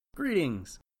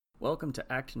Greetings! Welcome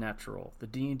to Act Natural, the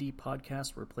D&D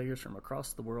podcast where players from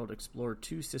across the world explore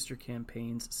two sister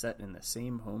campaigns set in the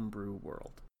same homebrew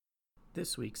world.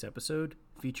 This week's episode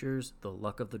features The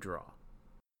Luck of the Draw.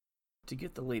 To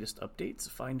get the latest updates,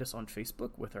 find us on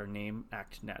Facebook with our name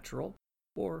Act Natural,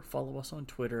 or follow us on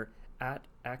Twitter at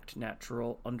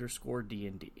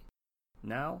ActNatural_D&D.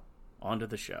 Now, on to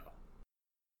the show.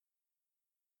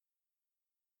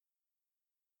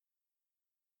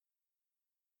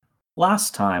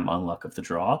 Last time on Luck of the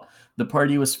Draw, the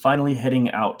party was finally heading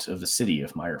out of the city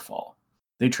of Myrefall.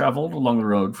 They traveled along the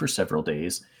road for several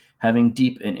days, having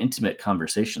deep and intimate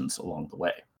conversations along the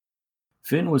way.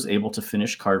 Finn was able to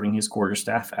finish carving his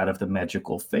quarterstaff out of the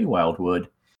magical Feywild wood,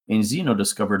 and Zeno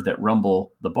discovered that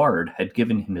Rumble, the bard, had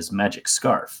given him his magic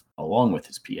scarf, along with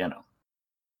his piano.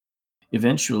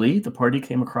 Eventually, the party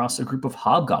came across a group of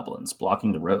hobgoblins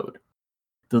blocking the road.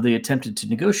 Though they attempted to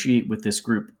negotiate with this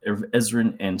group,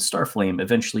 Ezrin and Starflame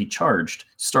eventually charged,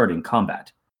 starting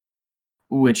combat,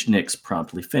 which Nyx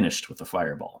promptly finished with a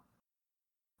fireball.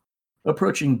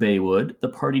 Approaching Baywood, the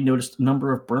party noticed a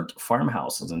number of burnt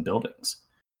farmhouses and buildings.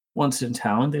 Once in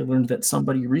town, they learned that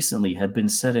somebody recently had been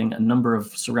setting a number of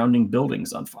surrounding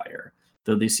buildings on fire,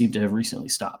 though they seemed to have recently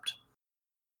stopped.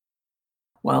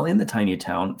 While in the tiny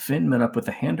town, Finn met up with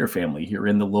the Hander family here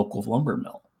in the local lumber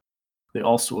mill. They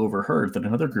also overheard that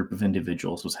another group of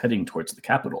individuals was heading towards the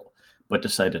capital, but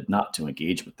decided not to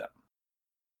engage with them.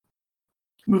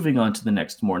 Moving on to the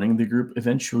next morning, the group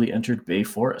eventually entered Bay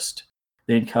Forest.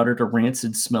 They encountered a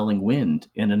rancid-smelling wind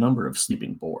and a number of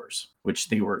sleeping boars, which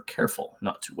they were careful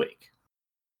not to wake.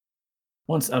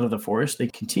 Once out of the forest, they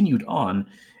continued on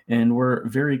and were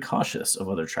very cautious of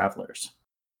other travelers.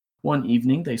 One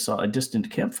evening, they saw a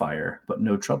distant campfire, but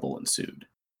no trouble ensued.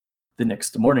 The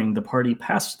next morning, the party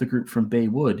passed the group from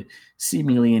Baywood,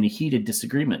 seemingly in a heated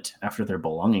disagreement after their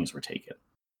belongings were taken.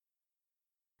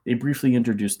 They briefly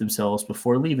introduced themselves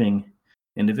before leaving,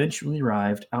 and eventually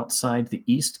arrived outside the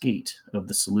east gate of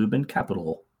the Saluban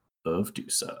capital of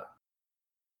Dusa.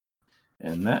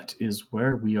 And that is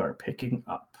where we are picking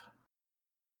up.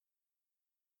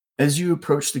 As you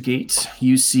approach the gate,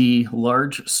 you see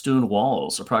large stone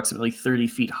walls, approximately 30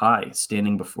 feet high,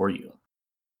 standing before you.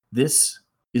 This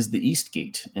is the East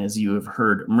Gate, as you have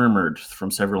heard murmured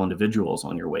from several individuals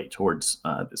on your way towards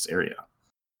this area.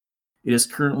 It is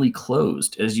currently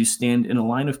closed as you stand in a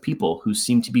line of people who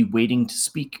seem to be waiting to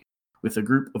speak with a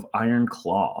group of Iron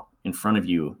Claw in front of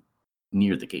you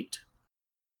near the gate.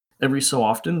 Every so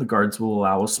often, the guards will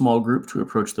allow a small group to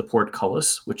approach the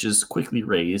portcullis, which is quickly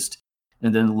raised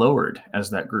and then lowered as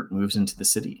that group moves into the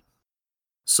city.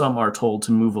 Some are told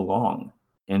to move along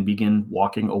and begin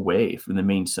walking away from the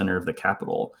main center of the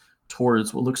capital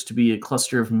towards what looks to be a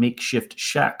cluster of makeshift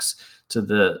shacks to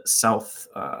the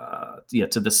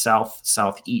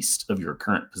southeast of your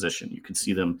current position. You can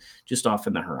see them just off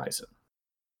in the horizon.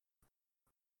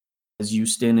 As you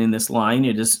stand in this line,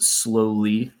 it is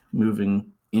slowly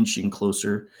inching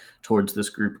closer towards this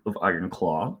group of Iron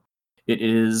Claw. It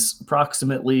is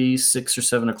approximately 6 or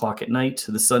 7 o'clock at night.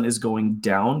 The sun is going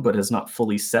down, but has not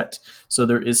fully set, so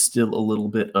there is still a little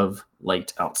bit of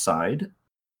light outside.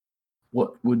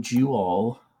 What would you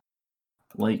all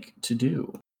like to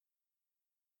do?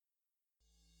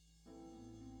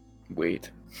 Wait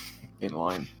in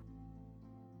line.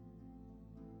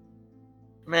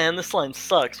 Man, this line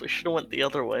sucks. We should have went the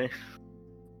other way.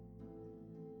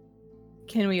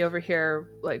 Can we overhear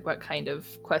what kind of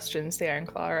questions the Iron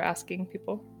Claw are asking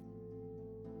people?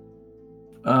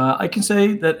 I can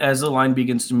say that as the line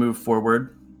begins to move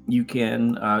forward, you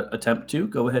can attempt to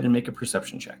go ahead and make a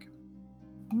perception check.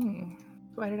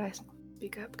 Why did I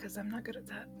speak up? Because I'm not good at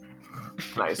that.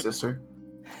 Nice, sister.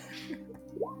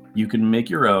 You can make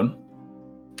your own.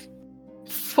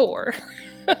 4.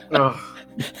 Oh.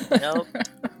 Nope.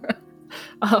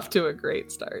 Off to a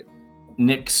great start.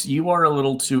 Nyx, you are a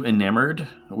little too enamored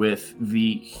with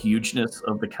the hugeness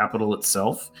of the capital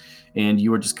itself, and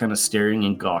you are just kind of staring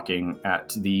and gawking at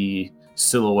the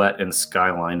silhouette and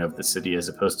skyline of the city as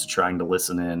opposed to trying to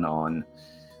listen in on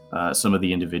some of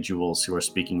the individuals who are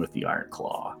speaking with the Iron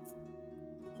Claw.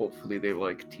 Hopefully they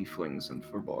like tieflings and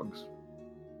furbogs.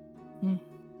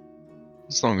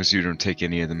 As long as you don't take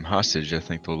any of them hostage, I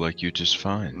think they'll like you just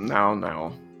fine.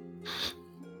 No.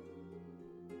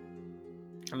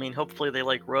 I mean, hopefully they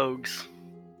like rogues.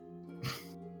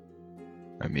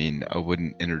 I mean, I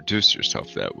wouldn't introduce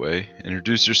yourself that way.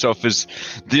 Introduce yourself as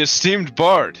the esteemed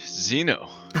bard, Zeno.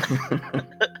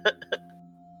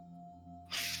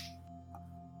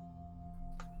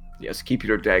 Yes, keep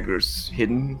your daggers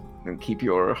hidden and keep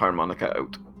your harmonica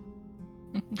out.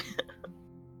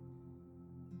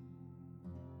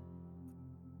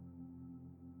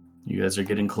 You guys are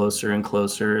getting closer and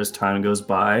closer as time goes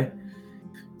by.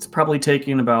 It's probably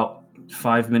taking about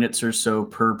 5 minutes or so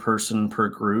per person per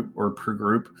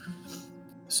group.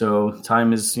 So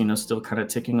time is, still kind of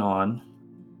ticking on.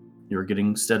 You're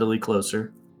getting steadily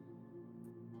closer.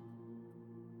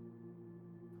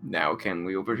 Now, can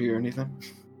we overhear anything?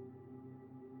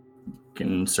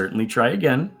 Can certainly try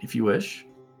again if you wish.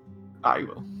 I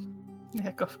will.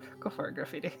 Yeah, go for it,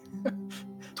 Graffiti.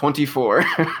 24.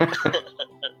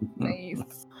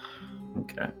 Nice.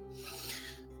 Okay.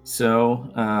 So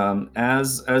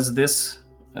as this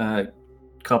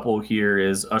couple here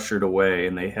is ushered away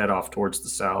and they head off towards the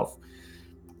south,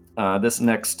 this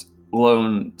next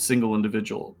lone single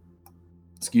individual,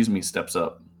 steps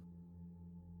up.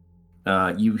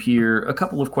 You hear a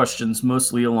couple of questions,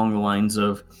 mostly along the lines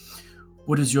of,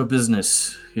 what is your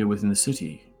business here within the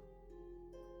city?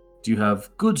 Do you have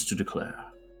goods to declare?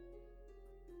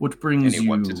 What brings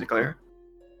Anyone you to declare?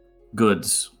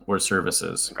 goods or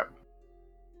services? Okay.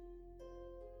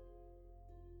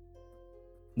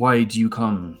 Why do you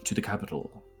come to the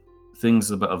capital?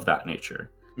 Things of that nature.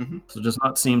 Mm-hmm. So it does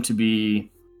not seem to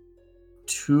be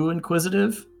too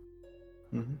inquisitive.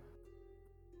 Mm-hmm.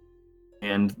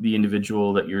 And the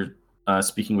individual that you're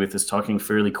speaking with is talking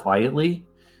fairly quietly.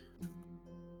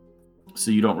 So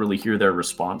you don't really hear their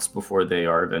response before they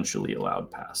are eventually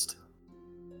allowed past.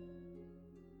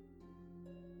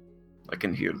 I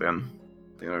can hear them.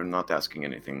 They are not asking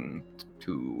anything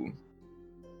too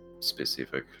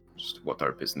specific, just what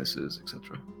our business is,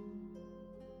 etc.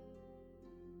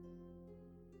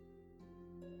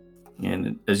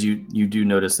 And as you do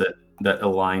notice that a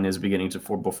line is beginning to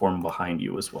form behind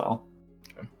you as well.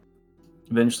 Okay.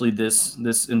 Eventually, this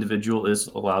individual is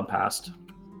allowed past.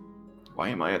 Why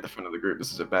am I at the front of the group?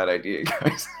 This is a bad idea,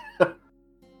 guys.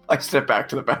 I step back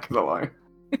to the back of the line.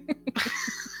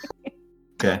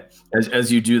 Okay.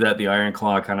 As you do that, the Iron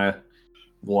Claw kind of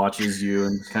watches you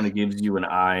and kind of gives you an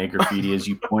eye, Graffiti, as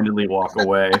you pointedly walk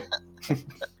away.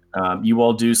 You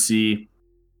all do see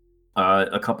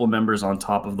a couple of members on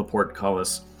top of the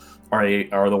portcullis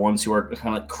are the ones who are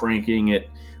kind of cranking it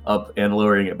up and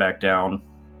lowering it back down,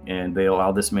 and they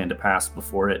allow this man to pass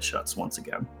before it shuts once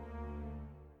again.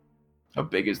 How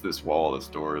big is this wall, this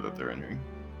door that they're entering?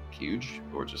 Huge,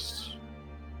 or just...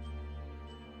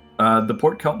 The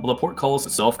portcullis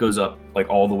itself goes up like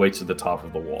all the way to the top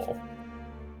of the wall.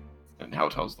 And how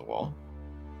tall's the wall?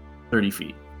 30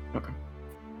 feet. Okay.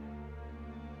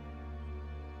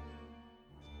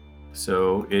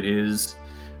 So it is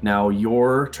now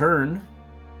your turn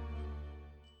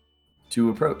to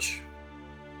approach.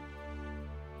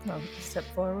 I'll step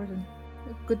forward and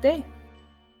good day.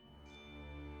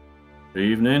 Good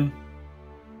evening.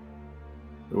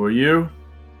 Who are you?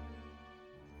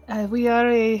 We are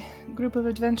a group of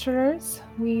adventurers.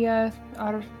 We are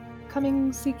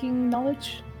coming seeking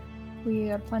knowledge. We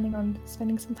are planning on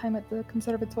spending some time at the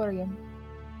conservatorium.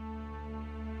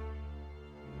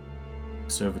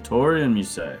 Conservatorium, you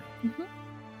say? Mm-hmm.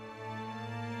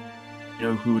 You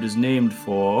know who it is named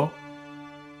for?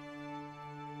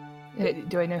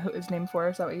 Do I know who it's named for?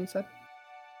 Is that what you said?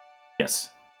 Yes.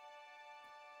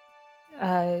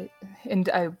 And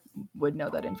I would know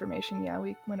that information. Yeah,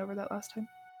 we went over that last time.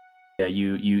 Yeah,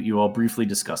 you all briefly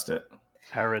discussed it.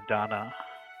 Aradana.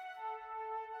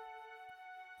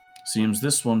 Seems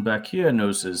this one back here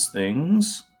knows his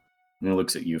things. And he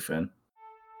looks at you, Finn.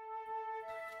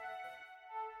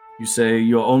 You say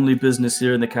your only business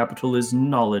here in the capital is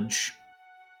knowledge.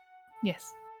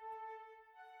 Yes.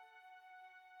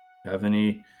 Have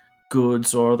any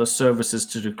goods or other services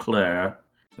to declare?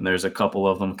 And there's a couple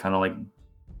of them kind of like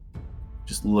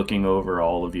just looking over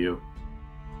all of you.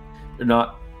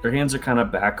 Their hands are kind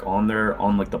of back on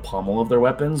like the pommel of their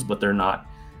weapons, but they're not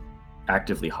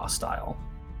actively hostile.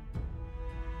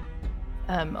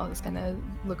 I'll just kind of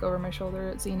look over my shoulder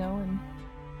at Zeno and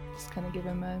just kind of give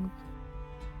him a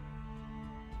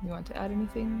 "You want to add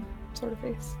anything?" sort of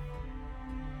face.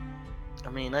 I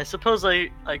mean, I suppose I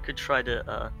could try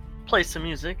to play some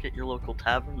music at your local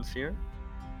taverns here.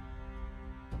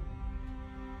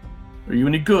 Are you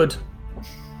any good?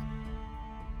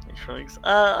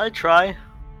 I try.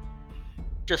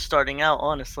 Just starting out,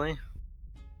 honestly.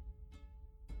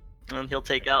 And he'll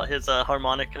take out his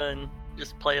harmonica and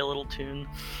just play a little tune,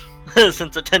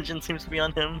 since attention seems to be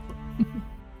on him.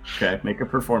 Okay, make a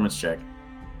performance check.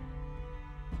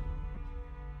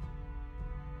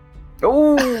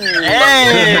 Oh!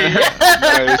 Hey!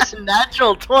 Nice.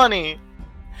 Natural 20!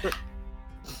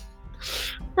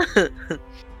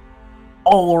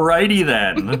 Alrighty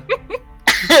then.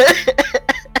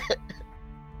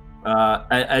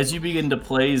 As you begin to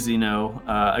play, Zeno,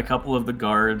 a couple of the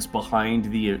guards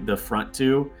behind the front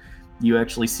two, you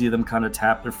actually see them kind of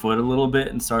tap their foot a little bit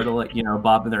and start to like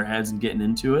bobbing their heads and getting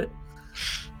into it.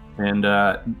 And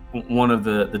one of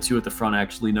the two at the front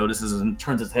actually notices and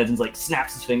turns his head and like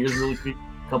snaps his fingers really quick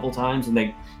a couple times, and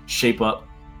they shape up.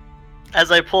 As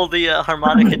I pull the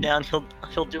harmonica down,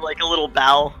 he'll do like a little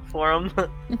bow for him.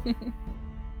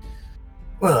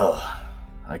 Well,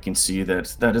 I can see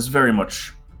that is very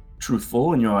much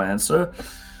truthful in your answer.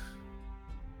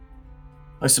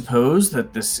 I suppose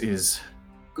that this is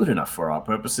good enough for our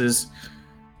purposes.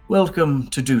 Welcome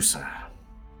to Dusa.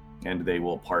 And they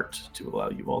will part to allow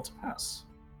you all to pass.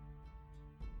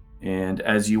 And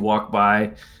as you walk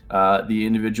by, the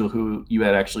individual who you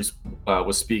had actually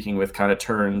was speaking with kind of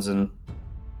turns and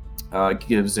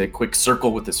gives a quick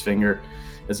circle with his finger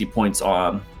as he points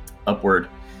upward.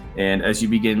 And as you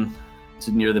begin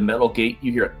to near the metal gate,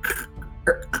 you hear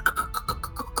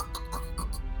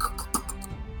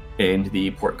and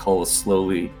the portcullis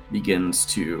slowly begins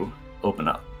to open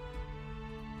up.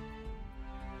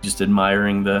 Just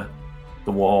admiring the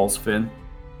walls, Finn.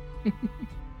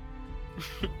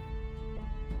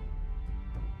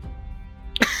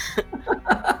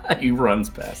 He runs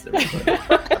past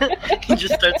everybody. He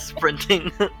just starts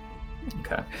sprinting.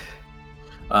 Okay.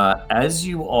 As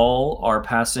you all are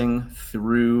passing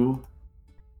through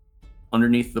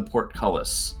underneath the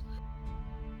portcullis,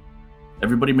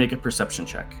 everybody make a perception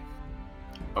check.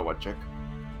 A what check?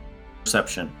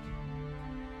 Perception.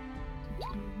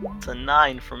 It's a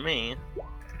 9 for me.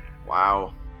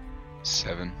 Wow.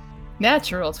 7.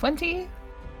 Natural 20.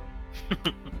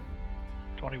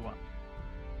 21.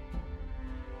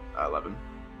 11.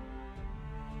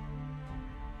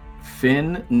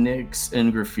 Finn, Nyx,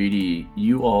 and Graffiti,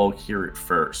 you all hear it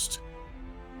first.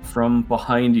 From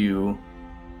behind you,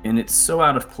 and it's so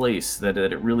out of place that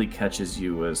it really catches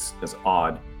you as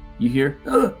odd. You hear,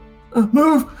 move!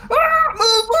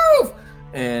 Move!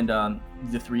 And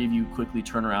the three of you quickly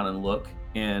turn around and look,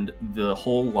 and the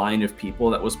whole line of people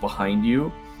that was behind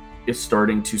you is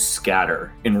starting to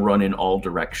scatter and run in all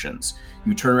directions.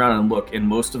 You turn around and look, and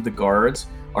most of the guards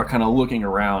are kind of looking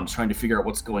around, trying to figure out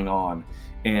what's going on.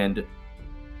 And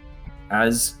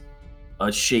as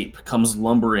a shape comes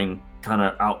lumbering kind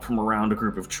of out from around a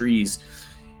group of trees,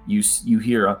 you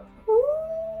hear a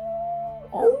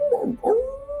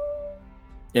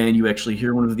and you actually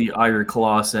hear one of the Iron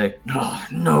Claw say, "Oh,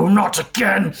 no, not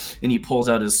again!" And he pulls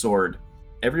out his sword.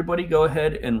 Everybody go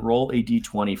ahead and roll a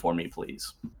d20 for me,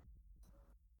 please.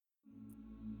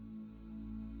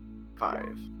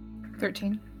 5.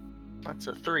 13. That's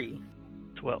a 3.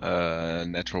 12.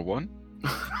 Natural 1.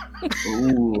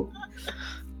 Ooh.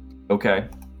 Okay.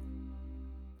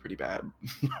 Pretty bad.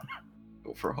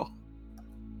 Overall.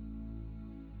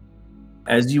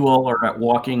 As you all are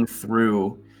walking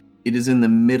through, it is in the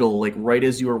middle, like right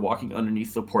as you are walking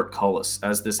underneath the portcullis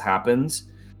as this happens.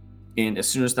 And as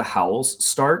soon as the howls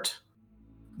start,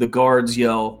 the guards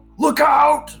yell, "Look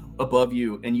out!" above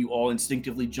you, and you all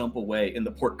instinctively jump away, and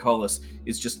the portcullis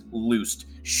is just loosed.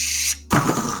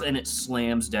 And it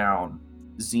slams down.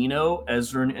 Zeno,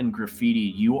 Ezrin, and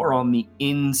Graffiti, you are on the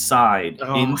inside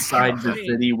the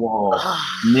city wall.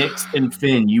 Nyx and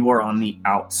Finn, you are on the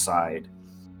outside.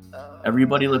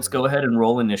 Everybody, let's go ahead and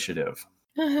roll initiative.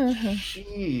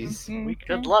 Jeez.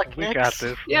 Good luck, We Nyx. got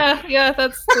this. Yeah,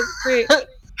 that's great.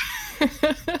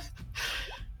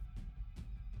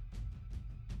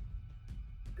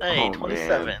 Hey, Oh,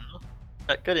 27. man.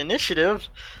 Got good initiative,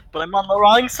 but I'm on the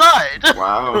wrong side.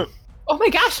 Wow. Oh my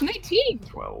gosh, 19!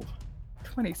 12.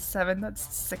 27, that's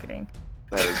sickening.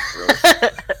 That is gross.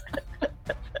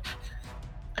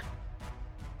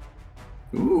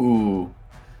 Ooh.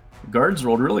 Guards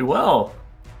rolled really well.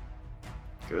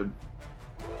 Good.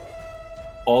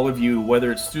 All of you,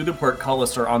 whether it's through the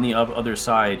portcullis or on the other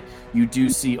side, you do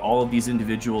see all of these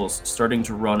individuals starting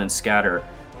to run and scatter.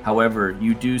 However,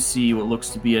 you do see what looks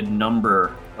to be a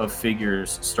number of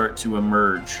figures start to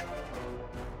emerge.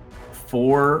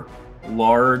 4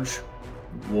 large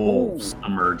wolves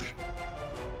emerge.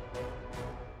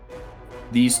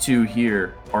 These two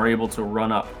here are able to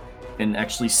run up and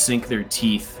actually sink their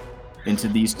teeth into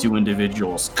these two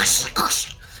individuals.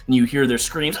 And you hear their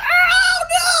screams, "Oh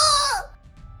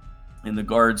no!" And the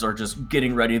guards are just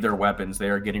getting ready their weapons. They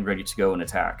are getting ready to go and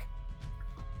attack.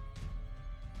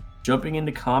 Jumping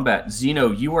into combat,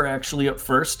 Zeno, you are actually up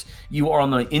first. You are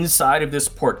on the inside of this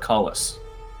portcullis.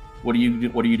 What are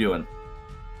you doing?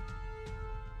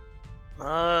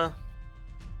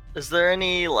 Is there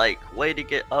any way to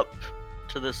get up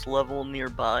to this level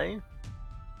nearby?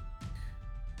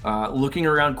 Looking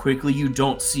around quickly, you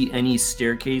don't see any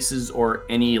staircases or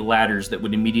any ladders that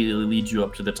would immediately lead you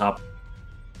up to the top.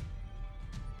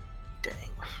 Dang.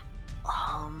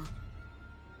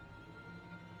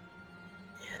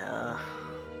 Yeah. I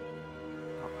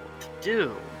don't know what to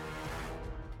do.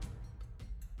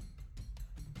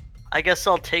 I guess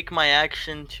I'll take my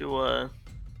action to,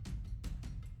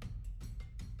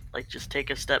 like, just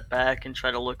take a step back and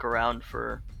try to look around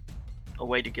for a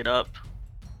way to get up.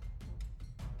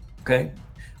 Okay.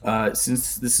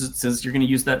 Since you're going to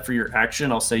use that for your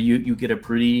action, I'll say you get a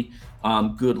pretty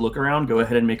good look around. Go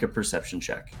ahead and make a perception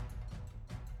check.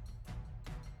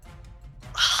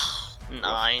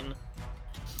 9.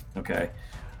 Okay.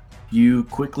 You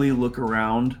quickly look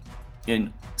around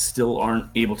and still aren't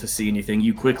able to see anything.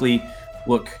 You quickly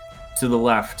look to the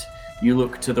left. You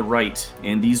look to the right,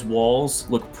 and these walls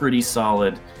look pretty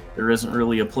solid. There isn't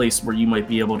really a place where you might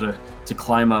be able to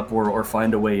climb up or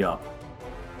find a way up.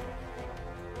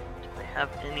 Do I have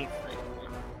anything?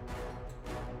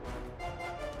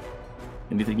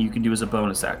 Anything you can do as a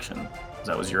bonus action.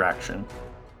 That was your action.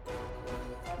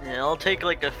 Yeah, I'll take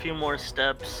like a few more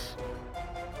steps.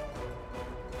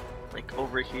 Like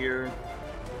over here.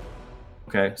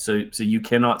 Okay, so you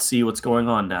cannot see what's going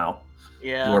on now.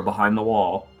 Yeah. You are behind the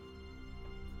wall.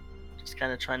 Just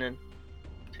kind of trying to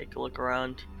take a look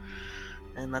around.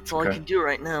 And that's all I Okay. can do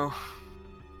right now.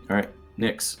 All right,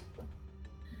 Nyx.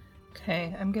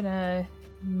 Okay, I'm gonna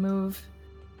move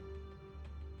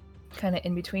kind of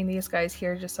in between these guys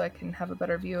here just so I can have a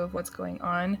better view of what's going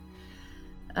on.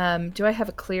 Do I have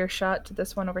a clear shot to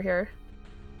this one over here?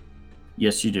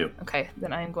 Yes, you do. Okay,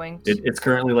 then I am going to... It's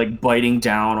currently like biting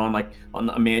down on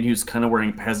a man who's kind of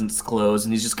wearing peasant's clothes,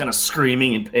 and he's just kind of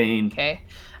screaming in pain. Okay,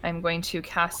 I'm going to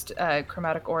cast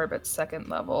Chromatic Orb at 2nd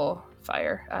level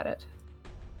fire at it.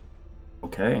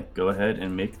 Okay, go ahead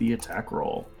and make the attack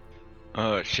roll.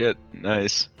 Oh shit!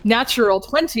 Nice. Natural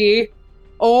 20!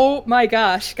 Oh my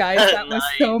gosh, guys, that was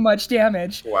Nice. so much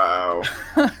damage. Wow.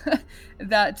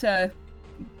 that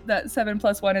 7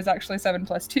 plus 1 is actually 7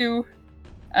 plus 2.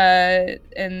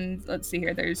 And let's see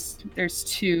here. There's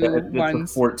two It's a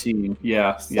ones. 14.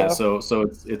 Yeah, yeah. So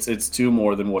it's 2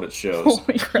 more than what it shows.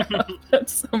 Holy crap!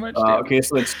 That's so much damage. Okay,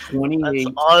 so it's 28,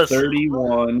 That's awesome.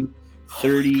 31,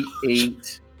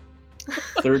 38,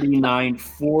 39,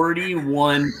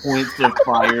 41 points of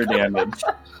fire damage.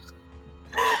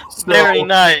 So, Very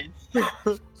nice.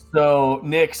 So,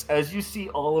 Nyx, as you see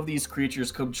all of these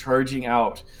creatures come charging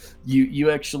out,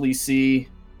 you actually see.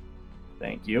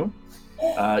 Thank you.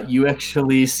 You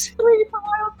actually see. Wait for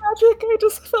wild magic. I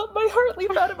just felt my heart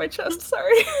leap out of my chest.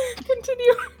 Sorry.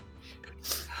 Continue.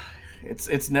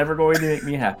 It's never going to make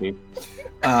me happy.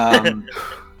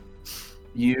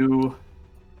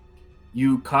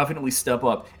 You confidently step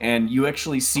up, and you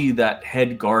actually see that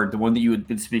head guard, the one that you had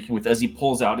been speaking with, as he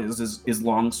pulls out his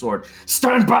long sword.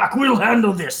 Stand back! We'll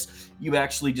handle this! You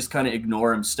actually just kind of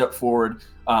ignore him, step forward,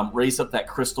 raise up that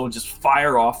crystal, and just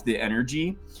fire off the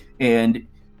energy. And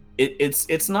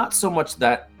it's not so much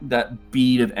that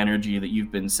bead of energy that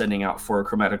you've been sending out for a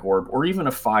chromatic orb, or even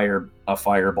a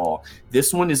fireball.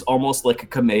 This one is almost like a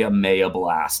Kamehameha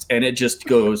blast, and it just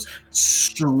goes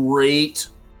straight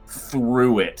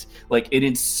through it. Like, it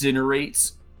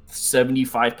incinerates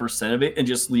 75% of it and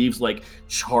just leaves like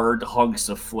charred hunks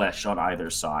of flesh on either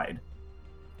side.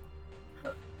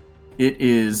 It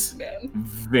is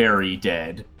very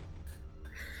dead.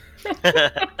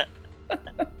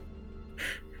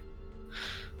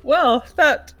 Well,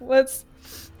 that was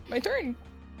my turn.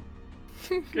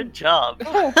 Good job.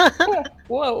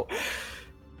 Whoa.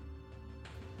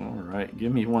 All right,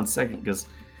 give me 1 second, because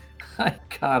I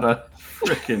got a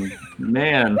freaking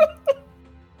man.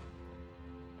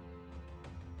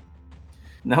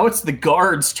 Now it's the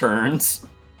guards' turns.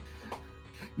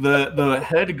 The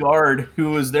head guard who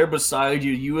was there beside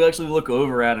you, you actually look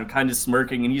over at him, kind of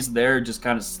smirking, and he's there just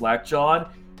kind of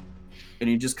slack-jawed, and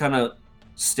he just kind of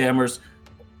stammers,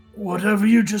 "Whatever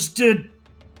you just did,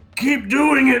 keep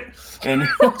doing it!" And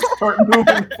he'll start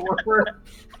moving forward.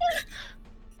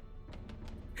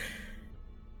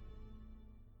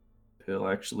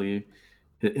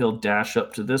 He'll dash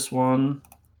up to this one.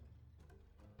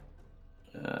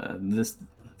 This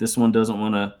one doesn't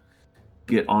want to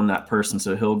get on that person,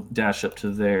 so he'll dash up to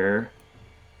there.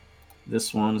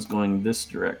 This one's going this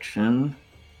direction.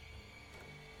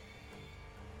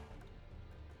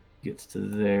 Gets to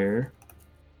there.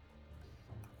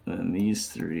 And these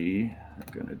 3 are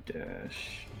gonna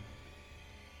dash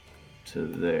to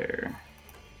there.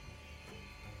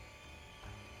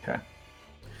 Okay.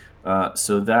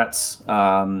 So that's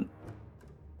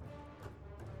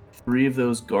 3 of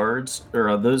those guards,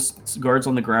 or those guards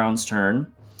on the ground's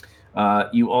turn.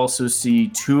 You also see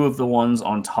 2 of the ones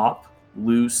on top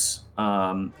loose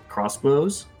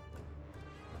crossbows.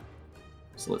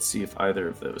 So let's see if either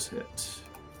of those hit.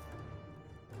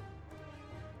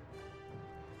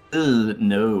 Ugh,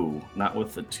 no, not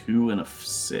with a 2 and a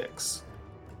 6.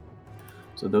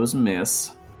 So those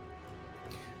miss.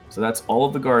 So that's all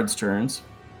of the guards' turns.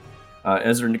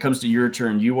 Ezra, when it comes to your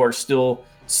turn, you are still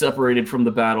separated from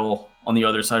the battle on the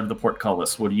other side of the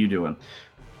portcullis. What are you doing?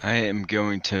 I am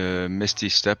going to Misty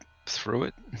Step through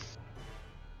it.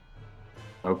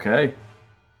 Okay.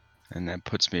 And that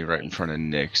puts me right in front of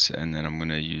Nyx, and then I'm going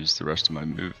to use the rest of my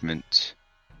movement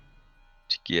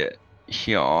to get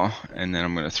here, and then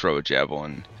I'm going to throw a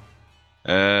javelin.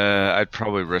 I'd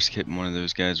probably risk hitting one of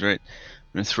those guys, right?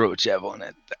 I'm going to throw a javelin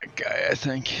at that guy, I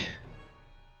think.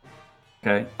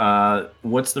 Okay.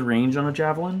 What's the range on a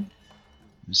javelin?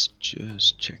 I was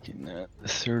just checking that.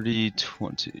 30,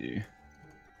 20.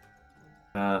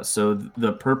 So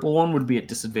the purple one would be at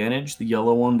disadvantage. The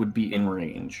yellow one would be in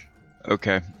range.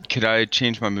 Okay. Could I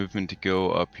change my movement to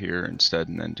go up here instead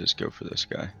and then just go for this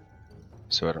guy?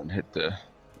 So I don't hit the...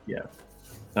 Yeah,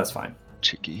 that's fine.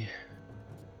 Chicky.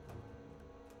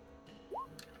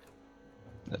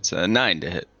 That's a 9 to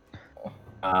hit.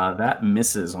 That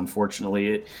misses,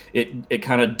 unfortunately. It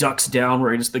kind of ducks down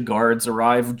right as the guards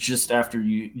arrive, just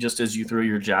as you throw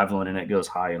your javelin, and it goes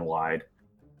high and wide.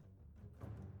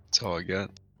 That's all I got.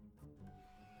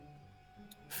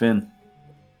 Finn.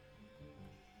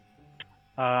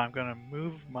 I'm gonna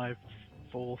move my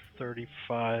full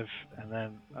 35 and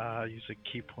then use a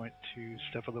key point to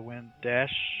Step of the Wind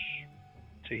dash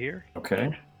to here.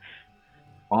 Okay.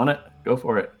 On it. Go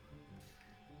for it.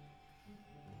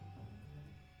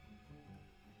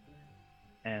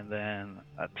 And then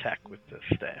attack with the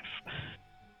staff.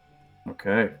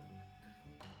 Okay.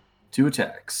 2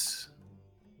 attacks.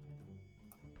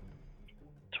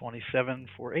 27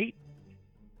 for 8.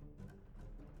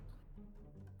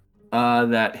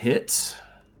 That hits.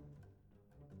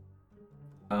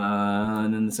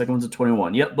 And then the second one's a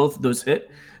 21. Yep, both of those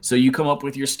hit. So you come up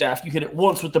with your staff. You hit it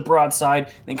once with the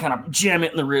broadside, then kind of jam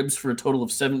it in the ribs for a total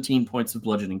of 17 points of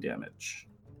bludgeoning damage.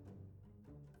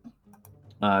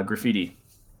 Graffiti,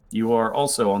 you are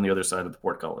also on the other side of the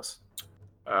portcullis.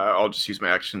 I'll just use my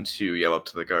action to yell up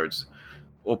to the guards.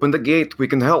 Open the gate, we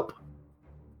can help.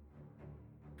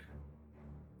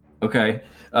 Okay.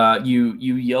 You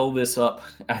yell this up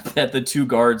at the 2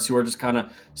 guards who are just kind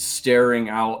of staring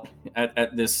out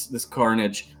at this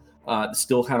carnage,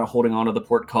 still kind of holding onto the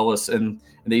portcullis, and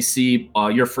they see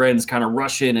your friends kind of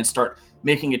rush in and start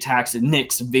making attacks at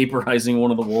Nyx, vaporizing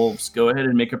one of the wolves. Go ahead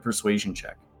and make a persuasion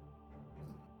check.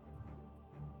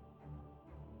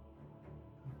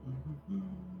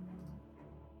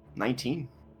 19.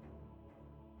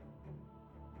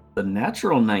 The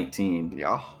natural 19.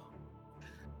 Yeah.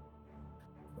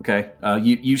 Okay.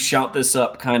 You shout this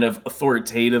up kind of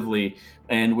authoritatively,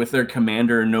 and with their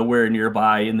commander nowhere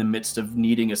nearby in the midst of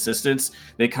needing assistance,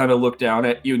 they kind of look down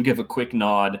at you and give a quick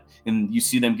nod, and you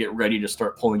see them get ready to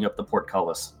start pulling up the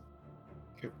portcullis.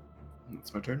 Okay.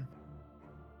 It's my turn.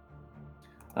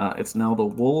 It's now the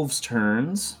wolves'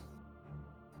 turns.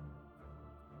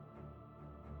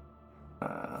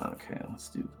 Okay, let's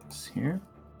do this here.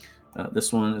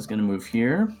 This one is going to move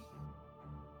here.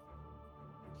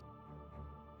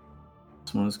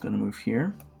 This one is going to move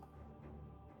here.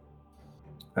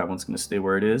 That one's going to stay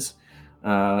where it is.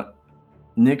 Nyx,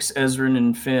 Ezrin,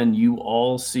 and Finn, you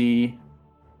all see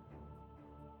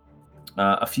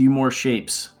a few more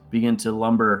shapes begin to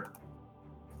lumber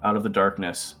out of the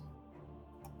darkness.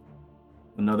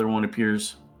 Another one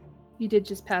appears. You did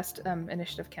just pass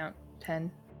initiative count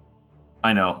 10.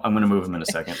 I know. I'm going to move them in a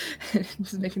second.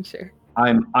 Just making sure.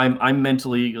 I'm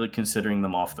mentally considering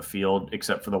them off the field,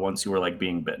 except for the ones who are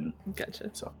being bitten. Gotcha.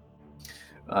 So,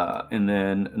 and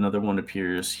then another one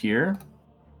appears here.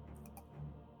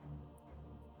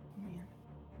 Man.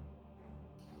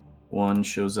 One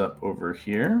shows up over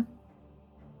here,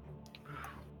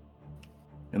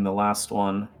 and the last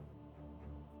one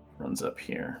runs up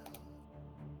here.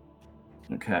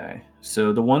 Okay,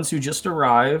 so the ones who just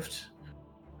arrived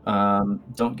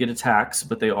don't get attacks,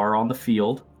 but they are on the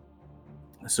field.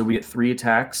 So we get 3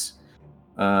 attacks.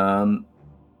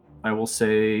 I will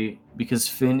say, because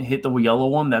Finn hit the yellow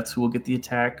one, that's who will get the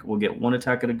attack. We'll get 1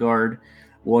 attack at a guard,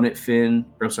 1 at Finn,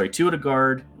 2 at a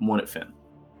guard, and 1 at Finn.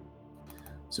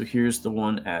 So here's the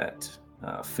one at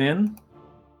Finn.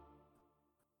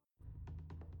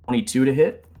 22 to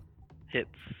hit. Hits.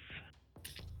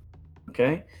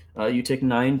 Okay. You take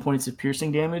 9 points of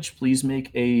piercing damage. Please make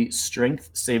a strength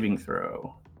saving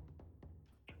throw.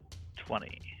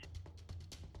 20.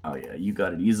 Oh yeah, you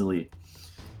got it easily.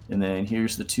 And then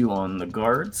here's the 2 on the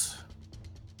guards.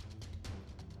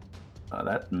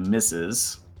 That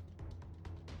misses.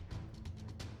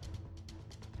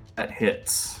 That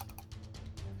hits.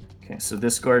 Okay, so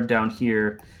this guard down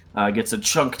here gets a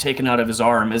chunk taken out of his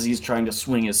arm as he's trying to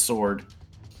swing his sword.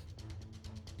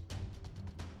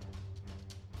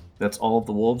 That's all of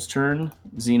the wolves' turn.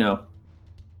 Xeno.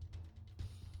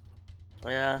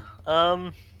 Yeah.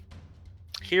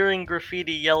 Hearing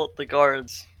Graffiti yell at the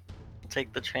guards,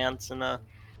 take the chance and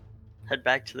head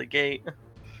back to the gate.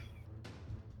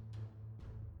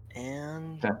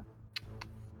 And Okay.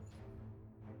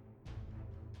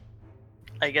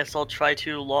 I guess I'll try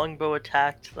to longbow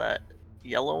attack that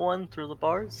yellow one through the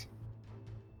bars.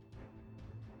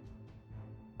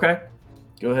 Okay.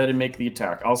 Go ahead and make the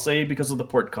attack. I'll say because of the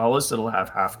portcullis, it'll have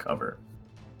half cover.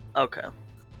 Okay.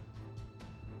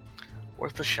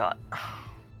 Worth a shot.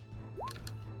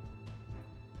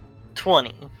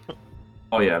 20.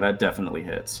 Oh yeah, that definitely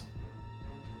hits.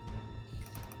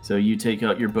 So you take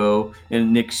out your bow,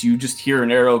 and Nyx, you just hear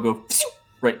an arrow go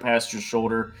right past your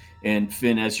shoulder. And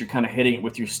Finn, as you're kind of hitting it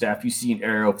with your staff, you see an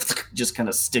arrow just kind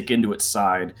of stick into its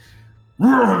side.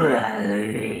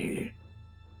 Nice.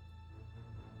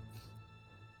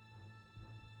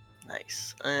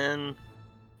 And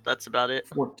that's about it.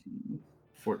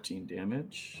 14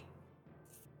 damage.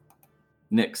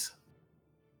 Nyx.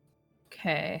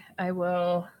 Okay, I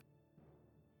will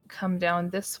come down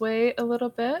this way a little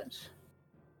bit.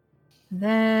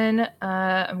 Then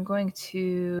I'm going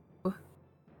to.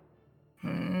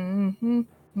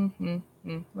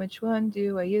 Which one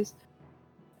do I use?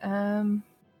 I'll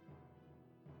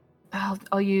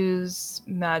use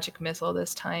magic missile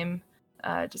this time,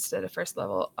 just at a first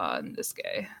level on this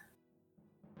guy.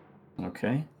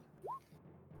 Okay.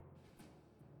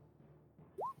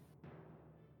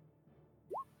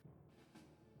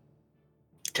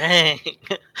 Dang.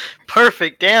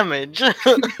 Perfect damage.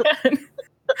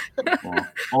 Well,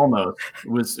 almost.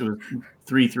 It was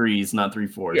 3 3s, not 3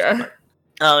 4s. Yeah.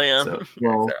 Oh, yeah. So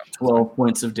 12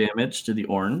 points of damage to the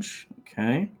orange.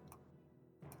 Okay.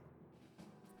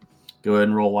 Go ahead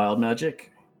and roll wild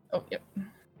magic. Oh, yep.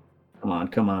 Come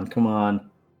on. 19.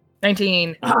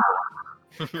 Come on,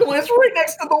 it's right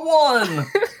next to the 1.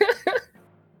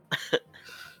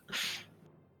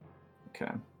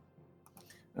 Okay.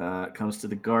 It comes to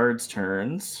the guards'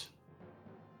 turns.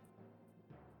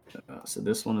 So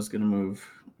this one is going to move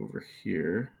over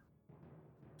here.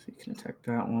 So you can attack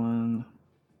that one.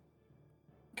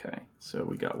 Okay, so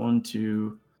we got 1,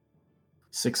 2,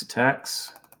 6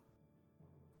 attacks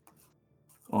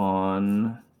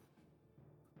on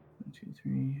 1, 2,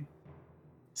 3,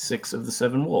 6 of the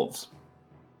 7 wolves.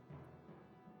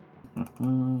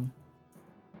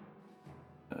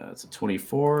 It's a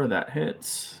 24, that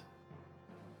hits.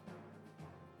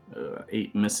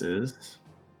 8 misses.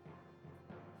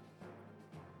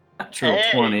 Natural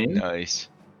 20. Nice.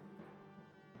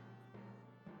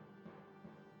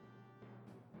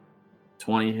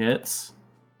 20 hits.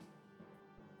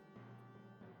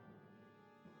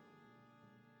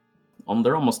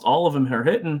 They're almost all of them are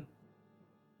hitting.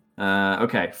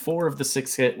 Okay, 4 of the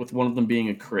 6 hit, with one of them being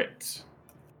a crit.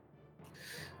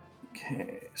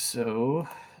 Okay, so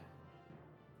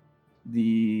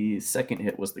the second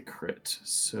hit was the crit.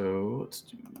 So let's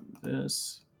do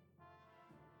this.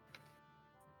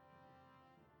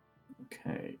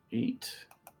 Okay, 8.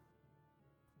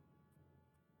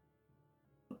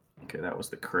 Okay, that was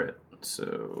the crit.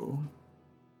 So,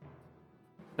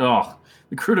 oh,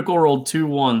 the critical rolled 2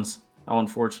 1s. How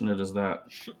unfortunate is that?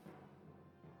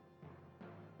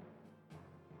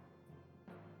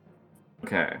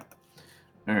 Okay.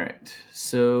 All right.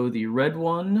 So the red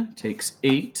one takes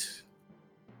 8.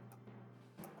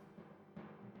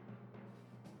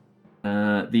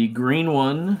 The green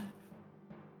one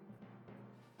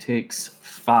takes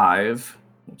 5,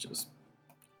 which is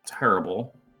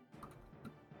terrible.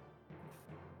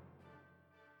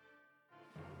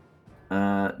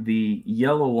 The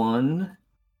yellow one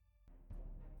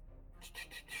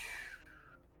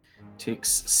takes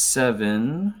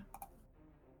 7.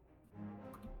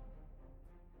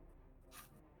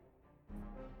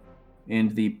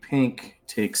 And the pink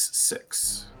takes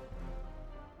 6.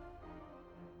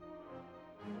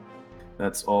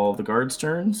 That's all the guards'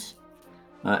 turns.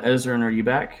 Ezran, are you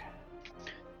back?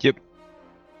 Yep.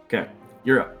 Okay,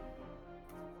 you're up.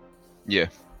 Yeah.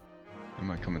 Am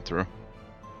I coming through?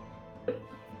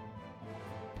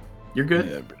 You're good.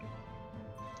 Yeah.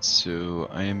 So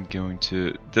I am going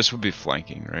to. This would be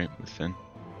flanking, right? With Finn.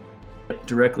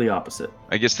 Directly opposite.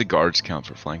 I guess the guards count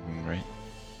for flanking, right?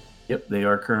 Yep, they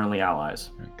are currently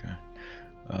allies. Okay.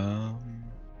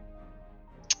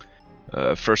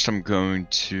 First, I'm going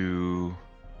to.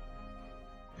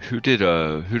 Who did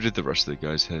the rest of the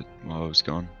guys hit while I was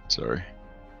gone? Sorry.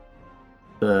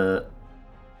 The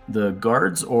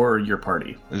guards or your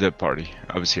party? The party.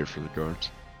 I was here for the guards.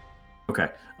 Okay.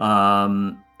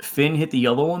 Finn hit the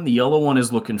yellow one. The yellow one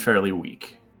is looking fairly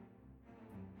weak.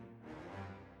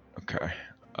 Okay.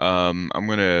 I'm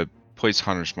gonna place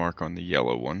Hunter's Mark on the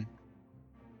yellow one.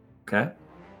 Okay.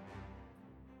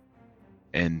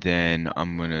 And then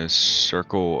I'm gonna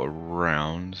circle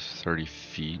around 30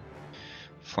 feet,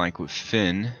 flank with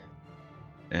Finn,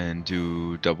 and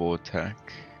do double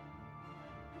attack.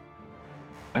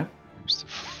 Okay. Here's the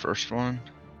first one.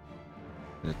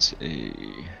 That's a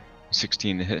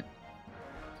 16 to hit.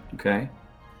 Okay.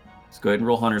 Let's go ahead and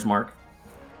roll Hunter's Mark.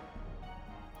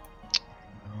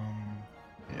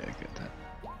 Yeah, I get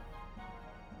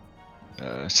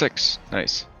that. 6.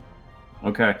 Nice.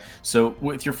 Okay, so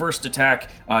with your first attack,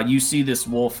 you see this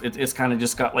wolf. It's kind of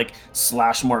just got like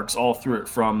slash marks all through it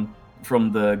from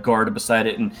the guard beside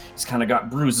it, and it's kind of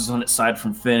got bruises on its side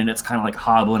from Finn, and it's kind of like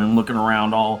hobbling and looking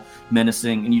around all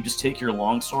menacing. And you just take your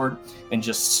longsword and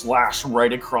just slash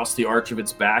right across the arch of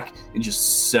its back and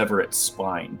just sever its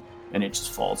spine, and it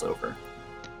just falls over.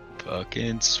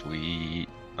 Fucking sweet.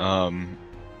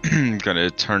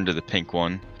 Gonna turn to the pink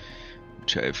one,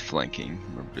 which I have flanking.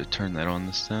 Remember to turn that on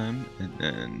this time, and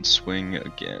then swing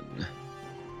again.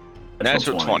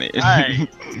 Natural 20. Nice.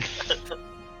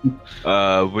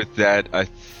 With that, I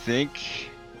think,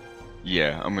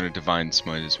 yeah, I'm gonna Divine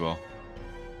Smite as well.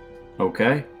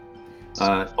 Okay.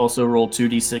 Also roll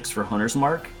 2d6 for Hunter's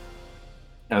Mark,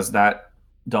 as that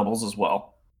doubles as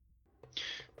well.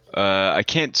 I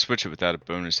can't switch it without a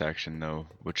bonus action though,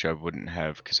 which I wouldn't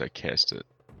have because I cast it.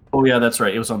 Oh yeah, that's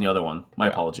right. It was on the other one. My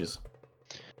apologies.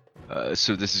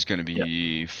 So this is gonna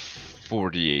be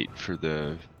 48 for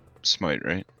the smite,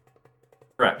 right?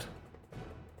 Correct.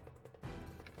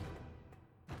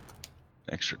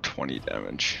 Extra 20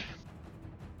 damage.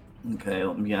 Okay,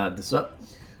 let me add this up.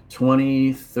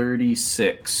 20,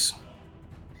 36.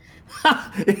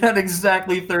 It had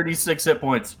exactly 36 hit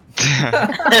points.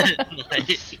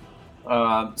 Nice.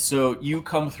 So you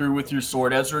come through with your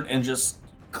sword, Ezra, and just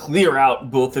clear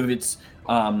out both of its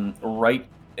right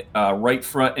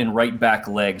front and right back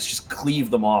legs. Just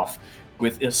cleave them off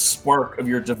with a spark of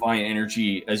your divine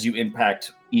energy as you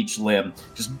impact each limb.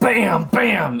 Just bam,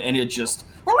 bam, and it just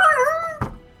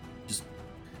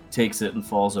takes it and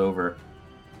falls over.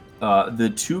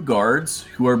 The two guards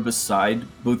who are beside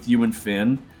both you and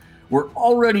Finn were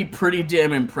already pretty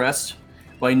damn impressed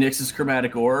by Nyx's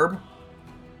chromatic orb.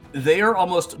 They are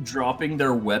almost dropping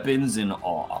their weapons in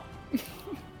awe.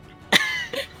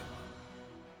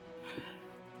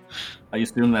 I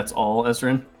assume that's all,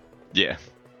 Ezrin? Yeah.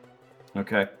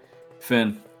 Okay.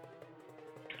 Finn.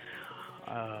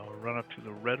 Run up to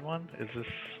the red one. Is this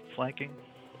flanking?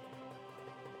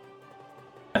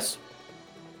 Yes.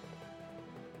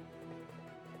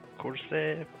 Quarter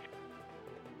save.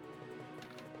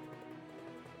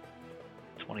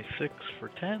 26 for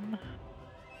 10.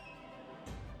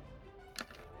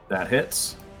 That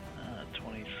hits.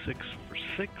 26 for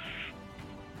 6.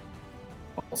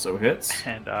 Also hits.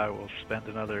 And I will spend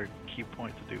another key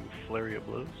point to do Flurry of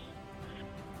Blows.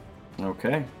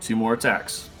 Okay. 2 more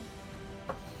attacks.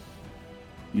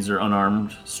 These are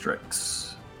unarmed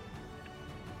strikes.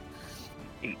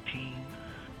 18.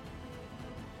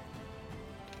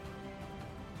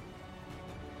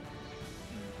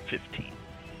 15.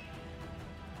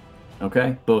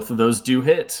 Okay. Both of those do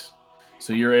hit.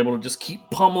 So you're able to just keep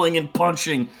pummeling and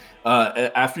punching.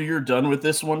 After you're done with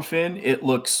this one, Finn, it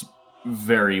looks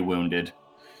very wounded.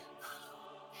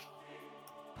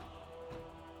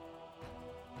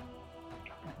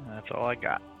 That's all I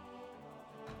got.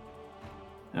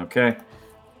 Okay.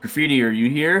 Graffiti, are you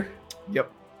here?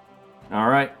 Yep. All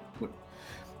right.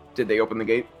 Did they open the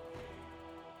gate?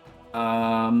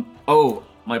 Oh,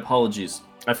 my apologies.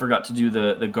 I forgot to do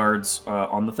the guards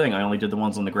on the thing. I only did the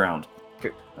ones on the ground.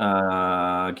 Okay.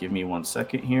 Give me 1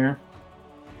 second here.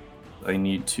 I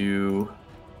need to...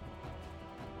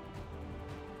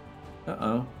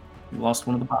 Uh-oh. You lost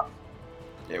one of the bots.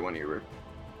 Yeah, one of you were.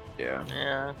 Yeah.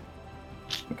 Yeah.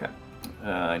 Okay.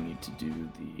 I need to do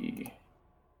the...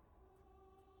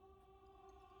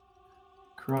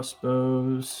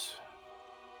 crossbows.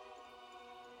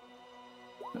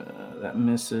 That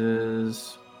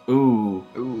misses. Ooh.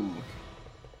 Ooh.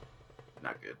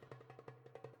 Not good.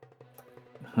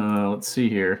 Let's see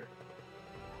here.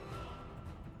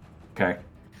 Okay.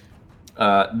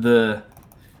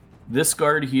 This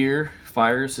guard here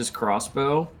fires his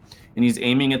crossbow, and he's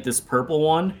aiming at this purple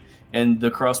one, and the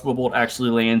crossbow bolt actually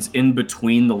lands in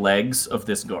between the legs of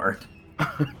this guard.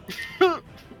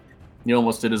 He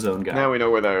almost did his own guy. Now we know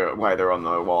why they're on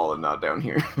the wall and not down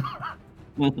here.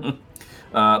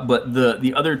 But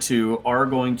the other two are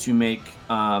going to make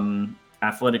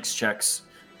athletics checks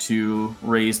to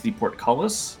raise the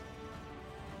portcullis.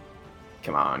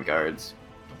 Come on, guards.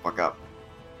 Fuck up.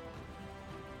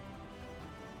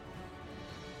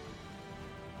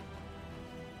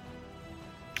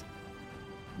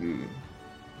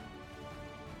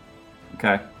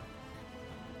 Okay.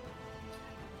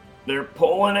 They're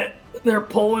pulling it. They're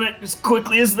pulling it as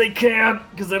quickly as they can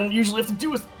because they don't usually have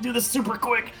to do this super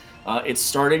quick. It's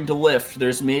starting to lift.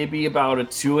 There's maybe about a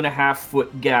 2.5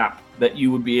 foot gap that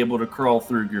you would be able to crawl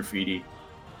through, Graffiti.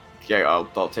 Okay,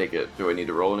 I'll take it. Do I need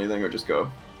to roll anything or just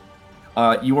go?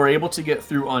 You are able to get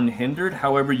through unhindered.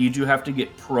 However, you do have to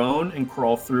get prone and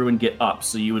crawl through and get up,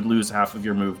 so you would lose half of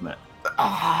your movement.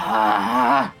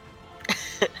 Ah!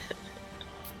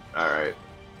 All right.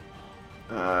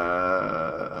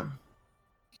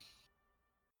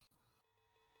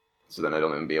 So then I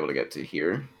don't even be able to get to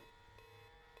here.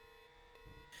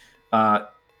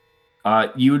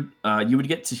 You would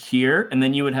get to here, and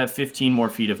then you would have 15 more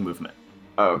feet of movement.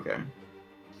 Oh, okay.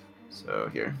 So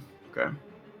here. Okay.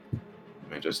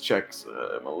 Let me just check.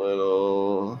 I'm a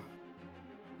little.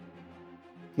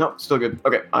 No, still good.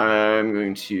 Okay, I'm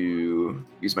going to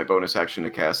use my bonus action to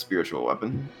cast Spiritual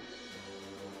Weapon.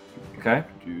 Okay.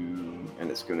 And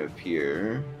it's going to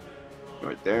appear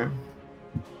right there.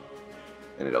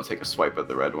 And it'll take a swipe at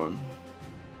the red one.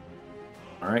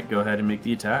 All right, go ahead and make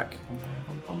the attack.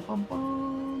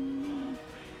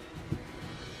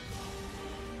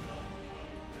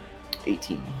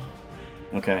 18.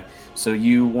 Okay, so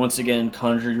you once again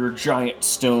conjure your giant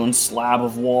stone slab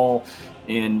of wall,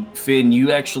 and Finn,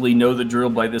 you actually know the drill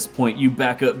by this point. You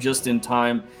back up just in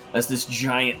time as this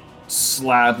giant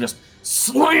slab just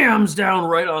slams down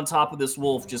right on top of this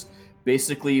wolf, just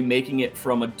basically making it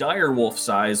from a dire wolf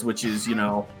size, which is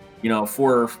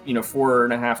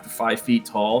 4.5 to 5 feet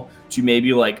tall, to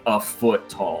maybe like a foot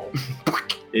tall.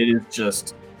 It is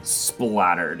just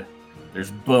splattered.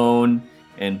 There's bone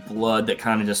and blood that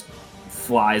kind of just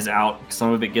flies out.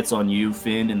 Some of it gets on you,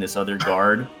 Finn, and this other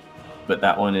guard, but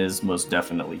that one is most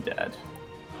definitely dead.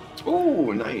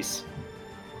 Ooh, nice.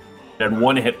 Had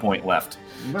 1 hit point left.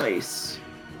 Nice.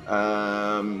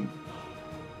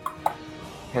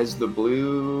 Has the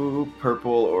blue,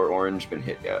 purple, or orange been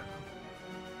hit yet?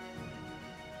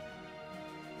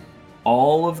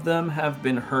 All of them have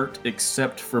been hurt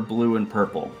except for blue and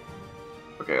purple.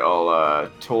 Okay, I'll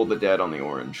toll the dead on the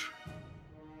orange.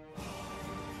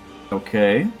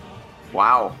 Okay.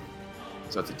 Wow.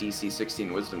 So that's a DC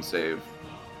 16 Wisdom save.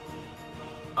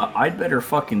 I'd better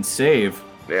fucking save.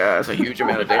 Yeah, that's a huge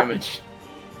amount of damage.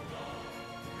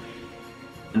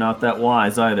 Not that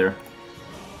wise either.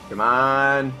 Come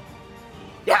on.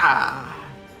 Yeah!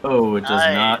 Oh, it does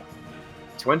Nice. not.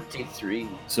 23.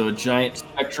 So a giant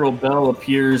spectral bell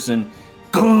appears and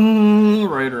gong,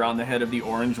 right around the head of the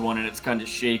orange one, and it's kind of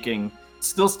shaking. It's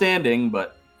still standing,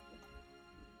 but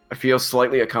I feel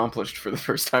slightly accomplished for the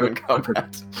first time in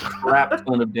combat. crap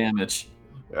ton of damage.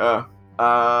 Yeah.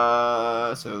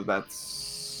 So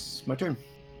that's my turn.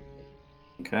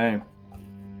 Okay.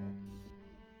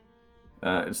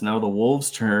 It's now the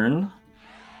wolves' turn.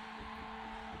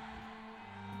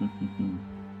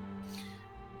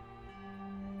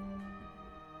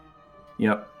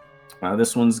 Yep.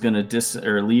 This one's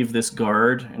gonna leave this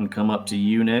guard and come up to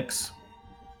you, Nyx.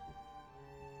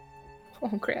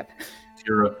 Oh crap!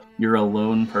 You're a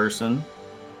lone person.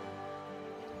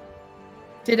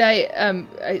 Did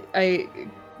I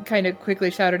kind of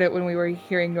quickly shouted it when we were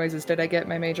hearing noises. Did I get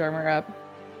my mage armor up?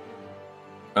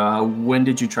 When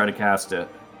did you try to cast it?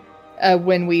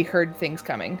 When we heard things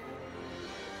coming.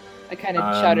 I kind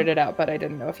of shouted it out, but I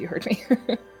didn't know if you heard me.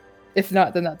 If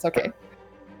not, then that's okay.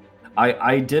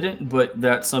 I didn't, but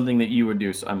that's something that you would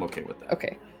do, so I'm okay with that.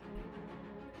 Okay.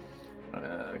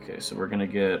 Okay, so we're gonna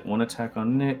get 1 attack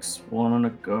on Nyx, 1 on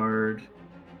a guard.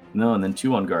 No, and then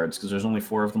 2 on guards, because there's only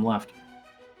 4 of them left.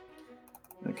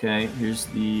 Okay, here's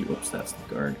the... Whoops, that's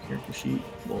the guard character sheet.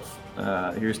 Wolf.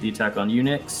 Here's the attack on you,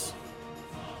 Nyx.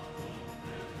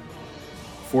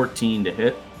 14 to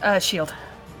hit. Shield.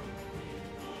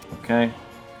 Okay.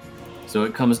 So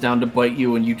it comes down to bite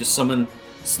you, and you just slam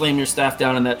your staff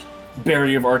down, and that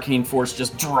barrier of arcane force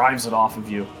just drives it off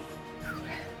of you.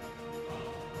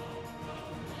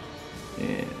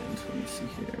 And let me see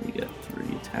here. We get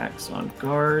 3 attacks on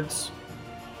guards,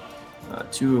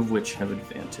 2 of which have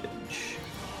advantage.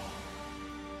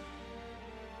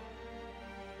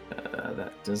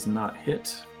 That does not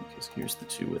hit, because here's the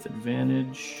 2 with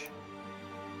advantage.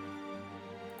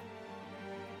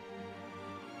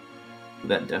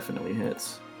 That definitely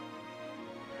hits.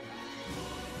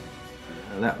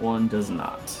 That one does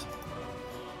not.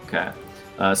 Okay.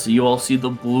 So you all see the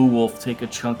blue wolf take a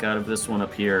chunk out of this one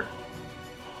up here.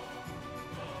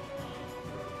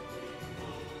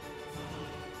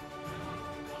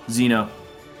 Xeno.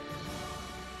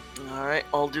 Alright,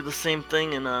 I'll do the same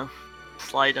thing and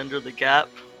slide under the gap.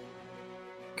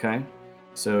 Okay.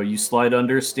 So you slide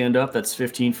under, stand up. That's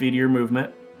 15 feet of your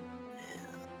movement.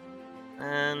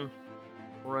 And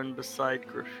run beside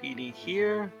Graffiti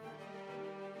here.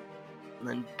 And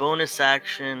then bonus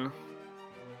action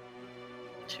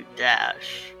to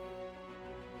dash.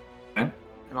 Okay.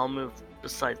 And I'll move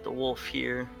beside the wolf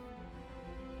here.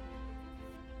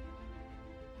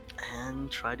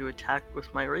 And try to attack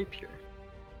with my rapier.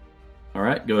 All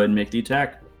right, go ahead and make the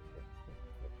attack.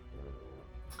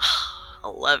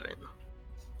 11.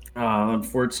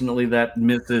 Unfortunately, that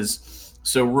misses.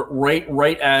 So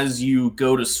right as you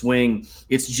go to swing,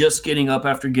 it's just getting up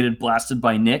after getting blasted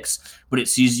by Nyx, but it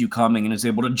sees you coming and is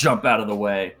able to jump out of the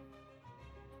way.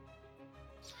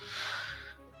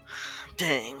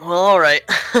 Dang. Well, alright.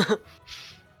 Okay.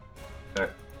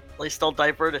 At least I'll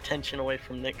divert attention away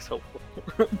from Nyx,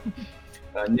 hopefully.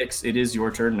 Nyx, it is your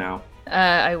turn now.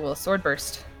 I will sword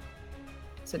burst.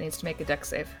 So it needs to make a dex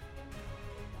save.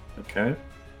 Okay.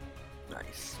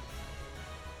 Nice.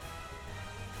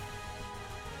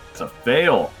 It's a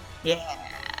fail. Yeah.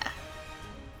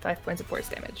 5 points of force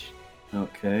damage.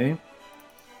 Okay.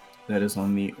 That is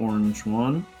on the orange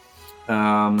one.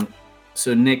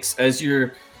 So Nyx, as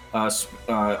you're,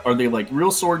 are they like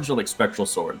real swords or like spectral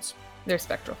swords? They're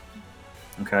spectral.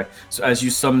 Okay, so as you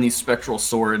summon these spectral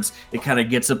swords, it kind of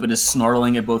gets up and is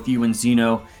snarling at both you and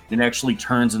Xeno, and actually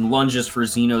turns and lunges for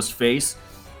Xeno's face.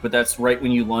 But that's right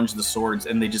when you lunge the swords,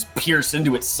 and they just pierce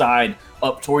into its side,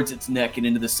 up towards its neck and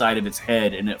into the side of its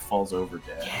head, and it falls over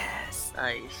dead. Yes.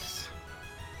 Nice.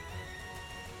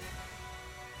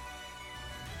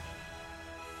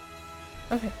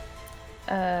 Okay.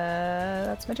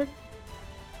 That's my turn.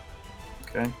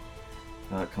 Okay.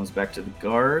 It comes back to the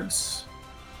guards.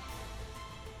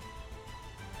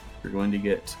 You're going to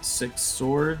get 6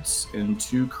 swords and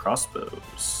 2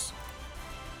 crossbows.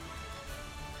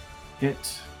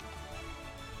 Hit.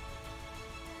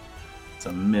 It's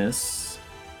a miss.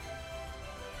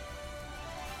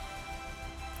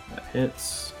 That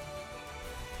hits.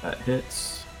 That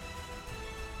hits.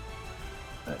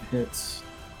 That hits.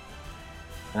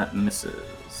 That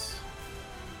misses.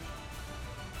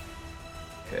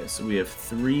 Okay, so we have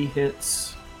 3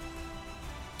 hits.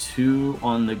 2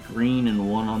 on the green and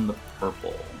 1 on the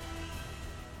purple.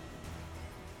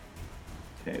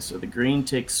 Okay, so the green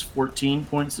takes 14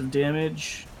 points of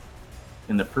damage,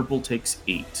 and the purple takes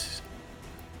 8.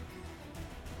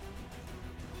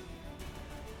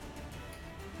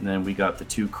 And then we got the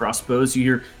 2 crossbows. You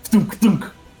hear thunk thunk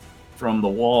from the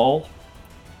wall.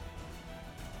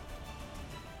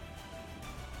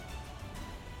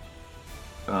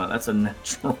 That's a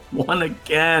natural 1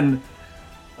 again.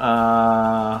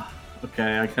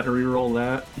 Okay, I gotta reroll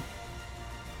that.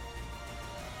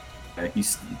 Okay,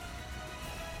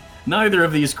 neither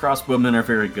of these crossbowmen are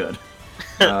very good.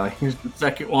 Here's the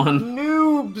second one.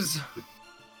 Noobs!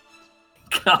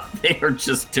 God, they are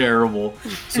just terrible.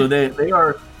 So they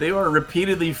are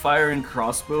repeatedly firing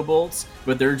crossbow bolts,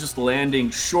 but they're just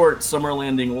landing short, some are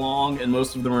landing long, and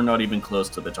most of them are not even close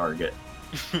to the target.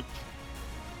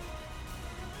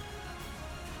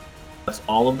 That's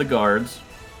all of the guards.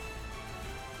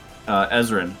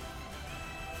 Ezrin.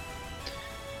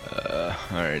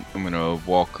 Alright, I'm gonna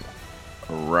walk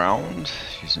around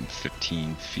using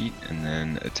 15 feet and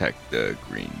then attack the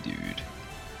green dude.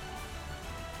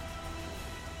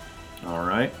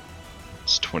 Alright.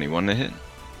 It's 21 to hit.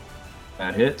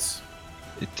 That hits.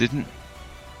 It didn't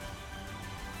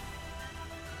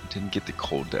get the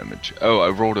cold damage. Oh, I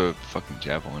rolled a fucking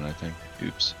javelin, I think.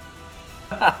 Oops.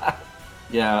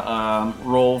 Yeah,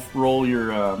 roll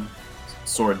your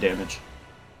sword damage.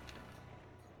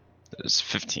 That is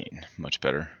 15. Much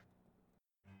better.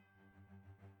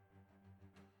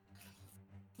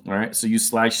 Alright, so you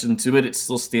slash into it. It's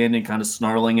still standing, kind of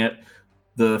snarling at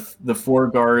the 4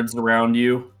 guards around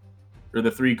you. Or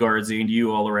the 3 guards and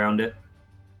you all around it.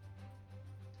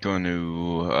 Going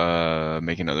to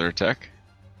make another attack.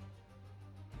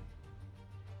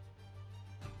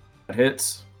 That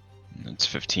hits. That's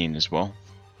 15 as well.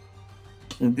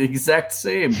 The exact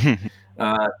same.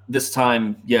 This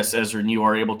time, yes, Ezrin, you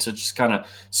are able to just kind of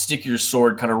stick your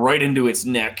sword kind of right into its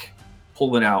neck,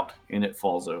 pull it out, and it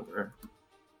falls over.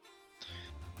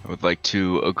 I would like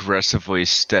to aggressively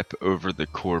step over the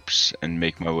corpse and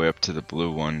make my way up to the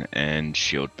blue one and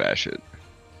shield bash it.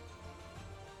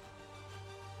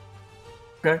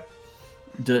 Okay.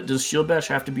 Does Shield Bash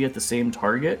have to be at the same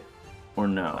target, or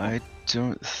no? I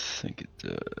don't think it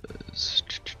does.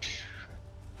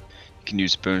 You can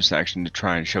use bonus action to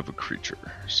try and shove a creature,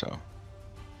 so.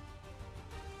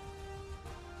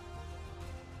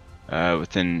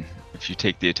 If you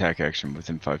take the attack action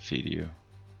within 5 feet of you.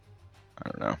 I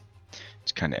don't know.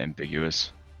 It's kind of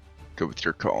ambiguous. Go with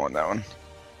your call on that one.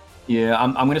 Yeah,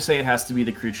 I'm going to say it has to be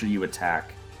the creature you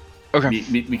attack. Okay.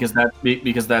 Because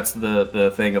that's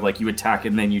the thing of like you attack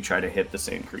and then you try to hit the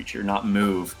same creature, not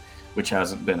move, which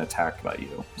hasn't been attacked by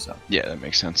you. So Yeah, that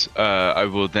makes sense. I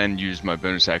will then use my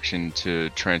bonus action to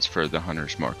transfer the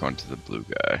hunter's mark onto the blue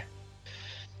guy.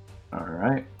 all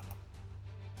right,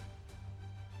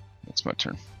 That's my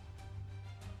turn.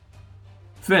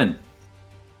 Finn.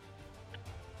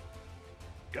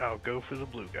 I'll go for the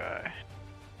blue guy.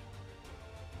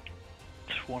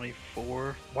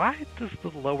 24. Why does the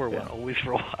lower one always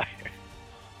roll higher?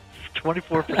 It's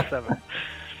 24 for 7.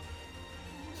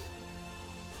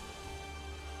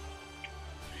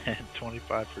 And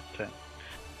 25 for 10.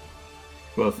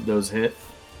 Both of those hit.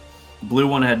 Blue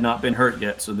one had not been hurt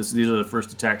yet, so these are the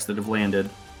first attacks that have landed.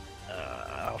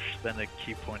 I'll spend a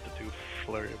key point to do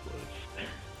Flurry of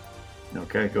Blows.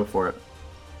 Okay, go for it.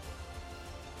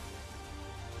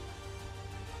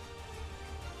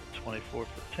 24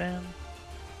 for 10.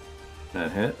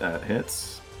 That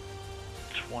hits.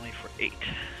 20 for 8.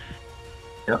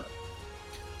 Yep.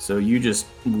 So you just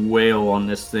wail on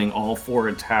this thing, all 4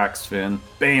 attacks, Finn.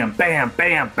 Bam, bam,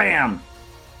 bam, bam!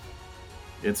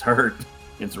 It's hurt.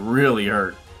 It's really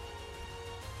hurt.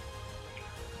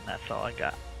 That's all I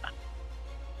got.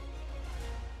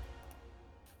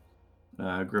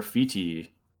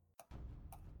 Graffiti.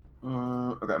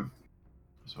 Okay.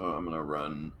 So I'm gonna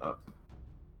run up.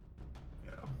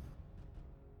 Yeah.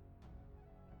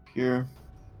 Here.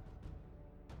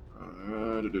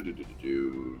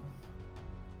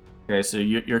 Okay, so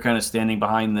you're kind of standing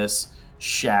behind this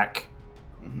shack.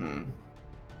 Mm-hmm.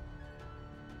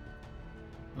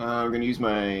 I'm gonna use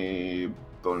my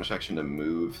bonus action to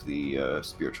move the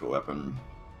spiritual weapon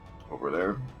over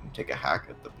there and take a hack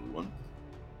at the blue one.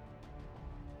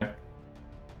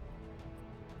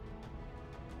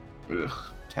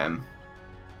 Ugh, 10.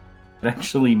 It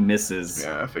actually misses.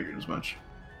 Yeah, I figured as much.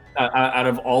 Out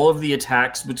of all of the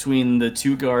attacks between the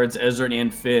 2 guards, Ezra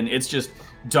and Finn, it's just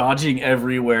dodging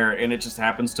everywhere, and it just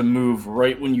happens to move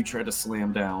right when you try to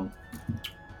slam down.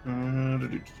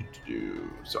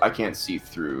 So I can't see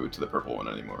through to the purple one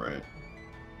anymore, right?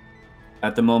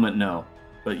 At the moment, no.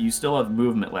 But you still have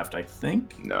movement left, I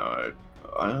think? No,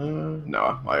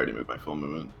 no, I already moved my full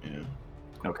movement, yeah.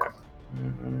 Okay.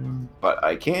 But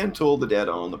I can toll the dead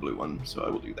on the blue one, so I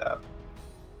will do that.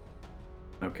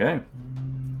 Okay.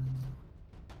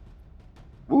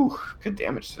 Woo, good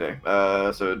damage today.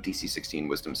 So DC 16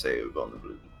 Wisdom save on the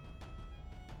blue.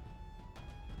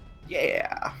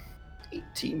 Yeah,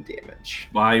 18 damage.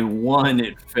 By 1,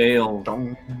 it failed.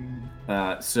 Dong.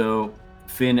 So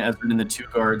Finn, Ezra, and the 2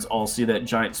 guards all see that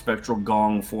giant spectral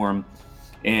gong form.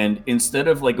 And instead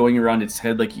of like going around its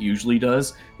head like it usually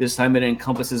does, this time it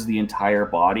encompasses the entire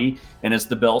body. And as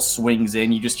the bell swings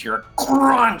in, you just hear a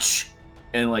crunch,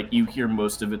 and like you hear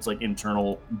most of its like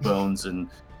internal bones and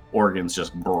organs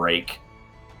just break.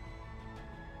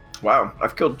 Wow,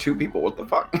 I've killed 2 people. What the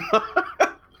fuck?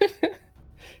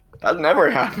 That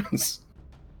never happens.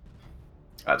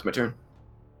 That's my turn.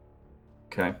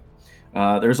 Okay.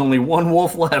 There's only 1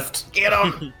 wolf left. Get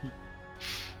him!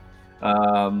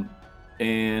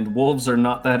 And wolves are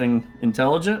not that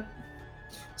intelligent,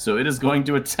 so it is going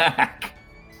to attack.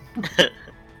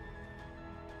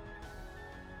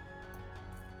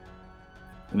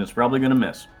 And it's probably going to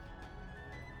miss.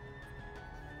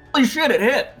 Holy shit, it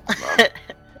hit!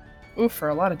 Ooh, for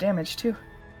a lot of damage, too.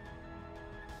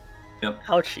 Yep.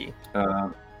 Ouchie.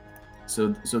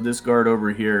 So this guard over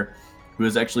here, who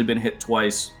has actually been hit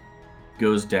twice,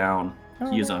 goes down.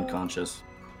 He is unconscious.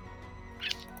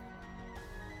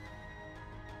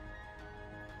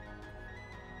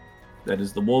 That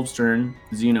is the wolf's turn.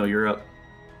 Xeno, you're up.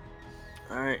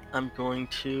 Alright, I'm going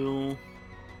to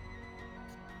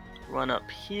run up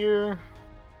here.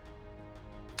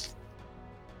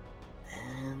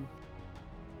 And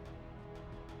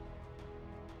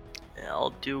yeah,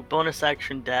 I'll do bonus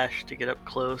action dash to get up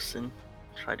close and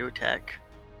try to attack.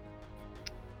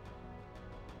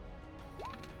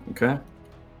 Okay.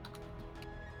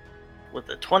 With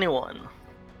a 21.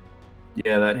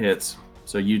 Yeah, that hits.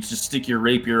 So you just stick your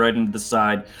rapier right into the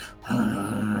side.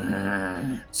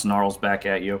 Snarls back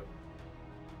at you.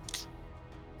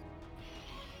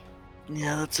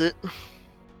 Yeah, that's it.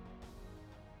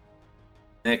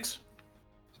 Nyx.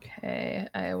 Okay,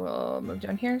 I will move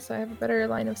down here so I have a better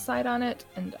line of sight on it,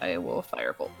 and I will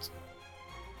firebolt.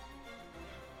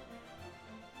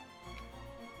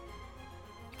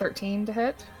 13 to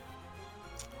hit.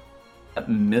 That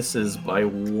misses by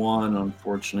 1,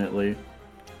 unfortunately.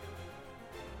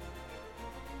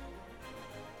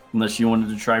 Unless you wanted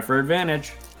to try for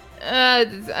advantage.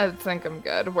 I think I'm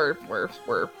good. We're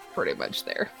pretty much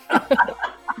there.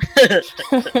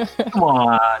 Come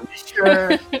on,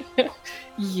 sure.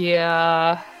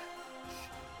 Yeah.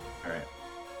 All right.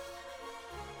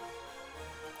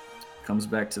 Comes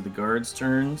back to the guards'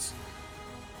 turns.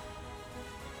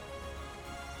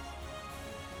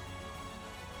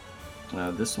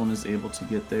 This one is able to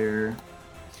get there.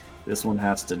 This one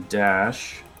has to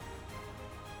dash.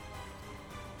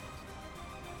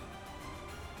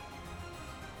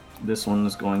 This one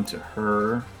is going to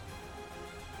her.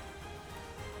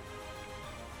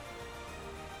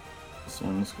 This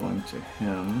one's going to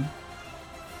him.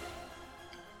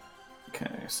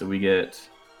 Okay, so we get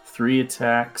 3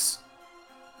 attacks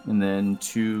and then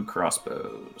 2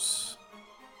 crossbows.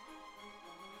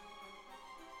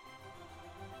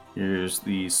 Here's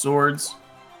the swords.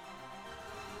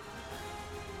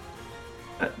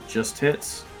 That just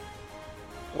hits.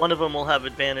 One of them will have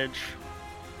advantage.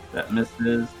 That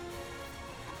misses.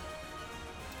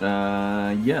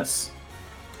 Yes.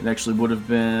 It actually would have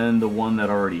been the one that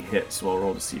already hit, so I'll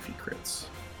roll to see if he crits.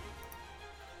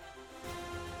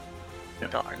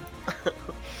 Yep. Darn.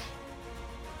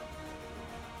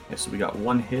 Okay, so we got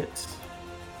 1 hit.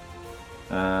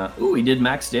 Ooh, he did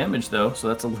max damage though, so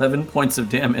that's 11 points of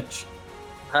damage.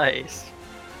 Nice.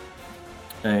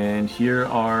 And here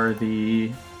are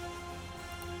the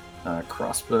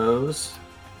crossbows.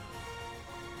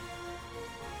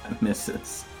 That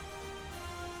misses.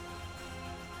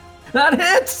 That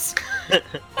hits!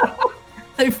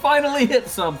 They finally hit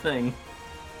something.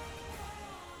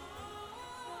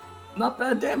 Not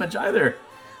bad damage either.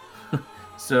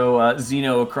 So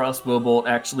Zeno, a crossbow bolt,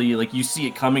 actually, like, you see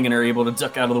it coming and are able to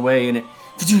duck out of the way, and it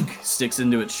sticks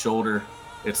into its shoulder.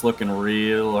 It's looking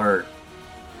real hurt.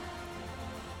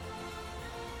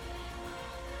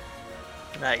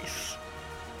 Nice.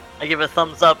 I give a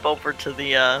thumbs up over to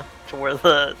the to where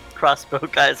the crossbow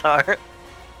guys are.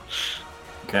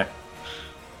 Okay.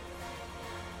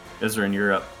 Ezrin,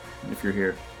 you're up, if you're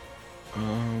here.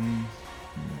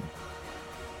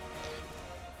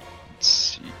 Let's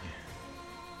see.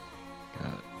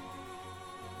 Got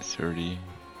 30.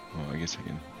 Well, I guess I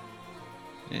can.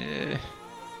 Yeah.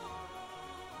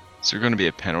 Is there going to be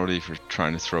a penalty for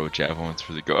trying to throw a javelin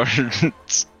through the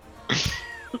guards?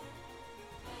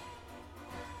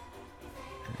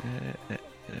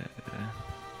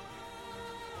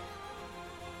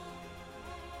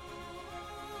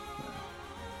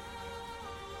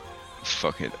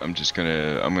 Fuck it. I'm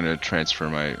gonna transfer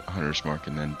my hunter's mark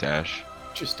and then dash.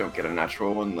 Just don't get a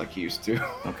natural one like you used to.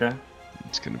 Okay.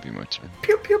 It's gonna be my turn.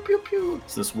 Pew pew pew pew.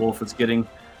 So this wolf is getting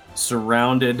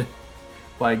surrounded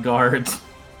by guards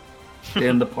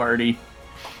in the party.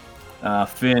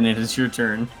 Finn, it is your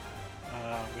turn.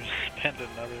 I'm going to spend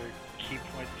another key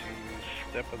point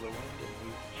to Step of the Wind and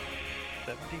move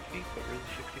 70 feet, but really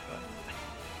 65.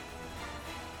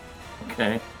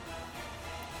 Okay.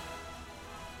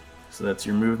 So that's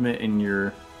your movement and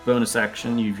your bonus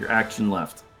action. You have your action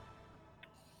left.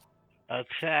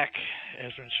 Attack.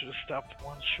 Ezrin should have stopped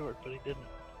one short, but he didn't.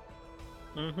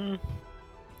 Mm-hmm.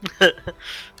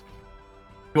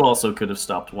 You also could have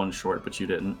stopped one short, but you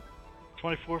didn't.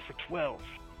 24 for 12.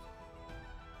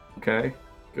 Okay.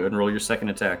 Go ahead and roll your second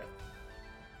attack.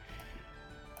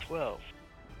 12.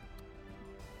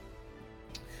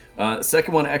 The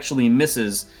second one actually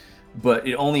misses, but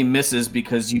it only misses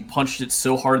because you punched it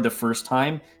so hard the first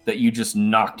time that you just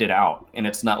knocked it out, and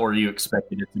it's not where you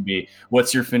expected it to be.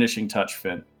 What's your finishing touch,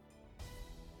 Finn?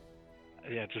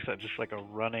 Yeah, just like a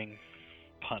running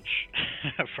punch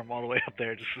from all the way up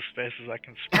there, just as fast as I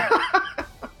can sprint.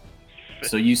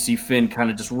 So you see Finn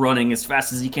kind of just running as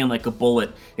fast as he can like a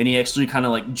bullet, and he actually kind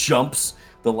of like jumps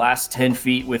the last 10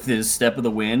 feet with his Step of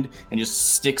the Wind and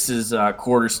just sticks his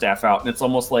quarterstaff out, and it's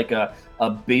almost like a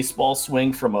baseball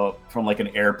swing from like an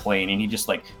airplane, and he just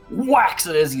like whacks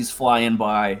it as he's flying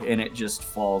by, and it just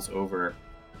falls over.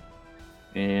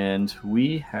 And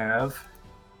we have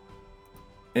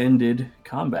ended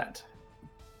combat.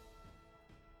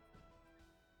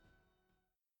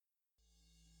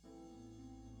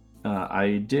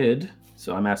 I did.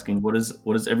 So I'm asking, what is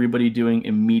everybody doing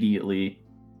immediately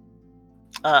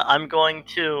I'm going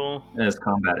to as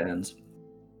combat ends?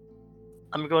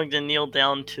 I'm going to kneel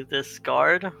down to this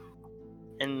guard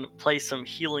and play some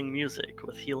healing music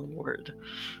with healing word.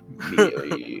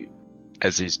 Immediately.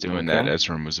 As he's doing that, Okay.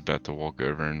 Ezram was about to walk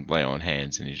over and lay on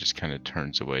hands, and he just kind of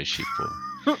turns away sheepful.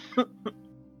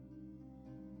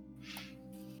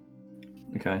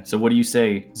 Okay. So what do you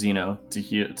say, Zeno, to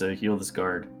heal this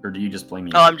guard, or do you just play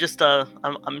music? Oh, I'm just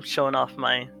I'm showing off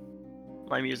my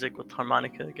music with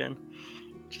harmonica again.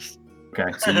 Just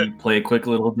Okay. So you play a quick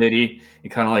little ditty. You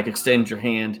kind of like extend your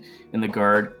hand, and the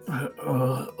guard.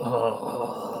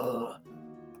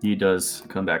 He does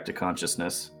come back to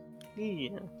consciousness.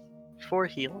 yeah, for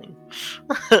healing.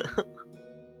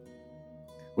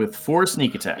 With 4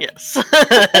 sneak attack. Yes.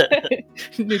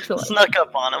 Neutralize. Snuck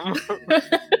up on him.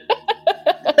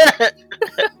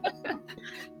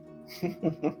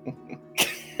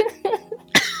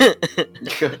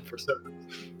 Good for some.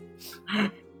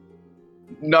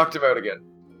 Knocked him out again.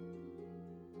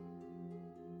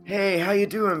 Hey, how you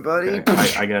doing, buddy?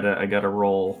 Okay, I gotta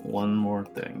roll one more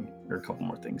thing, or a couple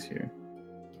more things here.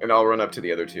 And I'll run up to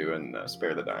the other two and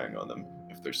spare the dying on them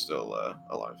if they're still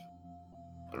alive.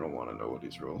 I don't want to know what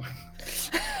he's rolling.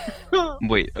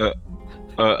 Wait,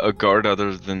 a guard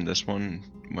other than this one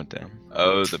went down.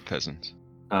 Oh, the peasants.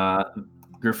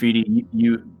 Graffiti,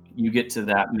 you get to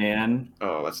that man,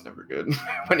 Oh, that's never good.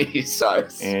 When he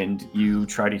sighs. and you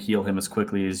try to heal him as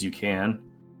quickly as you can,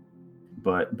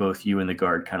 but both you and the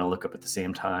guard kind of look up at the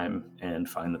same time and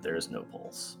find that there is no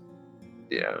pulse.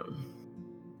 Yeah.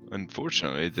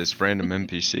 Unfortunately, this random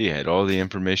NPC had all the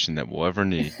information that we'll ever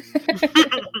need.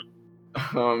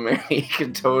 Oh man, he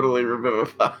can totally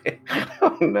revivify.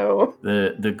 Oh no.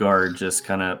 The guard just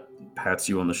kind of pats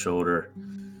you on the shoulder.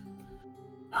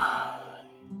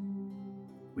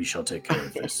 We shall take care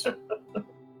of this.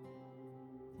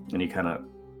 And he kind of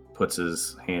puts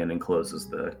his hand and closes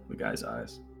the guy's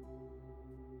eyes.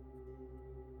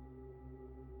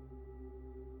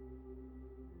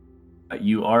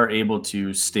 You are able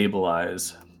to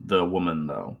stabilize the woman,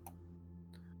 though.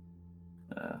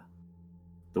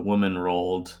 The woman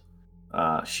rolled.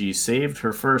 She saved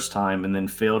her first time and then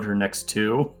failed her next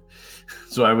 2.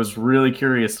 So I was really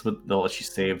curious with she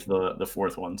saved the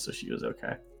fourth one, so she was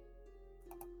okay.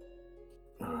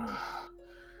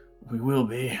 We will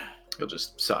be. He'll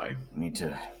just sigh. We need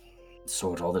to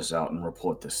sort all this out and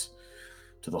report this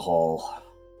to the hall.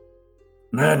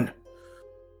 Men,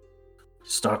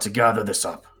 start to gather this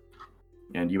up.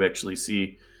 And you actually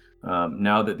see,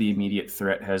 now that the immediate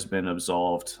threat has been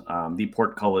absolved, the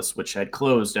portcullis, which had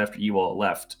closed after you all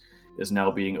left, is now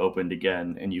being opened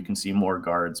again, and you can see more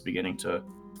guards beginning to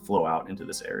flow out into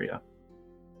this area.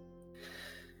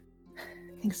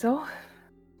 I think so.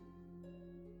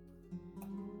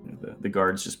 The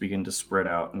guards just begin to spread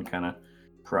out and kind of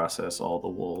process all the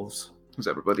wolves. Is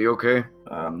everybody okay?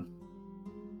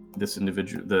 This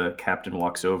individual, the captain,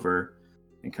 walks over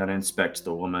and kind of inspects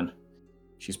the woman.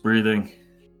 She's breathing,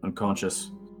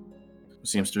 unconscious.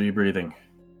 Seems to be breathing.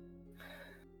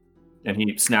 And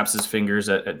he snaps his fingers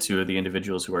at 2 of the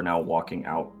individuals who are now walking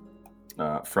out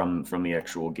from the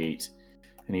actual gate.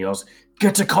 And he yells,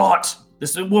 "Get to court!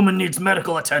 This woman needs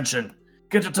medical attention!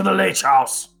 Get her to the Leech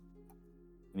House!"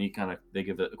 And they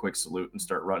give it a quick salute and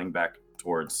start running back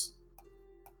towards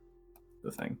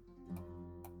the thing.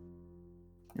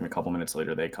 And a couple minutes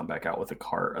later, they come back out with a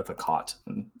cot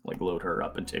and load her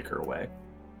up and take her away.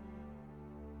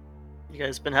 You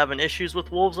guys been having issues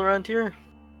with wolves around here?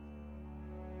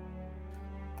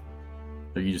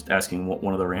 Are you just asking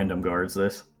one of the random guards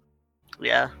this?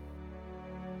 Yeah.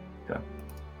 Okay.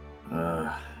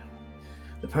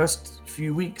 The past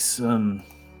few weeks,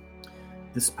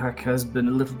 this pack has been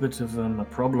a little bit of a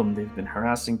problem. They've been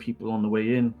harassing people on the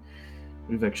way in.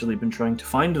 We've actually been trying to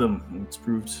find them, and it's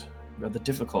proved rather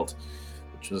difficult,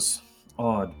 which was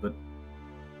odd, but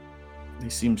they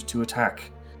seemed to attack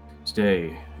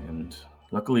today, and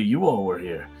luckily you all were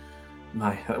here.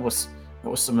 That was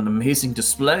some amazing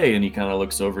display. And he kind of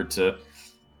looks over to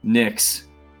Nyx,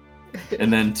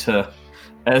 and then to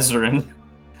Ezrin,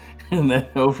 and then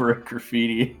over at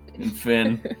Graffiti and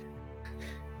Finn.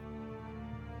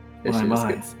 She just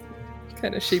My. gets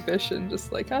kind of sheepish and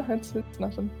just like, it's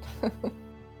nothing.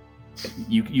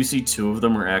 You see 2 of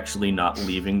them are actually not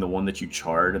leaving the one that you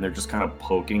charred, and they're just kind of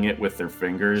poking it with their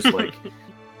fingers,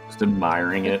 just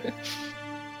admiring it.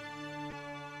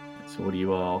 So what are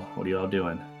you all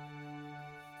doing?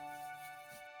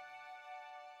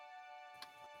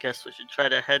 Guess we should try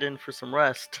to head in for some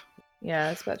rest. Yeah, I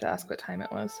was about to ask what time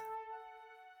it was.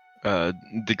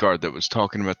 The guard that was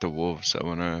talking about the wolves, I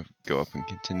want to go up and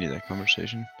continue that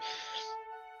conversation.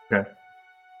 Okay.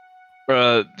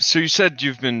 So you said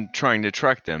you've been trying to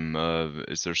track them.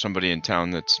 Is there somebody in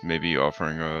town that's maybe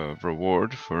offering a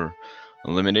reward for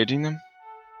eliminating them?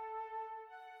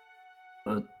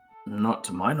 Not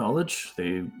to my knowledge.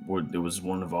 It was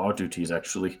one of our duties,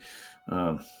 actually.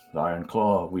 The Iron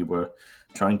Claw. We were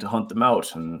trying to hunt them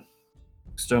out and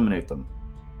exterminate them.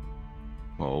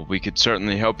 Well, we could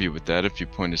certainly help you with that if you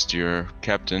point us to your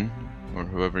captain, or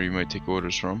whoever you might take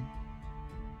orders from.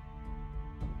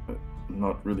 I'm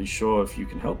not really sure if you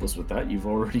can help us with that. You've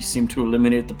already seemed to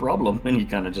eliminate the problem. And he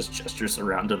kind of just gestures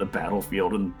around to the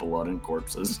battlefield and blood and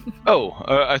corpses. Oh,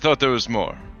 I thought there was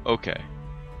more. Okay.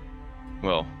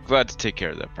 Well, glad to take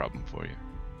care of that problem for you.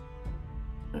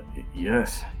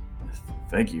 Yes.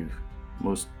 Thank you.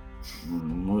 Most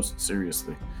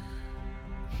seriously.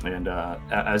 And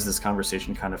as this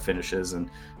conversation kind of finishes, and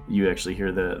you actually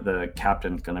hear the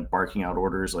captain kind of barking out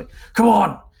orders like, "Come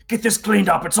on! Get this cleaned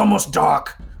up! It's almost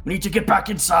dark! We need to get back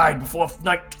inside before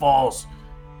night falls!"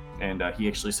 And he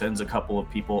actually sends a couple of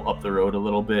people up the road a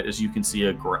little bit. As you can see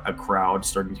a crowd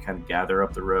starting to kind of gather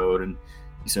up the road, and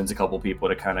he sends a couple people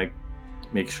to kind of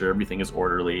make sure everything is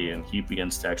orderly, and he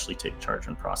begins to actually take charge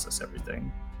and process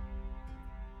everything.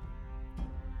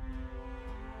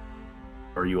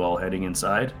 Are you all heading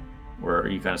inside, or are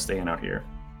you kind of staying out here?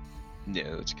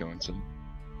 Yeah, let's go inside.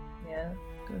 Yeah,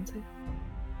 go inside.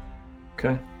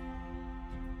 Okay.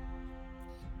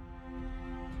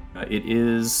 It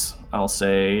is, I'll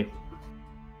say,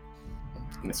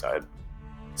 Inside.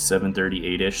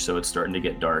 7:38ish, so it's starting to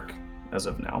get dark as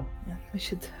of now. Yeah, we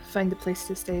should find a place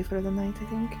to stay for the night, I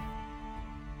think.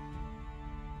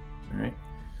 All right.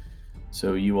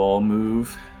 So you all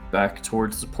move back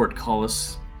towards the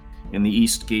portcullis in the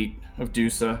east gate of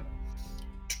Dusa.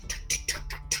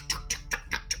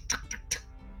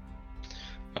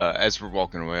 As we're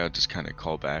walking away, I'll just kind of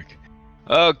call back.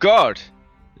 Guard,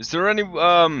 is there any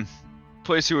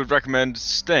place you would recommend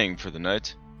staying for the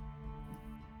night?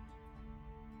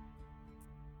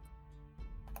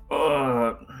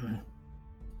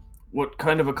 What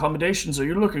kind of accommodations are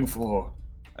you looking for?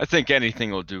 I think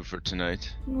anything will do for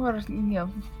tonight. Or,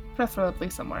 preferably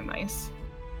somewhere nice.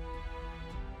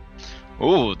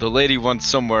 Oh, the lady wants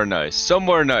somewhere nice.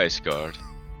 Somewhere nice, guard.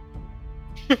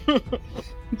 She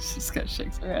just kind of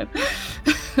shakes her head.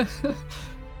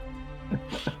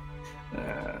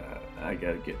 I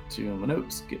gotta get to my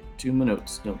notes.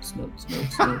 Notes.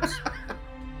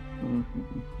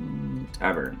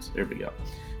 Taverns. There we go.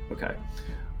 Okay.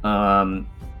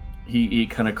 He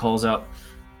kind of calls out,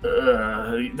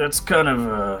 that's kind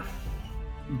of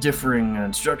differing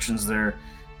instructions there.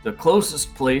 The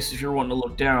closest place, if you're wanting to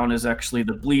look down, is actually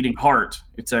the Bleeding Heart.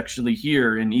 It's actually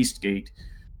here in Eastgate.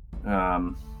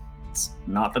 It's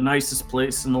not the nicest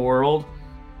place in the world,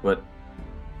 but,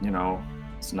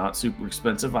 it's not super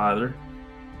expensive either.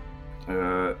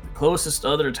 The closest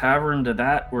other tavern to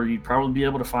that where you'd probably be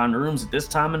able to find rooms at this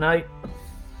time of night,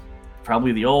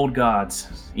 probably the Old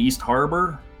Gods. East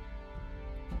Harbor.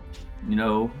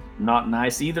 Not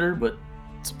nice either, but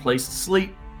it's a place to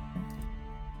sleep.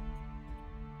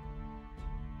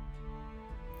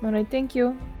 Alright, thank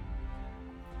you.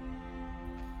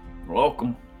 You're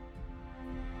welcome.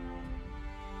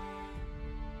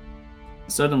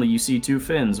 Suddenly you see two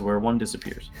fins where one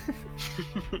disappears.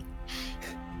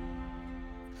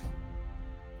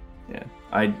 Yeah,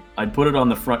 I'd put it on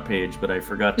the front page, but I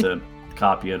forgot to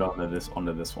copy it onto this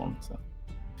one.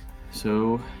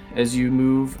 So as you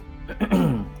move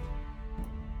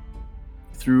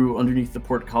through underneath the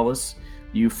portcullis,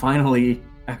 you finally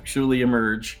actually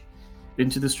emerge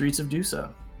into the streets of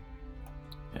Dusa.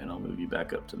 And I'll move you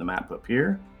back up to the map up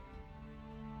here.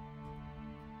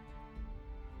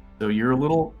 So you're a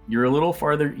little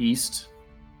farther east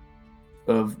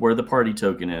of where the party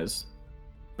token is,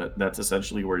 but that's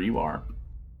essentially where you are.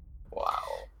 Wow.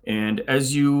 And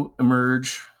as you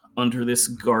emerge under this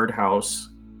guardhouse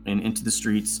and into the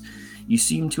streets, you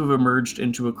seem to have emerged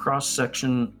into a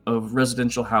cross-section of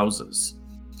residential houses.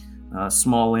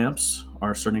 Small lamps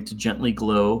are starting to gently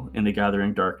glow in the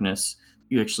gathering darkness.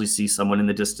 You actually see someone in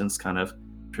the distance kind of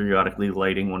periodically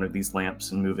lighting one of these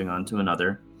lamps and moving on to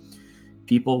another.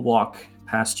 People walk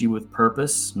past you with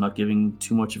purpose, not giving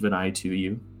too much of an eye to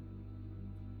you.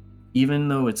 Even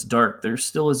though it's dark, there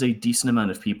still is a decent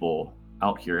amount of people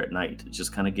out here at night. It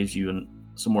just kind of gives you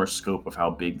some more scope of how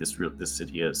big this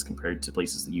city is compared to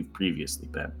places that you've previously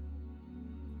been.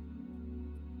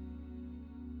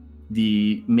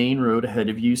 The main road ahead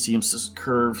of you seems to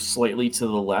curve slightly to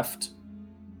the left,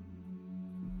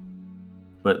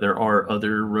 but there are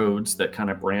other roads that kind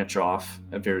of branch off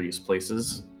at various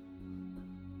places.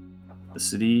 The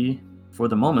city, for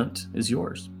the moment, is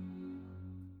yours.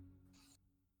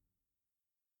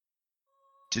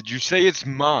 Did you say it's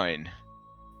mine?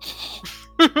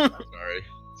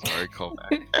 Sorry, call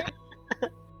back.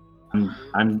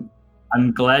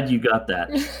 I'm glad you got that.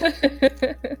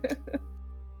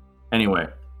 Anyway,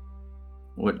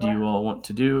 what do you all want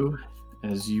to do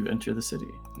as you enter the city?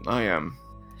 I am.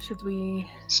 Should we?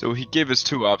 So he gave us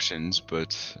 2 options,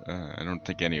 but I don't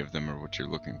think any of them are what you're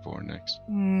looking for next.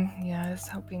 Yeah, I was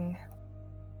hoping.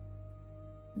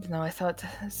 I don't know, I thought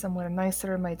somewhere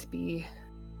nicer might be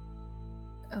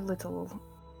a little.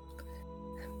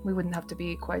 We wouldn't have to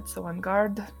be quite so on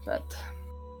guard, but.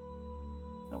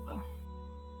 Oh well.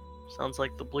 Sounds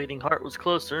like the Bleeding Heart was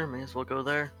closer. May as well go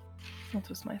there. That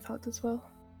was my thought as well.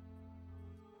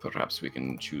 Perhaps we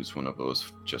can choose one of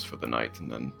those just for the night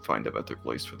and then find a better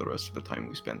place for the rest of the time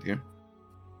we spend here.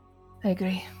 I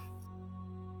agree.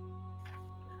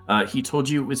 He told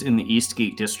you it was in the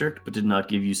Eastgate district, but did not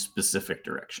give you specific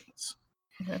directions.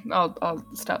 Okay, I'll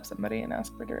stop somebody and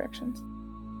ask for directions.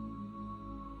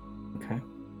 Okay.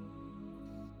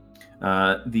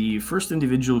 The first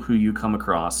individual who you come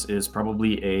across is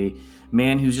probably a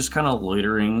man who's just kind of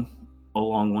loitering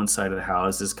along one side of the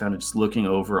house, is kind of just looking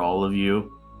over all of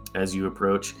you as you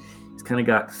approach. He's kind of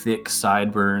got thick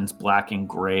sideburns, black and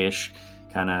grayish,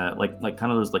 kind of like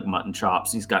kind of those like mutton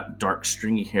chops. He's got dark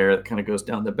stringy hair that kind of goes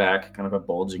down the back, kind of a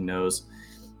bulging nose,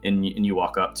 and you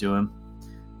walk up to him.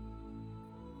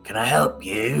 Can I help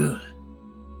you?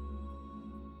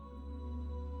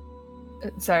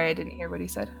 Sorry, I didn't hear what he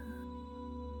said.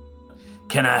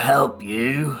 Can I help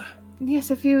you?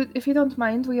 Yes, if you don't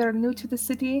mind, we are new to the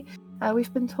city.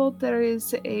 We've been told there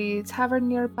is a tavern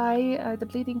nearby, the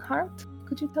Bleeding Heart.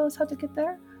 Could you tell us how to get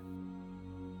there?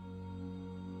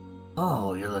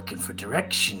 Oh, you're looking for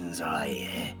directions, are you?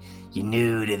 You're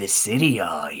new to the city,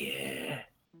 are you?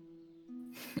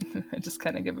 I just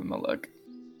kind of give him a look.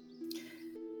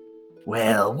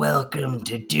 Well, welcome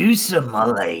to Doosa, my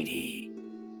lady.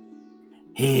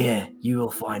 Here you will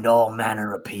find all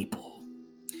manner of people.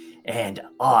 And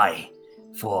I,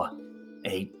 for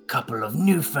a couple of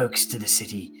new folks to the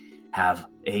city, have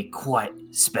a quite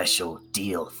special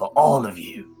deal for all of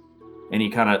you. And he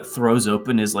kind of throws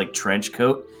open his trench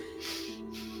coat.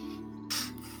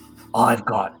 I've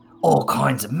got all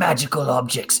kinds of magical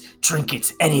objects,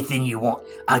 trinkets, anything you want.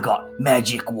 I got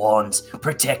magic wands,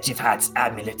 protective hats,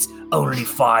 amulets, only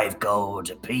 5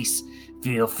 gold apiece.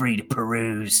 Feel free to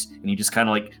peruse. And he just kind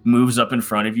of moves up in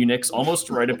front of you, Nyx, almost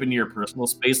right up into your personal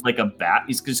space like a bat.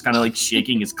 He's just kind of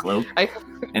shaking his cloak.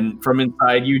 And from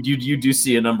inside, you do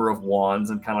see a number of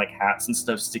wands and kind of hats and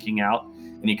stuff sticking out.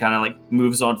 And he kind of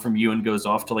moves on from you and goes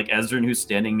off to Ezrin, who's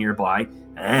standing nearby.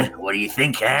 What do you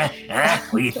think, huh?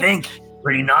 What do you think?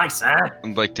 Pretty nice, huh?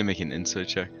 I'd like to make an insight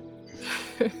check.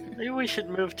 Maybe we should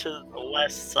move to the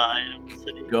west side of the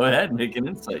city. Go ahead, make an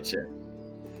insight check.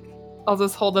 I'll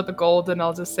just hold up a gold and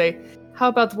I'll just say, how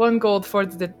about 1 gold for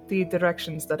the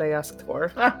directions that I asked for?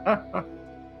 How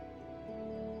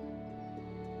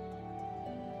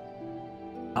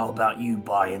about you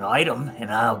buy an item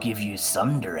and I'll give you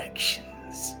some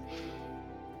directions?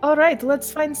 All right,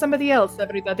 let's find somebody else,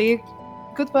 everybody.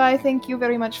 Goodbye, thank you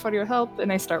very much for your help.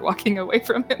 And I start walking away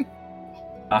from him.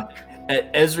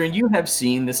 Ezrin, you have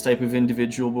seen this type of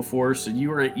individual before, so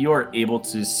you are able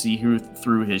to see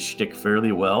through his shtick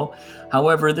fairly well.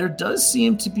 However, there does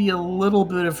seem to be a little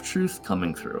bit of truth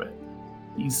coming through it.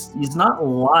 He's not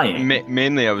lying.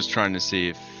 Mainly, I was trying to see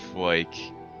if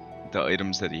the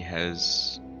items that he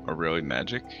has are really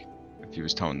magic. If he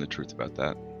was telling the truth about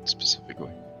that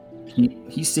specifically.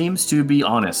 He seems to be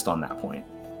honest on that point.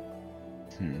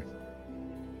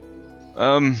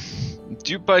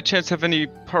 Do you by chance have any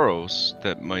pearls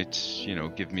that might,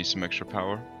 give me some extra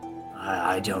power?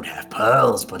 I don't have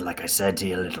pearls, but like I said to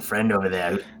your little friend over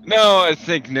there... No, I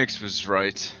think Nyx was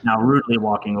right. Now, rudely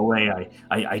walking away,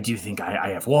 I do think I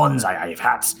have wands, I have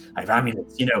hats, I have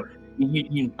amulets,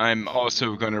 I'm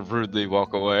also gonna rudely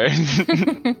walk away.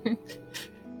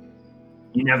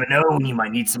 You never know, you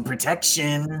might need some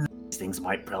protection. These things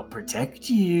might help protect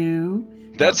you.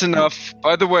 That's enough.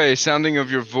 By the way, sounding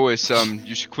of your voice,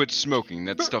 you should quit smoking.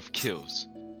 That stuff kills.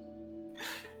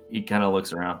 He kind of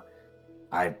looks around.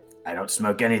 I don't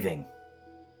smoke anything.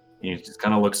 He just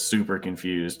kind of looks super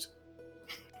confused.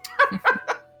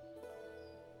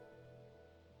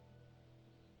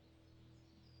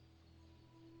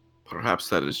 Perhaps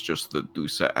that is just the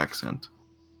Doosa accent.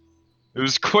 It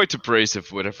was quite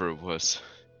abrasive, whatever it was.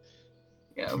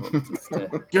 Yeah,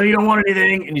 You don't want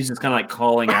anything? And he's just kind of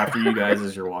calling after you guys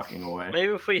as you're walking away.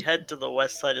 Maybe if we head to the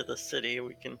west side of the city,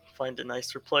 we can find a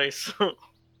nicer place.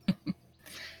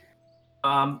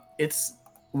 It's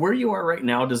where you are right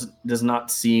now does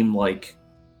not seem like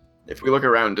If we look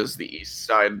around, does the east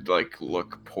side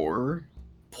look poor?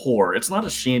 poor. It's not a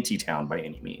shanty town by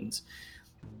any means.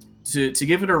 To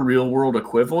give it a real world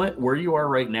equivalent, where you are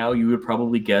right now, you would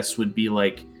probably guess would be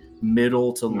like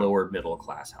middle to lower middle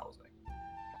class housing.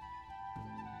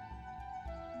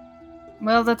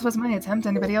 Well, that was my attempt.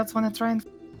 Anybody else want to try and...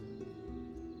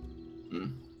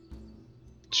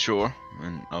 Sure,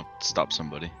 and I'll stop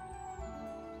somebody.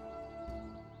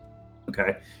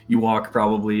 Okay, you walk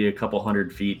probably a couple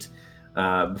hundred feet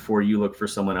before you look for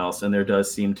someone else, and there does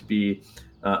seem to be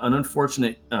an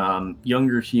unfortunate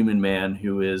younger human man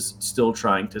who is still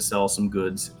trying to sell some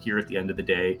goods here at the end of the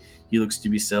day. He looks to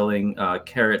be selling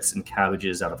carrots and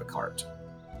cabbages out of a cart.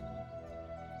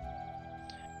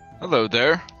 Hello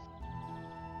there.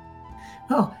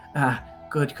 Oh,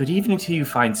 good evening to you,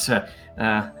 fine sir.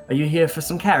 Are you here for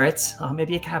some carrots? Or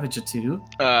maybe a cabbage or two?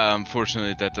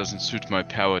 Unfortunately, that doesn't suit my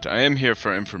palate. I am here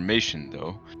for information,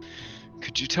 though.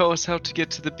 Could you tell us how to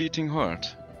get to the Beating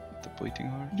Heart? The Bleeding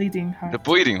Heart? Bleeding Heart. The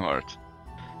Bleeding Heart.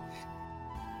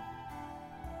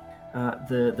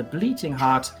 The Bleating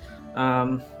Heart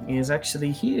is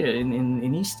actually here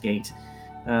in Eastgate.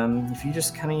 If you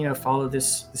just kind of follow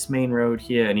this main road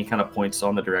here, and he kind of points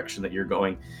on the direction that you're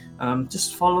going,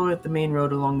 just follow it, the main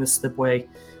road along this slipway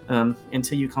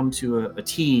until you come to a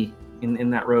T in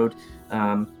that road.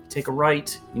 Take a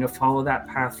right, follow that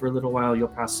path for a little while. You'll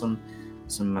pass some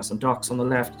docks on the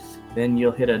left. Then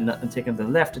you'll hit and take the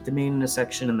left at the main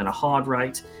intersection, and then a hard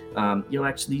right. You'll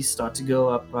actually start to go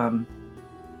up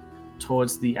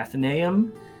towards the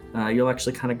Athenaeum. You'll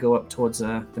actually kind of go up towards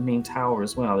the main tower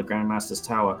as well, the Grand Master's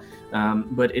Tower.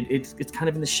 But it's kind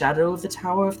of in the shadow of the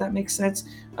tower, if that makes sense.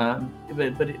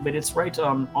 But it's right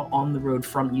on the road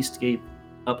from Eastgate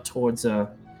up towards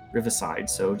Riverside.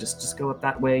 So just go up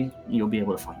that way, you'll be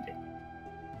able to find it.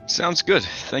 Sounds good.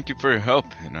 Thank you for your help.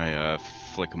 And I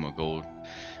flick him a gold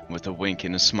with a wink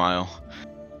and a smile.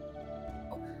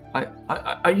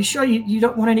 Are you sure you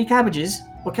don't want any cabbages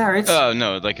or carrots?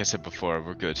 No, like I said before,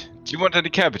 we're good. Do you want any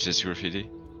cabbages, Graffiti?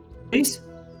 Please?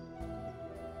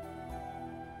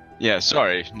 Yeah,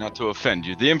 sorry, not to offend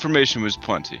you. The information was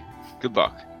plenty. Good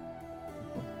luck.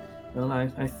 Well, I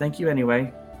thank you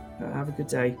anyway. Have a good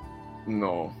day.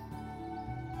 No.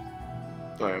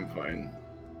 I am fine.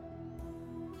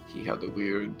 He had a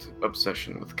weird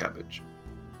obsession with cabbage.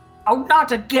 Oh,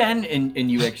 not again!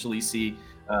 And you actually see,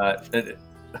 as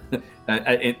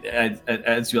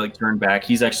you turn back,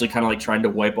 he's actually kind of trying to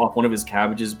wipe off one of his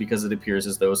cabbages because it appears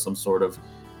as though some sort of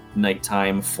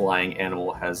nighttime flying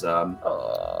animal has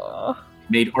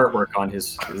made artwork on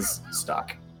his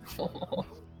stock.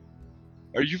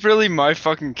 Are you really my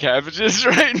fucking cabbages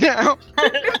right now?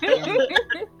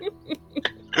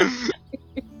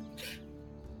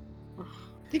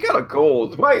 He got a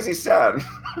gold. Why is he sad?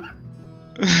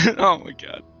 Oh my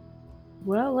god.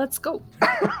 Well, let's go.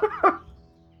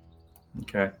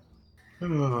 Okay.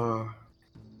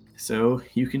 So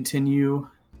you continue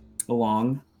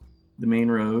along the main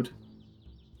road.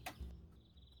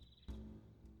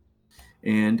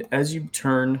 And as you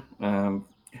turn,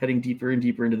 heading deeper and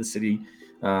deeper into the city,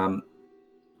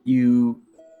 you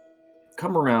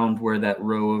come around where that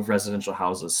row of residential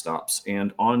houses stops.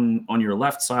 And on your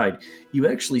left side, you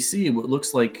actually see what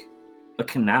looks like a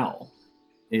canal.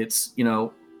 It's,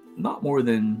 not more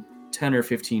than 10 or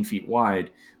 15 feet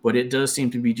wide, but it does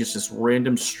seem to be just this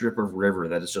random strip of river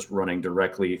that is just running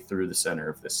directly through the center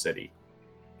of this city.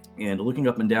 And looking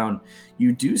up and down,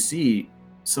 you do see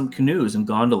some canoes and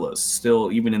gondolas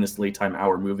still, even in this late time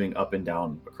hour, moving up and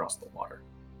down across the water.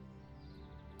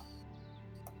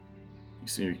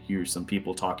 You hear some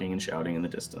people talking and shouting in the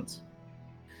distance.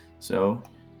 So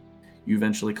you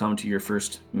eventually come to your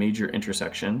first major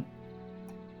intersection.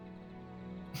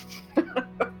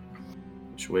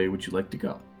 Which way would you like to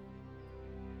go?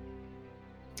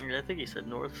 I think he said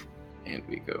north. And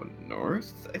we go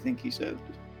north, I think he said.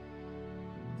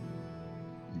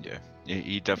 Yeah,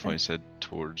 he definitely said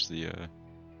towards the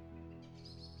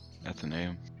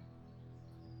Athenaeum.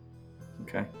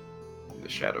 Okay. The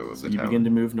shadow of the You town. begin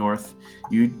to move north.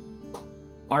 You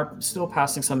are still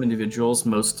passing some individuals.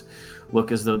 Most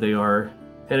look as though they are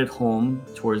headed home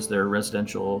towards their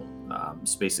residential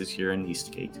spaces here in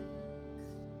Eastgate.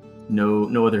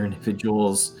 No other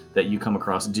individuals that you come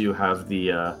across do have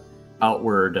the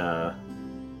outward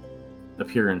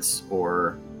appearance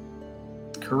or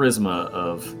charisma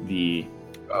of the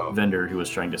vendor who was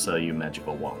trying to sell you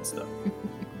magical wands, though.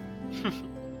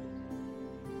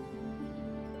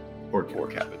 Or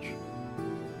cabbage.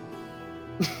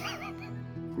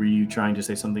 Were you trying to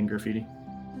say something, Graffiti?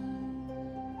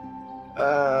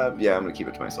 Yeah, I'm gonna keep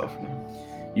it to myself for now.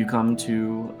 You come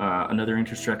to another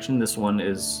intersection. This one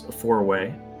is a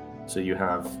four-way, so you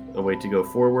have a way to go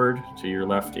forward, to your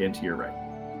left, and to your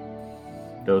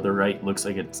right. though the right looks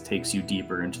like it takes you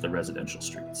deeper into the residential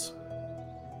streets.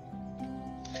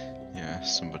 Yeah,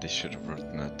 somebody should have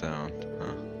written that down.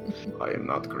 Huh? I am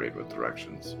not great with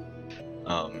directions.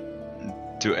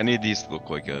 Do any of these look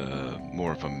like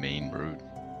more of a main route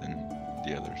than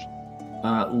the others?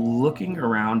 Looking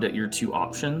around at your two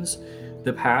options,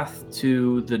 the path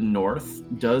to the north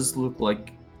does look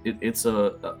like it's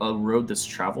a road that's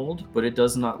traveled, but it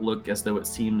does not look as though it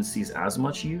sees as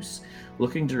much use.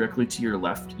 Looking directly to your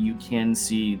left, you can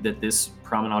see that this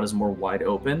promenade is more wide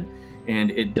open,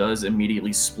 and it does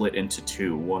immediately split into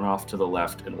two, one off to the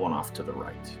left and one off to the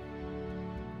right.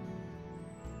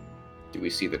 Do we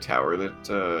see the tower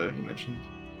that you mentioned?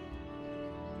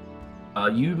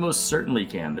 You most certainly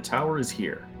can. The tower is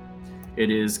here.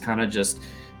 It is kind of just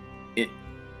it.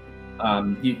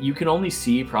 You can only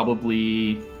see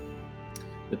probably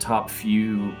the top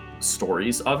few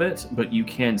stories of it, but you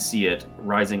can see it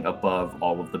rising above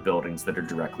all of the buildings that are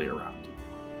directly around you.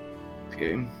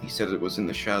 Okay, he said it was in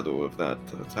the shadow of that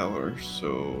tower,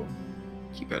 so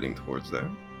keep heading towards there.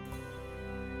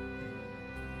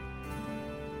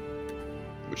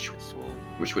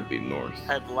 Which would be north.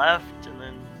 Head left and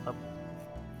then up.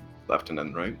 Left and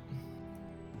then right.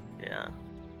 Yeah.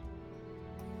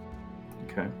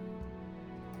 Okay.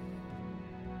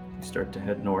 You start to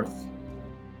head north.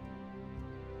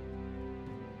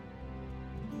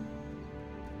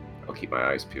 I'll keep my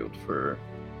eyes peeled for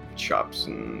shops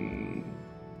and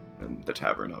the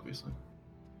tavern, obviously.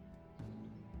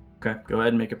 Okay, go ahead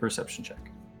and make a perception check.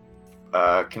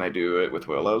 Can I do it with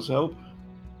Willow's help?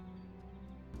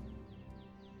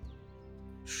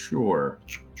 Sure.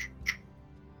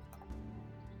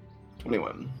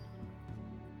 21.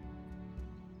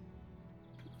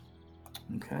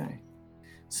 Okay.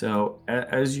 So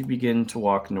as you begin to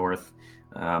walk north,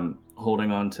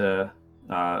 holding on to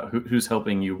who's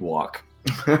helping you walk?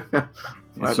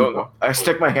 I don't know. I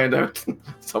stick my hand out.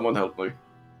 Someone help me.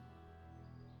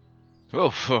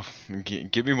 Well,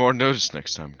 give me more notice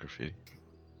next time, Graffiti.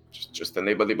 Just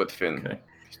anybody but Finn. Okay.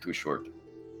 He's too short.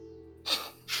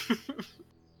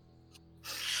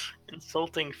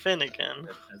 Insulting Finn again.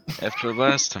 After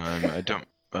last time, I don't.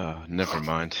 Never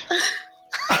mind.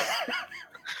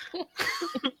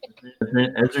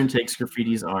 Ezrin takes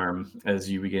Graffiti's arm as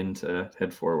you begin to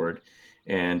head forward,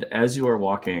 and as you are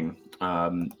walking,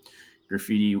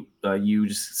 Graffiti, you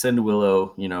just send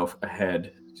Willow,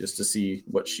 ahead just to see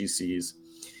what she sees,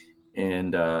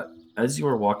 and as you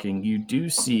are walking, you do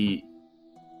see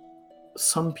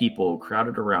some people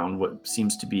crowded around what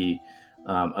seems to be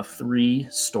a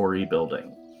 3-story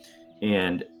building.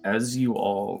 And as you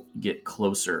all get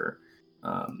closer,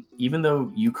 even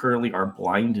though you currently are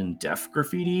blind and deaf,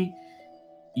 Graffiti,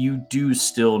 you do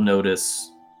still notice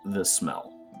the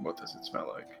smell. What does it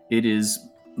smell like? It is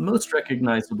most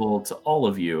recognizable to all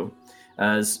of you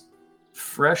as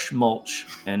fresh mulch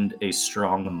and a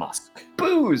strong musk.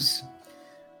 Booze!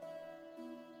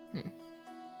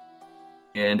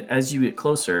 And as you get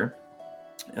closer,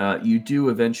 you do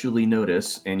eventually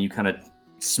notice, and you kind of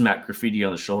smack Graffiti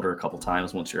on the shoulder a couple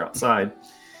times once you're outside,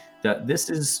 that this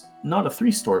is not a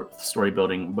 3-story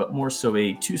building, but more so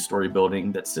a 2-story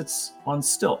building that sits on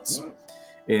stilts.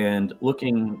 And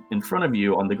looking in front of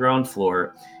you on the ground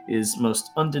floor is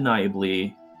most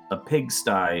undeniably a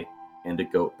pigsty and a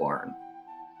goat barn.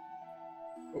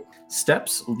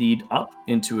 Steps lead up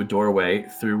into a doorway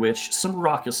through which some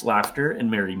raucous laughter and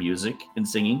merry music and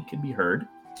singing can be heard.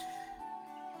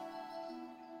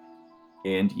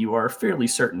 And you are fairly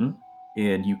certain,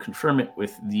 and you confirm it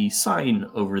with the sign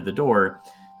over the door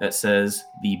that says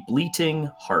The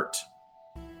Bleating Heart.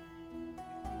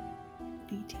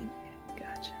 Bleating.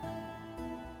 Gotcha.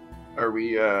 Are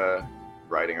we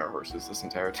riding our horses this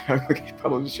entire time? I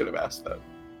probably should have asked that.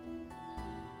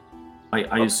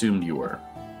 I assumed you were.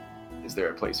 Is there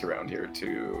a place around here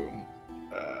to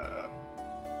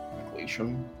leash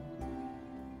them?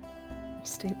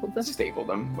 Stable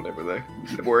them. Whatever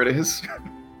the word is.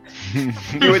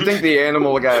 You would think the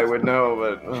animal guy would know,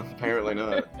 but apparently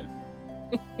not.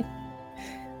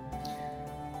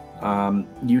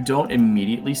 You don't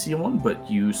immediately see one,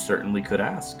 but you certainly could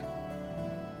ask.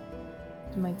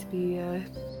 It might be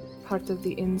part of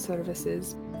the inn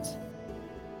services. But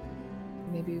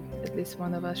maybe at least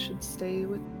one of us should stay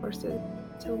with horses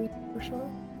till we know for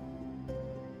sure.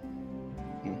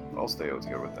 I'll stay out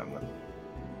here with them then.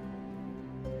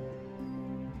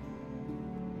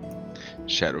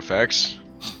 Shadowfax.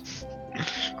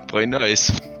 Play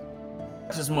nice.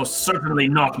 This is most certainly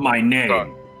not my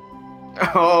name.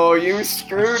 Oh, you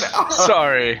screwed up.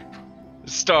 Sorry.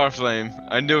 Starflame.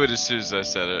 I knew it as soon as I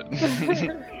said it.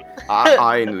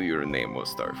 I knew your name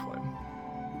was Starflame.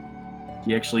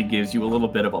 He actually gives you a little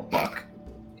bit of a buck,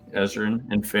 Ezrin,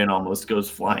 and Finn almost goes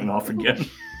flying off again.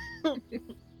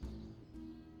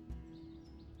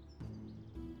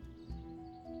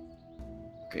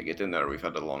 Okay, get in there. We've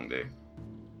had a long day.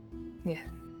 Yeah,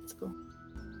 let's go.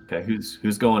 Okay,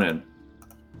 who's going in?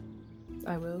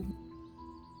 I will.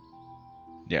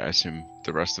 Yeah, I assume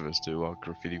the rest of us do while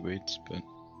Graffiti waits, but...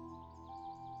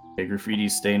 Okay,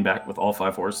 Graffiti's staying back with all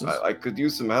 5 horses? I could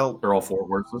use some help. Or all 4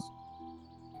 horses?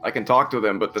 I can talk to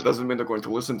them, but that doesn't mean they're going to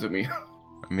listen to me.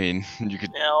 I mean, you could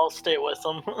Yeah, I'll stay with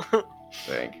them.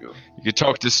 Thank you.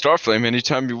 talk to Starflame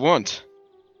anytime you want.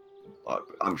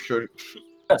 I'm sure.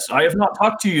 Yes, I have not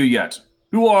talked to you yet.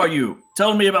 Who are you?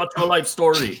 Tell me about your life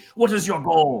story. What is your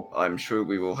goal? I'm sure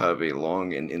we will have a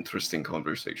long and interesting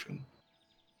conversation.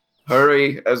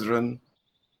 Hurry, Ezrin.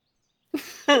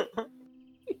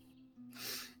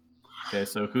 Okay,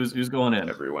 so who's going in?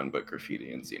 Everyone but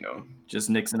Graffiti and Zeno. Just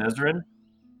Nix and Ezrin?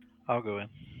 I'll go in.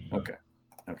 Okay.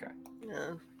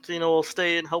 Yeah, Zeno will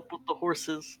stay and help with the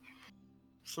horses,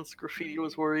 since Graffiti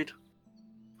was worried.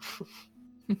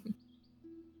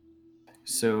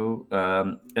 So,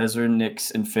 Ezrin,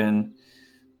 Nix, and Finn.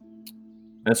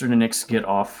 Ezrin and Nix get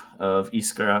off of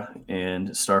Iskra and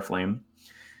Starflame.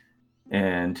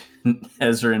 And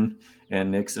Ezrin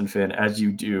and Nix and Finn, as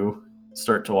you do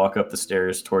start to walk up the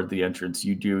stairs toward the entrance,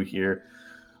 you do hear,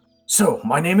 "So,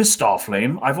 my name is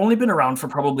Starflame. I've only been around for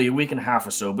probably a week and a half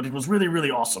or so, but it was really, really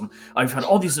awesome. I've had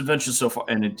all these adventures so far,"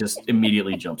 and it just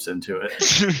immediately jumps into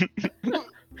it.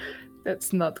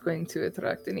 That's not going to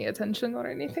attract any attention or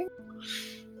anything.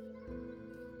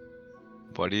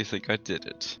 Why do you think I did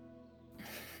it?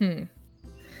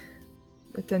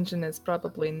 Attention is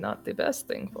probably not the best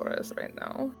thing for us right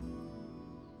now.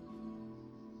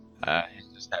 He's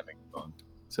just having fun.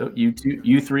 So you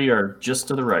 3 are just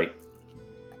to the right.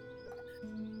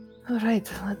 All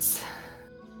right, let's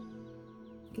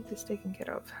get this taken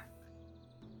care of.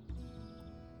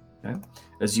 Okay.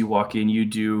 As you walk in, you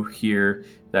do hear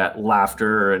that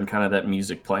laughter and kind of that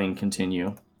music playing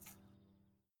continue.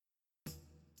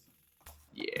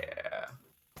 Yeah.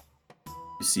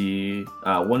 You see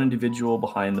one individual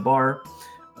behind the bar,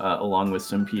 along with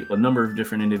some people, a number of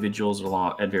different individuals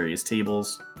along at various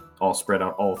tables, all spread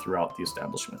out all throughout the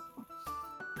establishment.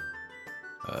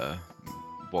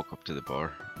 Walk up to the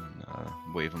bar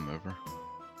and wave him over.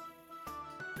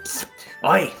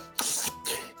 Oi!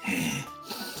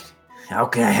 How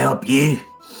can I help you?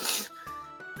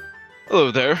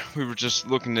 Hello there. We were just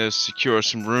looking to secure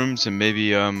some rooms and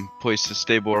maybe place to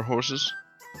stable our horses.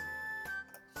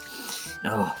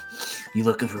 Oh, you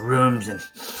looking for rooms and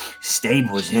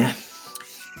stables, yeah?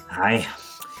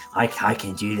 I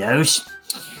can do those.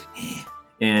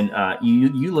 And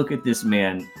you look at this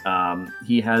man.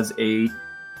 He has a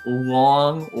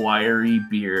long, wiry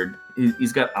beard.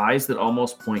 He's got eyes that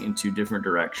almost point in 2 different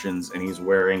directions, and he's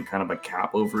wearing kind of a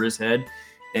cap over his head.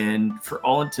 And for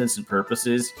all intents and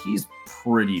purposes, he's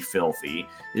pretty filthy.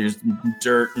 There's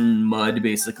dirt and mud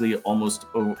basically almost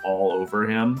all over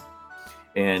him.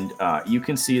 And you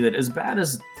can see that as bad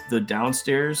as the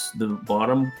downstairs, the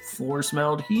bottom floor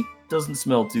smelled, he doesn't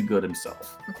smell too good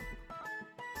himself.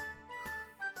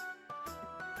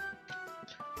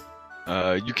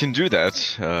 You can do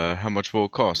that. How much will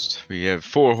it cost? We have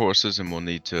 4 horses and we'll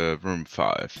need room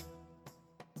 5.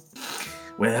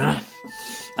 Well,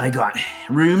 I got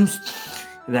rooms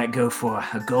that go for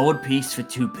a gold piece for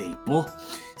 2 people.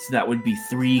 So that would be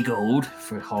 3 gold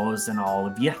for Hawes and all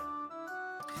of you.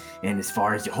 And as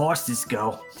far as your horses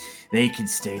go, they can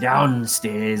stay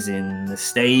downstairs in the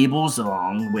stables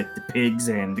along with the pigs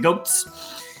and the goats.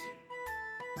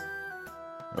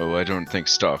 Oh, I don't think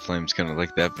Starflame's gonna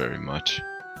like that very much.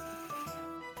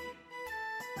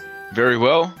 Very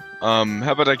well.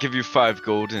 How about I give you 5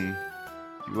 gold and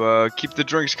you keep the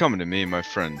drinks coming to me and my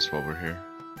friends while we're here.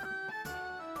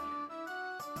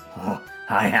 Oh,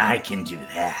 I can do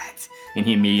that. And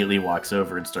he immediately walks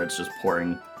over and starts just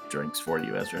pouring drinks for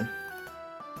you, Ezra.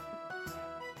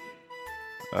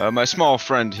 My small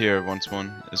friend here wants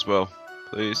one as well,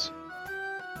 please.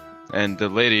 And the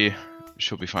lady,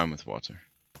 she'll be fine with water.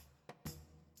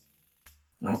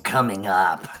 I'm coming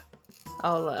up.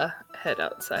 I'll head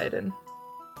outside and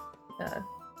tell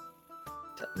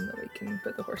them that we can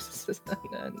put the horses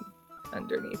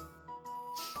underneath.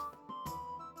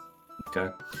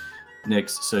 Okay.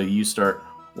 Nix, so you start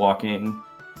walking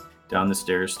down the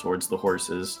stairs towards the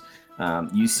horses.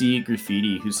 You see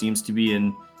Graffiti, who seems to be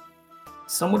in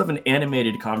somewhat of an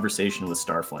animated conversation with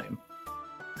Starflame.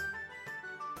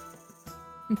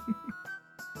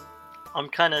 I'm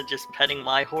kind of just petting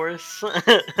my horse,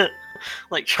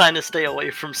 like trying to stay away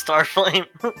from Starflame.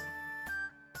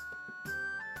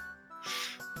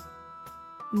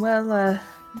 Well,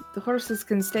 the horses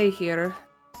can stay here.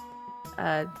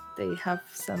 They have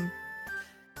some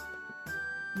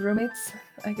roommates,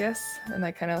 I guess. And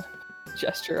I kind of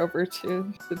gesture over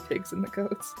to the pigs and the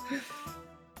goats.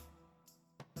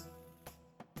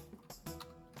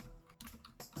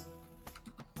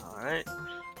 Alright.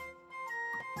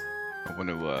 I want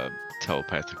to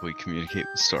telepathically communicate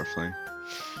with Starflame.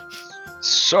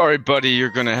 Sorry, buddy,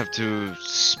 you're gonna have to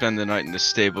spend the night in the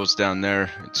stables down there.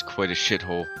 It's quite a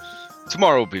shithole.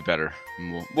 Tomorrow will be better.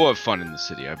 And we'll have fun in the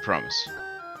city, I promise.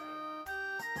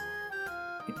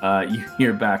 You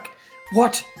hear back,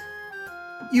 "What?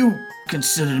 You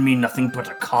considered me nothing but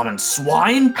a common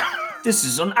swine? This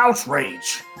is an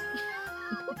outrage!"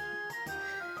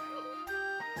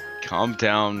 Calm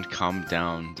down, calm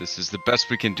down. This is the best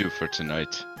we can do for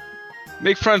tonight.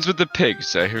 Make friends with the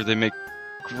pigs. I hear they make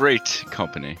great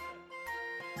company.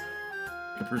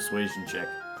 A persuasion check.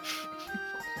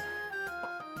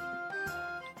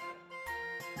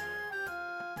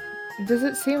 Does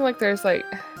it seem like there's like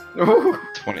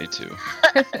 22.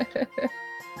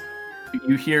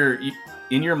 You hear,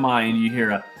 in your mind, you hear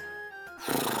a,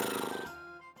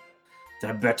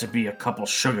 "There better be a couple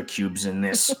sugar cubes in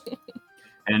this."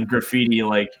 And Graffiti,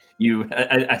 like, you,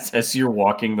 as you're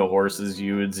walking the horses,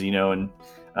 you and Zeno and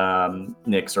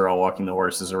Nyx are all walking the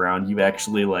horses around, you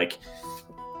actually, like,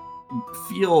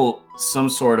 feel some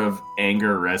sort of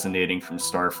anger resonating from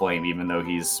Starflame, even though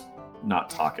he's not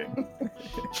talking.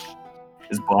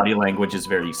 His body language is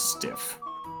very stiff.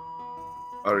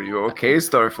 Are you okay,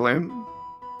 Starflame?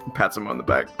 Pats him on the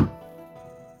back.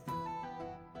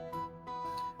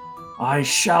 "I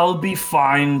shall be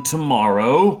fine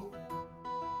tomorrow."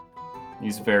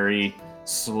 He's very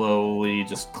slowly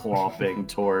just clomping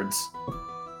towards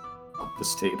the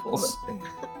stables.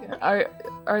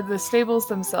 Are the stables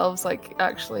themselves like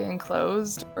actually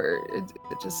enclosed, or is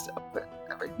it just open?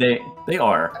 They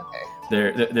are. Okay.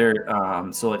 They're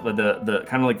so like the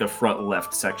kind of like the front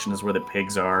left section is where the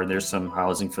pigs are. There's some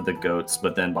housing for the goats,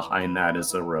 but then behind that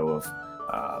is a row of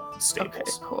stables. Okay,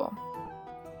 cool.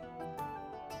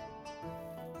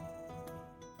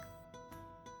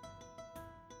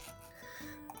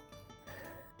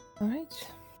 All right.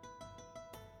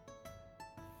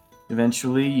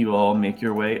 Eventually, you all make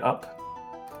your way up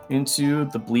into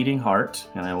the Bleeding Heart,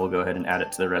 and I will go ahead and add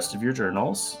it to the rest of your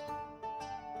journals.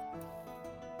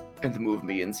 And move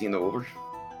me and Xeno over.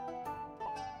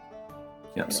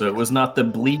 Yeah, so it was not the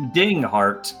Bleeding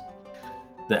Heart,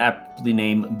 the aptly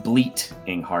named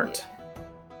Bleating Heart.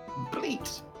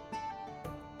 Bleat.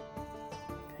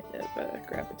 Kind of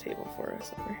grab a table for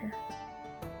us over here.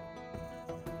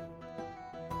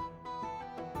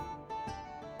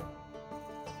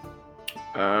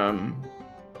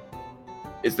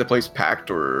 Is the place packed,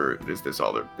 or is this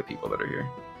all the people that are here?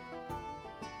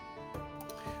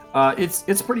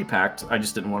 It's pretty packed. I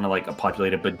just didn't want to like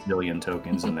populate a bajillion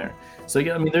tokens in there. So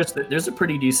yeah, I mean, there's a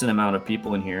pretty decent amount of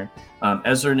people in here.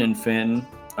 Ezrin and Finn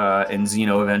and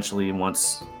Xeno eventually,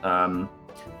 once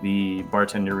the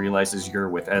bartender realizes you're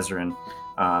with Ezrin,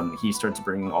 he starts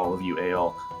bringing all of you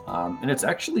ale, and it's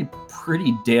actually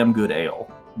pretty damn good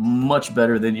ale. Much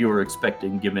better than you were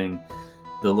expecting, given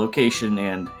the location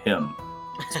and him.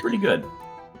 It's pretty good.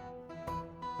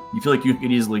 You feel like you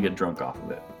could easily get drunk off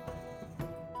of it.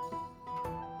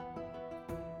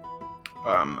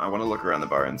 I want to look around the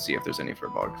bar and see if there's any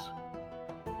furbolgs.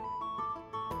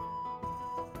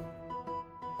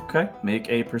 Okay, make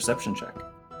a perception check.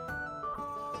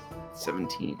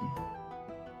 17.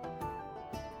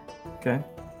 Okay.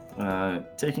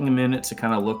 Taking a minute to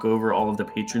kind of look over all of the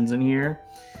patrons in here,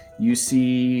 you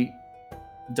see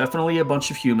definitely a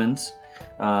bunch of humans,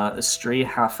 a stray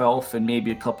half-elf, and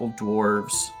maybe a couple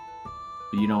dwarves,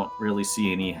 but you don't really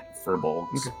see any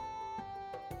furbolgs. Okay.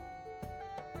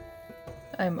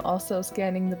 I'm also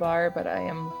scanning the bar, but I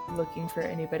am looking for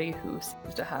anybody who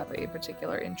seems to have a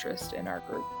particular interest in our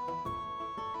group.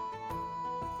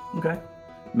 Okay.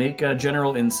 Make a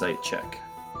general insight check.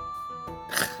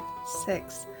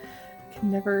 6.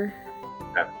 Can never...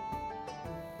 Okay.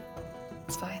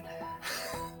 It's fine.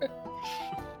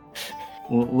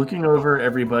 Well, looking over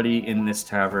everybody in this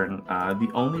tavern, the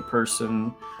only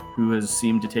person who has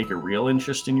seemed to take a real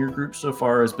interest in your group so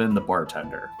far has been the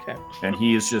bartender. Okay. And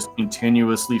he is just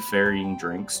continuously ferrying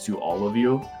drinks to all of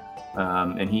you.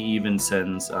 And he even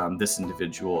sends this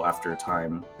individual after a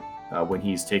time when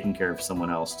he's taking care of someone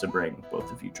else to bring both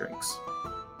of you drinks.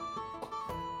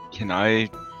 Can I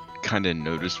kind of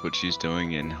notice what she's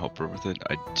doing and help her with it?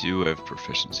 I do have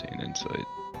proficiency in insight.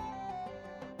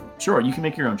 Sure, you can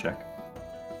make your own check.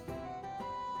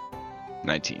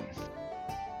 19.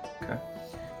 Okay.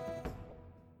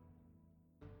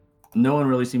 no one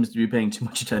really seems to be paying too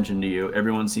much attention to you.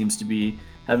 Everyone seems to be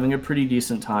having a pretty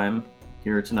decent time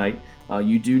here tonight.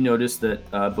 You do notice that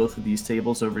both of these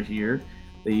tables over here,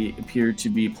 they appear to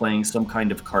be playing some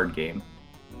kind of card game.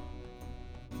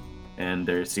 And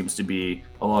there seems to be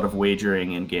a lot of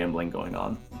wagering and gambling going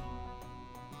on.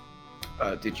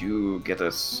 Did you get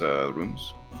us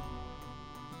rooms?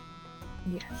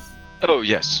 Yes. Oh,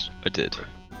 yes, I did.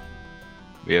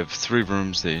 We have 3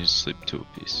 rooms, they sleep 2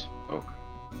 apiece. Okay.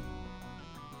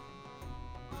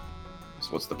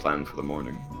 So what's the plan for the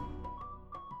morning?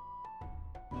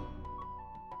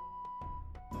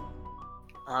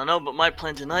 I don't know, but my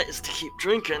plan tonight is to keep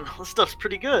drinking. This stuff's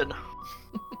pretty good.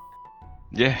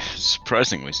 Yeah,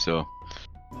 surprisingly so.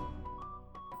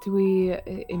 Do we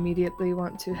immediately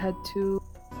want to head to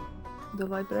the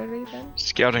library then?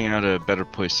 Scouting out a better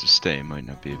place to stay might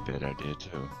not be a bad idea,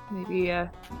 too. Maybe,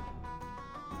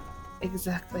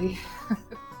 exactly.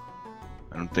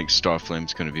 I don't think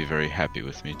Starflame's going to be very happy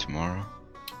with me tomorrow.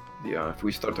 Yeah, if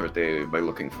we start our day by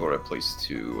looking for a place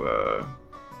to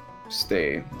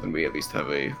stay, then we at least have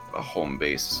a home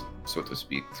base, so to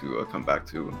speak, to come back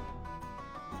to.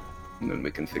 And then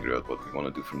we can figure out what we want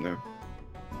to do from there.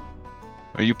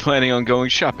 Are you planning on going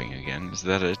shopping again? Is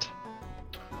that it?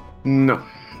 No,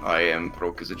 I am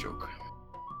broke as a joke.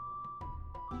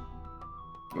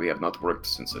 We have not worked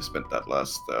since I spent that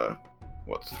last,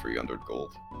 300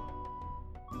 gold.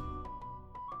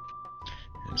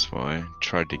 That's why I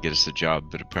tried to get us a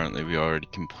job, but apparently we already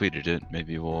completed it.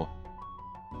 Maybe we'll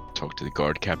talk to the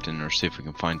guard captain or see if we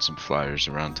can find some flyers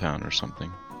around town or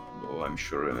something. Well, I'm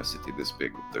sure in a city this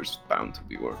big, there's bound to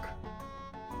be work.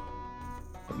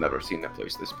 I've never seen a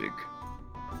place this big.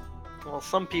 Well,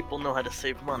 some people know how to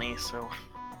save money, so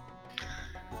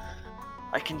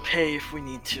I can pay if we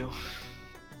need to.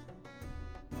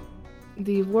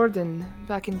 The warden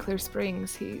back in Clear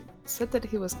Springs, he said that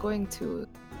he was going to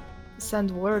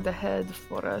send word ahead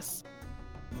for us.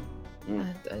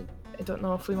 And I don't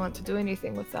know if we want to do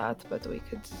anything with that, but we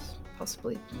could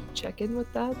possibly check in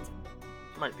with that.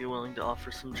 Might be willing to offer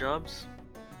some jobs.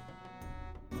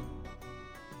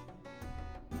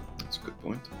 That's a good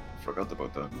point. Forgot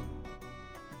about that.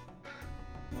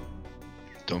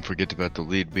 Don't forget about the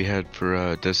lead we had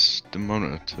for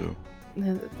Desdemona, too.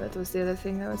 That was the other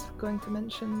thing I was going to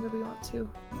mention. Do we want to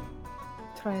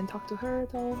try and talk to her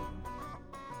at all?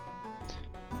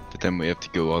 But then we have to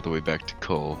go all the way back to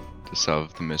Cole to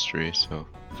solve the mystery, so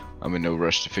I'm in no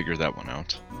rush to figure that one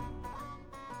out.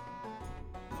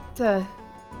 It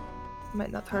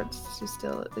might not hurt to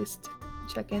still at least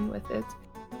check in with it,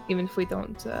 even if we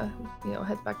don't,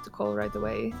 head back to Cole right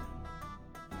away.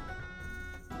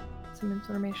 Some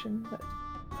information, but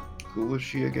Who is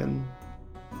she again?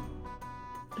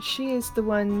 she is the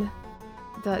one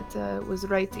that was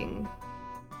writing.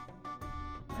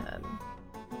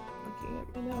 Looking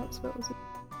at my notes, what was it?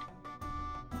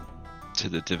 To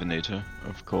the divinator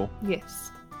of Cole.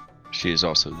 Yes. She is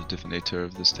also the divinator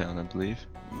of this town, I believe.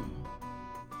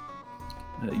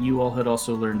 You all had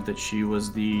also learned that she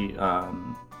was the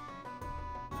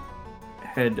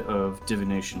head of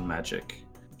divination magic.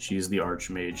 She is the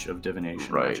archmage of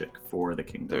divination Right. magic for the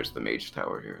kingdom. There's the mage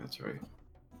tower here, that's right.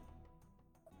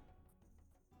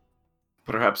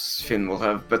 Perhaps Finn will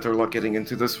have better luck getting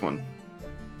into this one.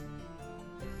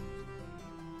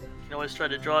 You can always try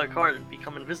to draw a card and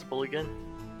become invisible again.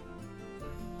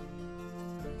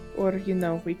 Or,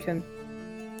 we can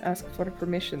ask for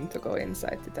permission to go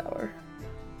inside the tower.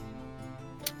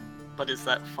 But is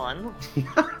that fun?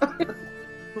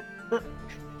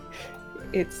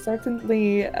 It's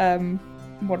certainly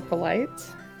more polite.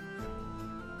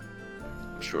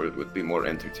 I'm sure it would be more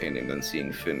entertaining than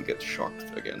seeing Finn get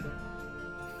shocked again.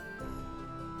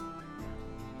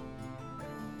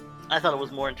 I thought it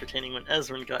was more entertaining when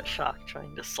Ezrin got shocked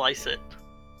trying to slice it.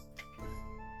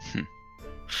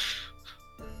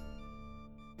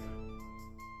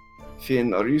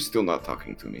 Finn, are you still not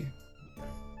talking to me?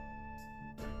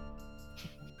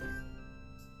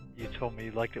 You told me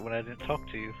you liked it when I didn't talk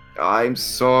to you. I'm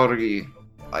sorry.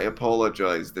 I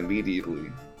apologized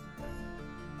immediately.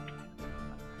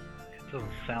 It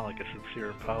doesn't sound like a sincere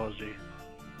apology.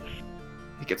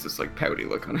 He gets this pouty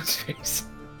look on his face.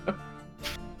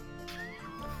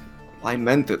 I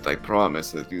meant it, I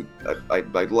promise.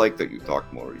 I'd like that you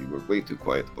talked more. You were way too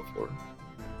quiet before.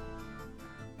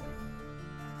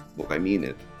 Look, I mean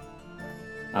it.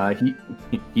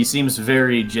 He seems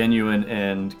very genuine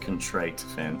and contrite,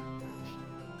 Finn.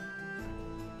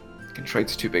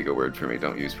 Contrite's too big a word for me,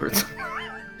 don't use words.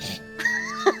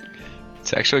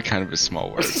 It's actually kind of a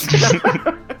small word.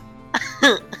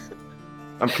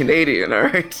 I'm Canadian,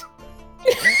 alright?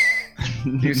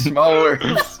 Use small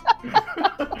words.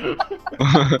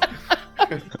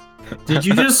 Did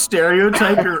you just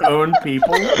stereotype your own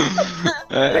people?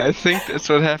 I think that's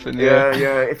what happened. Yeah,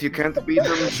 yeah. If you can't beat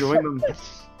them, join them.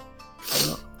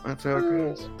 That's how it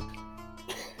goes.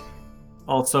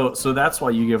 Also, so that's why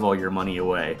you give all your money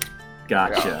away.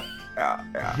 Gotcha.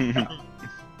 Yeah.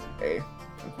 Hey.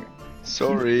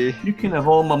 Sorry. You can have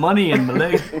all my money in my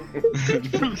leg.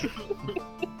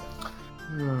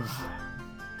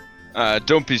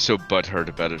 Don't be so butthurt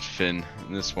about it, Finn.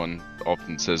 This one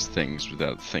often says things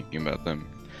without thinking about them.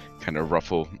 Kind of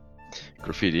ruffle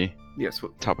Graffiti. Yes,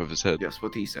 what? Top of his head. Yes,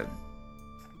 what he said.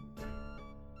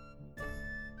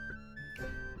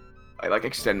 I like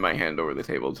extend my hand over the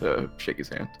table to shake his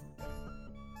hand.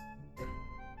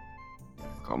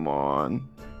 Come on.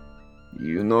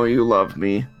 You know you love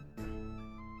me.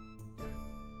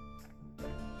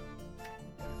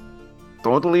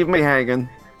 Don't leave me hanging.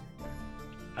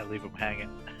 I leave him hanging.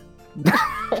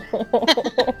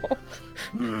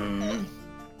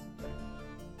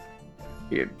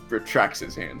 He retracts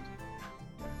his hand.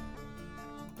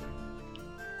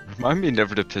 Remind me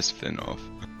never to piss Finn off.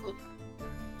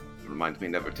 Reminds me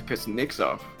never to piss Nyx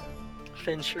off.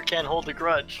 Finn sure can't hold a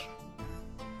grudge.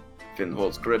 Finn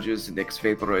holds grudges, Nyx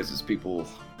vaporizes people.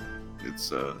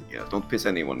 It's, yeah, don't piss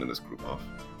anyone in this group off.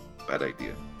 Bad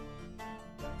idea.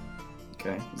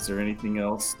 Okay, is there anything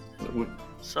else?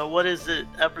 So what is it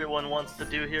everyone wants to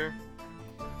do here?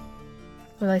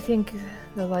 Well, I think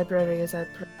the library is our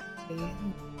priority.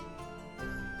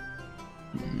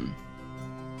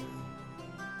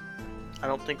 I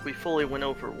don't think we fully went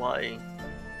over why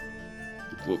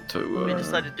Look to, we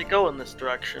decided to go in this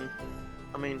direction.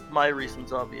 I mean, my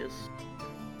reason's obvious.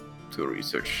 to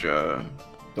research, the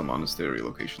monastery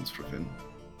locations for Finn.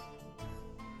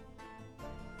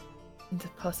 And to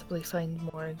possibly find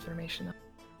more information.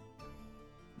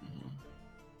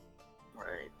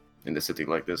 Right. In a city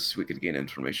like this, we could gain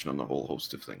information on a whole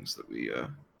host of things that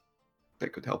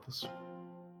that could help us.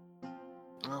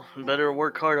 Well, we better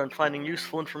work hard on finding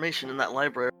useful information in that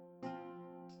library.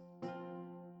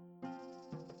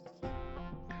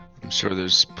 I'm sure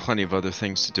there's plenty of other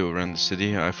things to do around the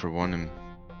city. I, for one, am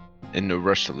in no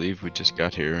rush to leave. We just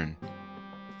got here, and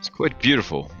it's quite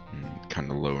beautiful. Kind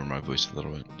of lower my voice a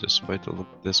little bit, despite the look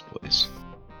of this place.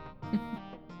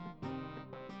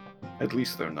 At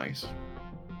least they're nice.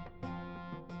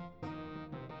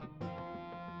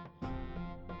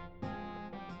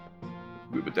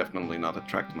 We would definitely not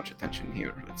attract much attention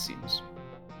here, it seems.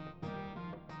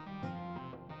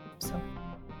 So,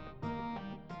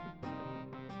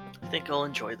 I think I'll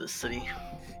enjoy this city.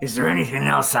 Is there anything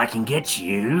else I can get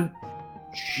you?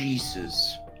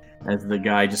 Jesus. As the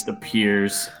guy just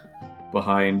appears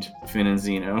behind Finn and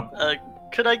Zeno.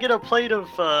 Could I get a plate of,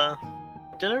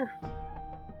 dinner?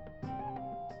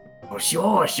 Oh,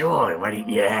 sure. Why didn't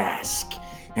you ask?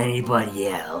 Anybody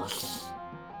else?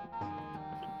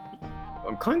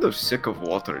 I'm kind of sick of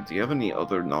water. Do you have any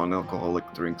other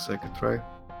non-alcoholic drinks I could try?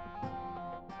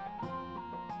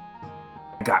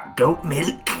 I got goat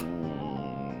milk.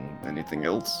 Anything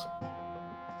else?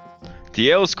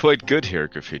 The ale's quite good here,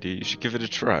 Graffiti. You should give it a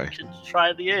try. You should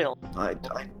try the ale.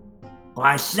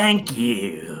 Why, thank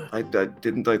you.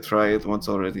 Didn't I try it once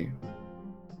already?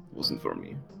 It wasn't for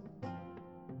me.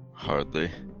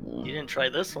 Hardly. You didn't try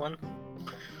this one.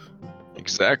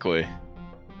 Exactly.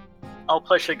 I'll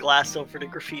push a glass over to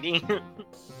Graffiti.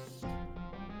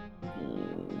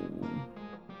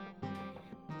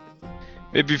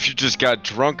 Maybe if you just got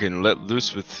drunk and let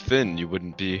loose with Finn, he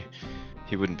wouldn't be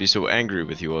so angry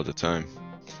with you all the time.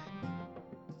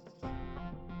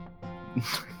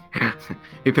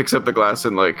 He picks up the glass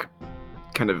and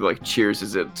kind of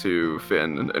cheerses it to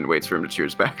Finn and waits for him to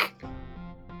cheers back.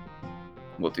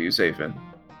 What do you say, Finn?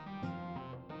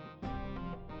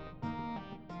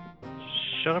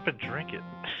 Shut up and drink it.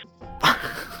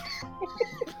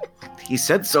 He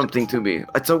said something to me.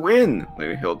 It's a win.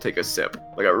 Maybe he'll take a sip,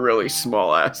 like a really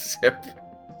small ass sip.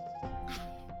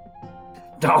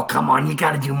 Oh, come on, you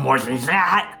gotta do more than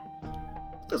that.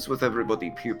 That's with everybody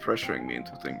peer pressuring me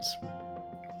into things.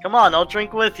 Come on, I'll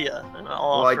drink with you. And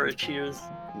I'll Well, offer a cheers.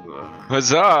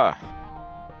 Huzzah!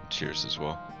 Cheers as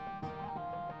well.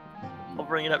 I'll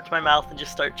bring it up to my mouth and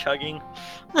just start chugging.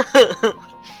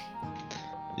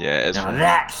 Yeah, Now Ezra,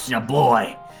 that's a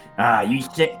boy. You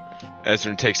said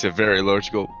Ezra takes a very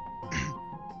large gulp.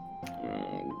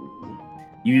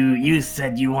 you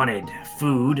said you wanted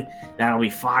food. That'll be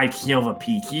 5 silver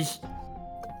pieces.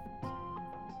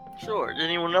 Sure. Did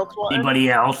anyone else want? Anybody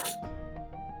else?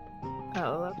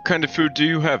 oh, What kind of food do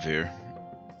you have here?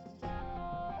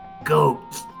 Goat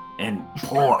and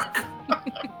pork.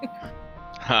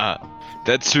 Ha!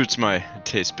 That suits my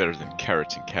taste better than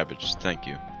carrots and cabbage. Thank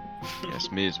you.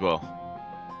 Yes, me as well.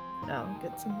 I'll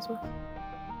get some as well.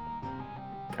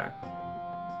 Okay.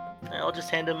 I'll just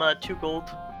hand him 2 gold.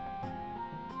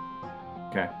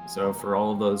 Okay. So for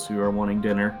all of those who are wanting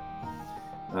dinner,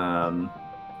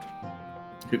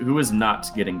 who is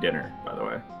not getting dinner, by the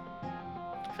way?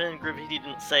 Finn Graffiti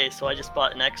didn't say, so I just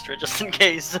bought an extra just in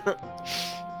case.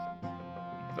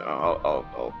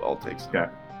 I'll take some. Okay.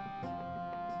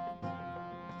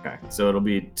 Okay. So it'll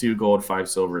be 2 gold, 5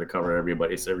 silver to cover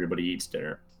everybody, so everybody eats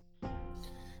dinner.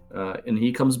 And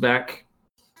he comes back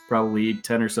probably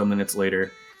 10 or so minutes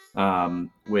later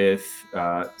with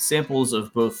samples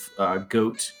of both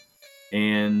goat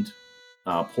and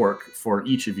pork for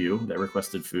each of you that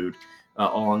requested food,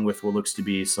 along with what looks to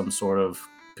be some sort of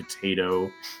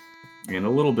potato and a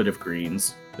little bit of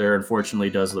greens. There unfortunately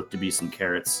does look to be some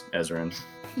carrots, Ezrin.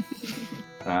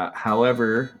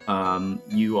 However,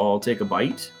 you all take a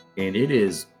bite, and it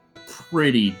is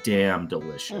pretty damn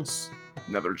delicious.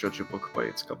 Never judge a book by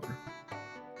its cover.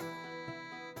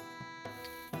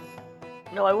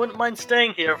 No, I wouldn't mind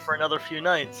staying here for another few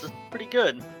nights. It's pretty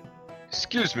good.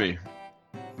 Excuse me.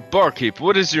 Barkeep,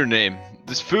 what is your name?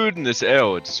 This food and this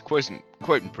ale, it's quite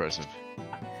impressive.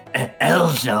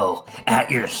 Elzo,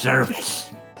 at your service.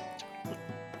 Oh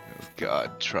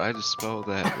God, try to spell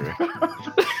that, Rick.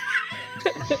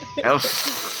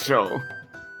 Elso.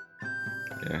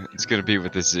 Yeah, it's gonna be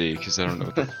with a Z, because I don't know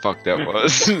what the fuck that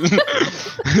was.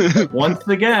 Once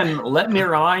again, let me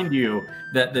remind you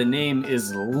that the name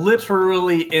is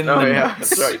literally in the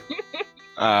notes. That's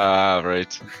right.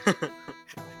 Right.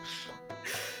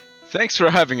 Thanks for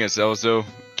having us, Elzo.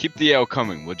 Keep the ale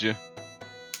coming, would you?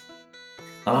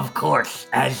 Of course,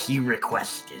 as you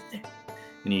requested.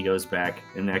 And he goes back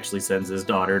and actually sends his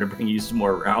daughter to bring you some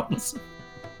more rounds.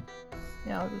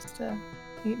 Yeah, I'll just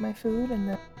eat my food and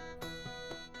then.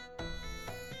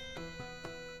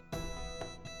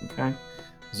 Okay.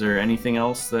 Is there anything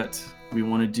else that we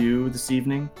want to do this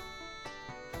evening?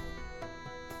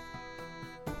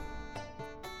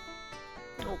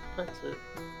 Nope, that's it.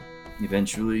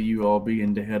 Eventually, you all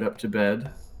begin to head up to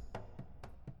bed.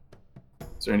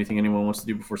 Is there anything anyone wants to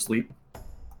do before sleep?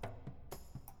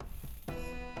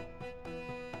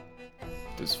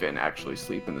 Does Finn actually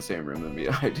sleep in the same room that me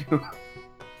I do?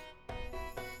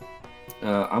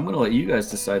 I'm going to let you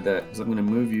guys decide that, because I'm going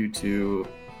to move you to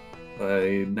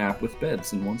a nap with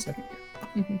beds in 1 second.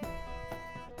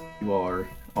 You all are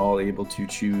all able to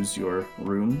choose your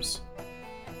rooms.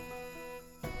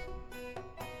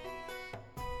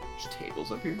 There's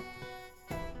tables up here?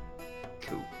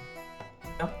 Cool.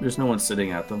 No, there's no one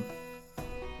sitting at them.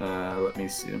 Let me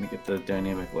see. Let me get the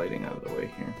dynamic lighting out of the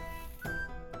way here.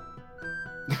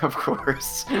 Of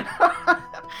course.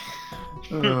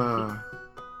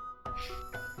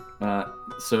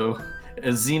 So,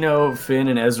 as Zeno, Finn,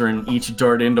 and Ezrin each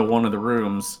dart into one of the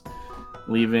rooms,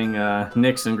 leaving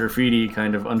Nyx and Graffiti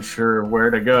kind of unsure of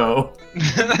where to go.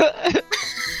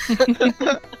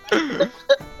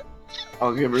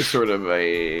 I'll give her sort of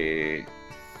a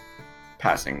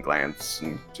passing glance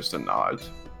and just a nod.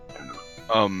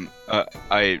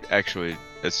 I actually,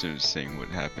 as soon as seeing what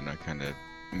happened, I kind of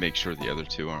make sure the other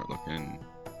two aren't looking.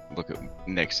 Look at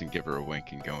Nyx and give her a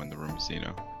wink and go in the room with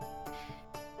Zeno.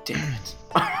 Damn it.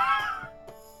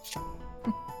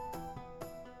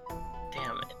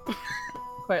 Damn it.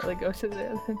 Quietly go to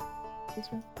the other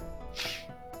room.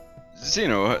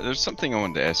 Zeno, there's something I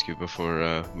wanted to ask you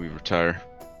before we retire.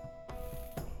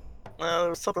 Well, there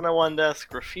was something I wanted to ask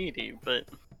Graffiti, but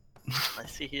I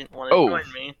see he didn't want to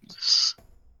join me.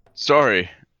 Sorry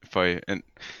if I... And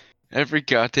every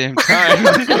goddamn time.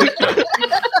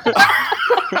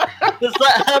 Does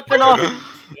that happen often?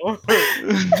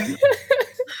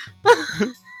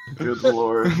 Good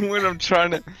lord. When I'm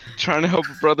trying to help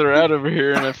a brother out over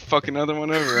here and I fuck another one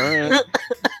over, alright.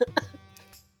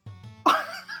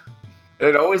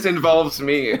 It always involves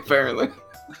me, apparently.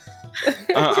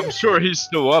 I'm sure he's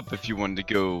still up if you wanted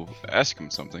to go ask him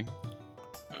something.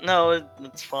 No,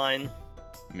 it's fine.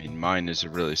 I mean, mine is a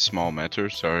really small matter,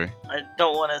 sorry. I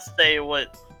don't want to say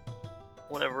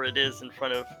whatever it is in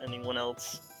front of anyone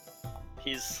else.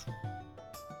 He's...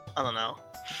 I don't know.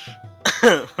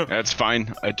 That's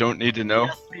fine, I don't need to know.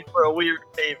 He asked me for a weird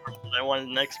favor that I wanted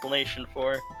an explanation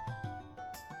for.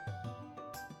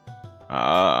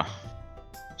 Ah,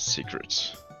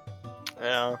 secrets.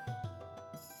 Yeah.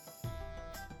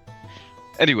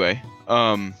 Anyway,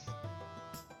 I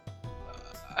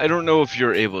don't know if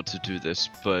you're able to do this,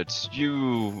 but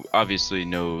you obviously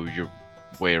know your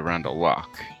way around a lock.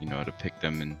 You know how to pick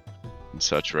them and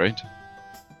such, right?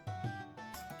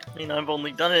 I mean, I've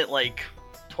only done it like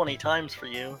 20 times for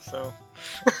you, so.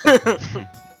 I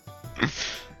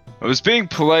was being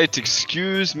polite,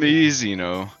 excuse me,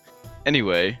 Xeno.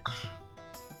 Anyway,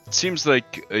 it seems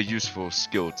like a useful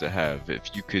skill to have.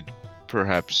 If you could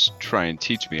perhaps try and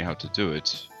teach me how to do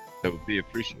it, that would be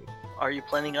appreciated. Are you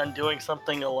planning on doing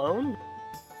something alone?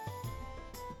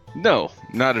 No,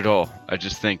 not at all. I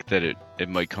just think that it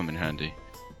might come in handy.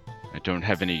 I don't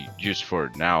have any use for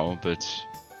it now, but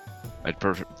I'd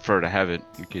prefer to have it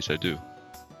in case I do.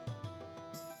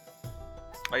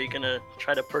 Are you gonna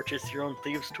try to purchase your own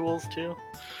thieves' tools too?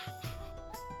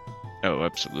 Oh,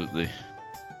 absolutely.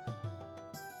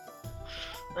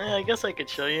 I guess I could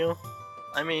show you.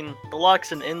 I mean, the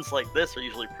locks and ins like this are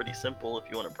usually pretty simple if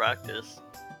you want to practice.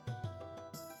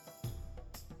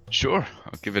 Sure,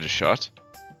 I'll give it a shot.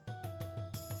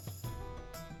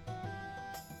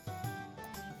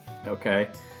 Okay,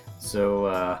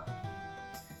 so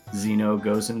Xeno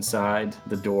goes inside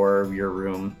the door of your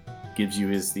room, gives you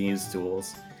his thieves'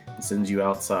 tools, and sends you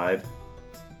outside.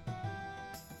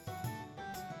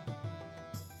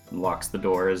 And locks the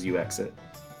door as you exit.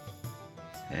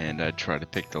 And I try to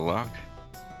pick the lock.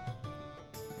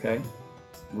 Okay,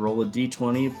 roll a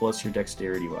d20 plus your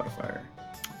dexterity modifier.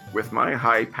 With my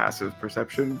high passive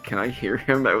perception, can I hear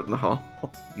him out in the hall?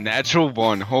 Natural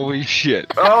 1, holy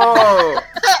shit. Oh!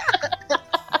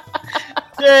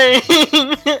 Dang!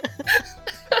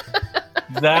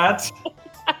 That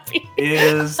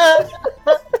is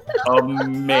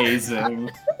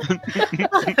amazing.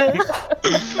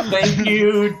 Thank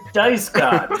you, Dice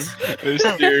Gods.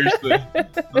 Seriously.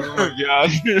 Oh my god.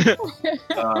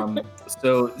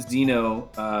 So Xeno,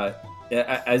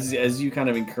 as you kind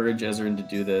of encourage Ezrin to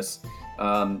do this,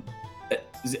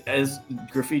 as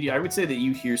Graffiti, I would say that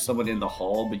you hear someone in the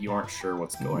hall, but you aren't sure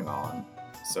what's going on.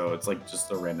 So it's like just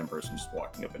a random person just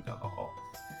walking up and down the hall.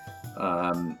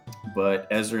 But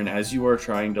Ezrin, as you are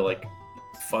trying to like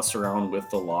fuss around with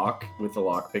the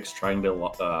lockpicks, trying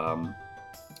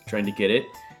to get it,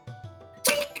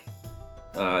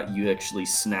 you actually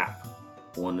snap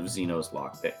one of Xeno's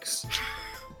lockpicks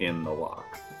in the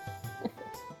lock.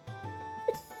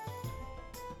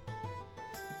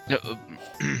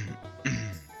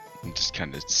 Just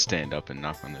kind of stand up and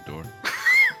knock on the door.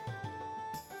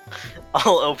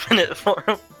 I'll open it for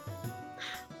him.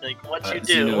 Like, what you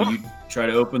do? Xeno, you try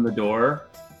to open the door.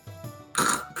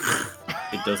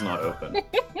 It does not open.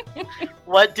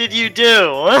 What did you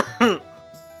do?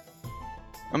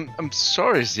 I'm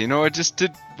sorry, Xeno. I just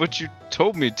did what you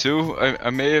told me to. I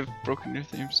may have broken your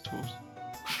thieves' tools.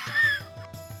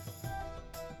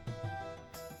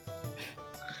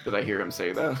 Did I hear him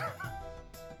say that?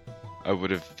 I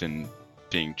would have been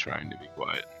trying to be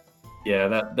quiet. Yeah,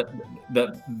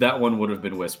 that one would have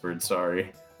been whispered.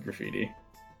 Sorry, Graffiti.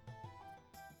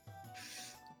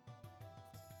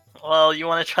 Well, you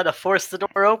want to try to force the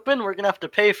door open? We're gonna have to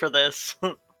pay for this.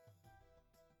 Oh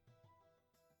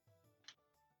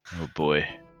boy,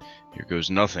 here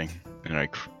goes nothing. And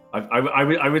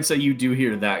I would say you do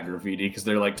hear that, Graffiti, because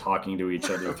they're like talking to each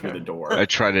other through the door. I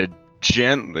try to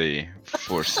gently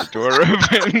force the door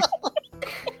open.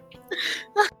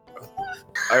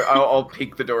 I'll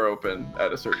peek the door open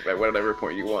at whatever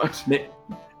point you want.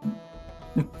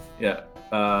 Yeah.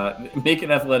 Make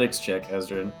an athletics check,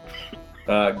 Ezrin.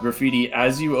 Graffiti,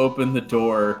 as you open the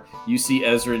door, you see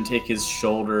Ezrin take his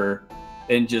shoulder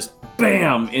and just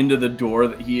BAM! Into the door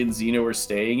that he and Xeno were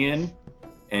staying in,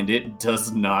 and it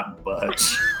does not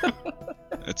budge.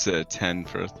 That's a 10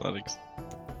 for athletics.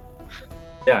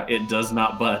 Yeah, it does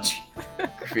not budge.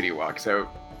 Graffiti walks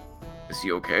out. Is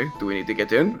he okay? Do we need to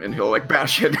get in? And he'll like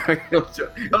bash it. he'll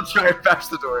try and bash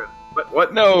the door in. But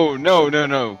what? No.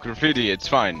 Graffiti, it's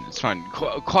fine. It's fine.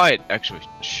 Quiet, actually.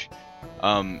 Shh.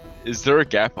 Is there a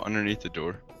gap underneath the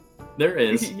door? There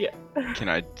is. Yeah. Can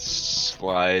I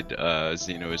slide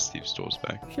Xeno's thieves' tools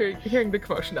back? Hearing the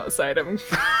commotion outside, I'm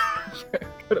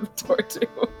go to the door too.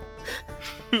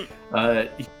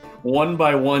 One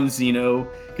by one, Xeno,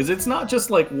 because it's not just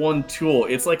like one tool;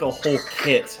 it's like a whole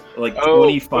kit, like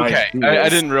 25 okay. tools. I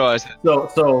didn't realize it.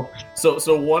 So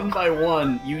one by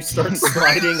one, you start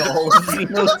sliding all of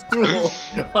Xeno's tools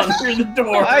under the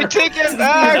door. I take it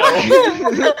back.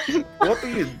 What are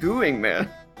you doing, man?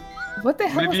 What the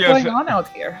hell Maybe is going on out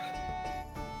here?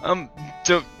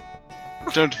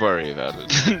 Don't worry about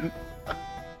it.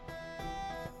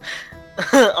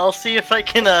 I'll see if I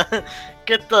can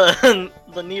get the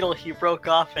needle he broke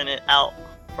off in it out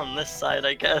from this side,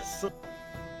 I guess.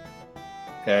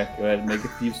 Okay, go ahead and make a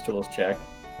thieves' tools check.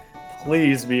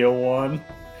 Please be a 1.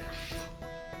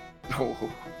 Oh.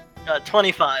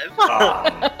 25.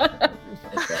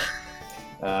 Okay.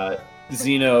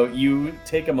 Xeno, you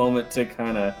take a moment to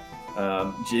kind of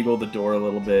jiggle the door a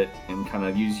little bit and kind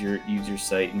of use your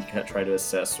sight and try to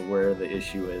assess where the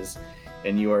issue is,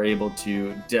 and you are able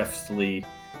to deftly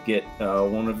get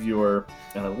one of your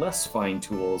less fine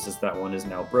tools, as that one is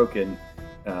now broken,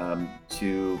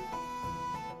 to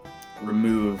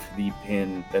remove the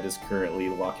pin that is currently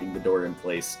locking the door in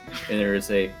place, and there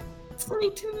is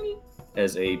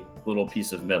as a little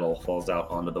piece of metal falls out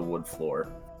onto the wood floor,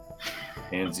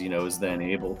 and Zeno is then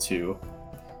able to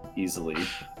easily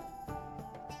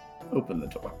open the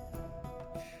door.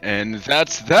 And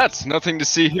that's nothing to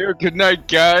see here. Good night,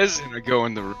 guys. And I go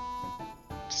in the room,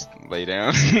 just lay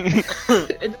down.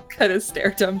 I kind of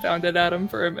stare dumbfounded at him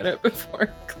for a minute before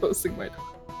closing my door.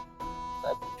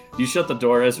 Do you shut the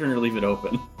door, Ezra, or leave it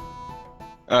open?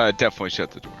 Definitely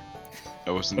shut the door.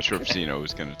 I wasn't sure if Zeno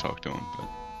was going to talk to him,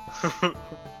 but...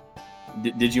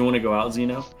 Did you want to go out,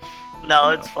 Zeno? No,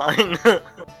 it's fine.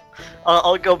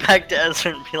 I'll go back to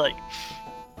Ezra and be like,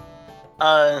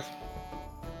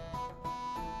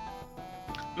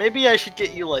 maybe I should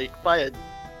get you, like, buy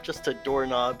just a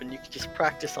doorknob and you could just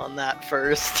practice on that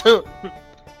first.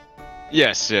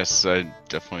 Yes, I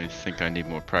definitely think I need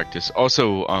more practice.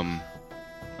 Also,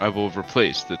 I will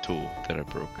replace the tool that I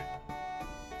broke.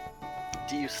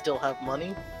 Do you still have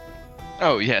money?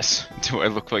 Oh, yes. Do I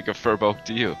look like a furbolg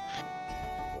to you?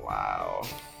 Wow.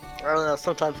 I don't know,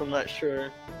 sometimes I'm not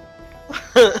sure.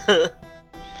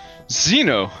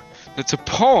 Zeno! That's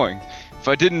appalling! If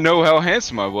I didn't know how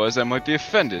handsome I was, I might be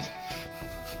offended.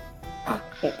 Oh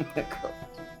my god.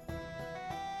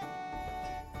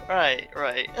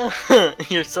 Right.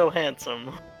 You're so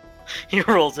handsome. He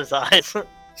rolls his eyes.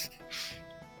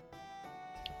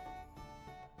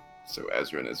 So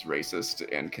Ezrin is racist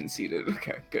and conceited.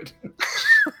 Okay, good.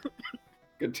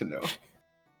 Good to know.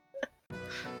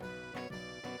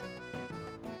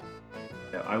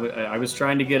 Yeah, I was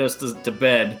trying to get us to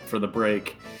bed for the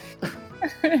break.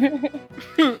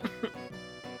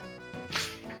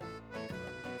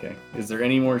 Okay. Is there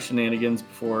any more shenanigans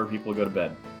before people go to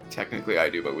bed? Technically I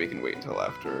do, but we can wait until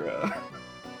after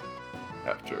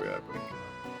break.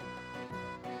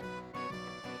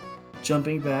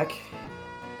 Jumping back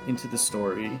into the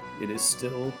story, it is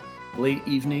still late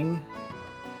evening.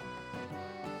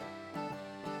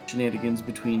 Shenanigans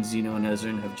between Zeno and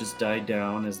Ezrin have just died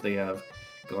down as they have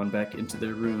gone back into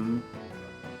their room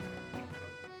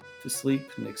to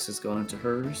sleep. Nyx has gone into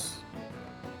hers.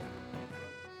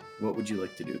 What would you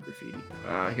like to do, Graffiti?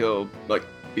 He'll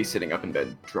be sitting up in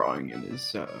bed drawing in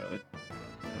his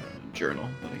journal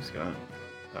that he's got,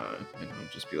 and he'll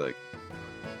just be like,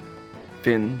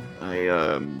 Finn,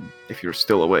 if you're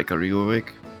still awake, are you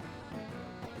awake?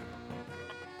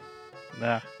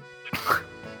 Nah.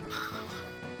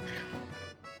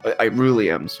 I really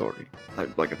am sorry.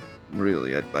 I'd like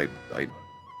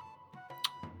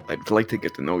to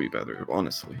get to know you better,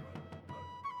 honestly.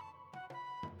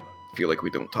 I feel like we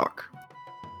don't talk.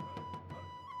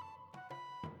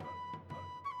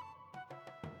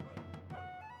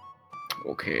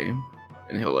 Okay.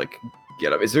 And he'll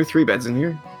get up. Is there 3 beds in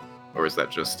here? Or is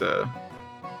that just There's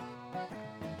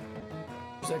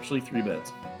actually 3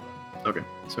 beds. Okay,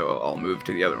 so I'll move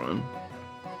to the other one.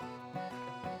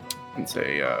 And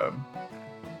say,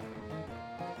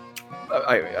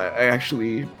 I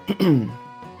actually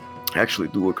actually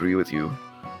do agree with you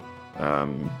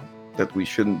that we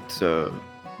shouldn't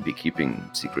be keeping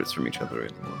secrets from each other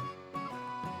anymore.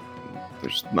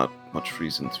 There's not much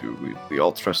reason to. We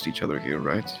all trust each other here,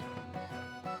 right?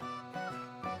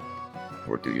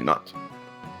 Or do you not?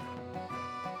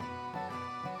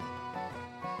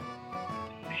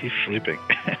 He's sleeping.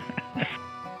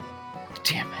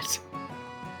 Damn it.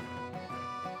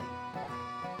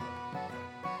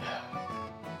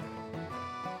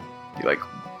 He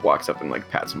walks up and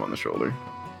pats him on the shoulder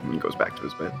and then goes back to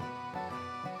his bed.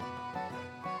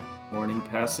 Morning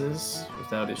passes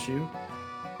without issue.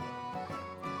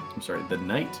 I'm sorry, the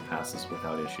night passes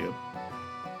without issue.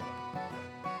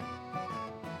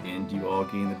 And you all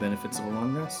gain the benefits of a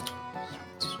long rest.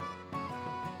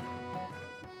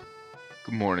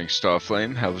 Good morning,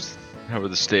 Starflame. How are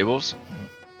the stables?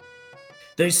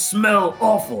 They smell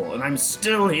awful, and I'm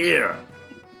still here.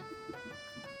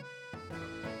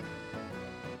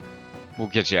 We'll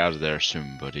get you out of there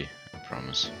soon, buddy. I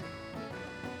promise.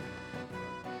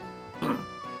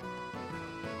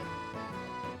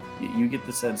 You get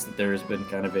the sense that there has been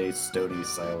kind of a stony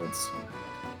silence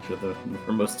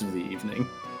for most of the evening.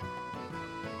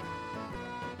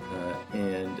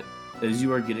 And as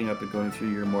you are getting up and going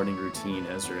through your morning routine,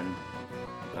 Ezrin,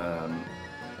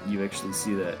 you actually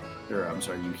see that, or I'm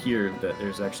sorry, you hear that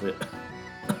there's actually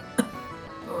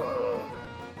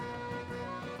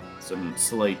some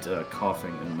slight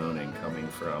coughing and moaning coming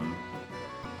from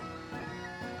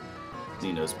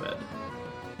Xeno's bed.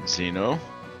 Xeno,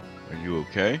 are you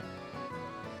okay?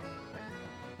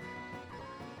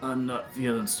 I'm not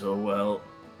feeling so well.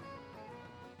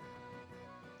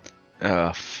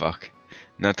 Ah, fuck.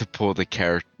 Not to pull the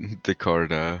card,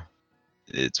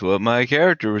 it's what my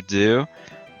character would do,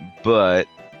 but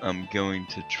I'm going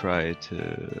to try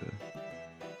to...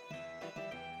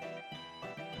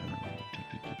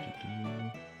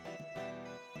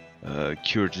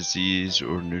 cure disease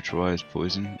or neutralize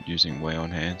poison using Way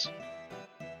on Hands.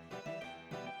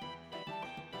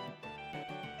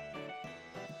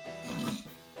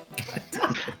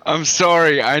 I'm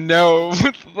sorry, I know,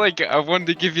 like, I wanted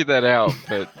to give you that out,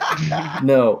 but...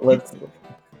 No, let's...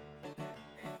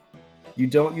 You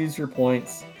don't use your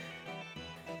points.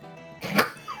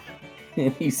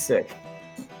 And he's sick.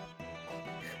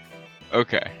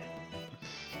 Okay.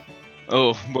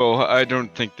 Oh, well, I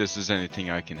don't think this is anything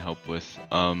I can help with.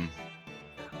 I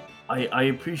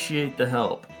appreciate the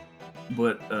help,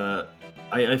 but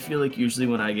I feel like usually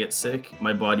when I get sick,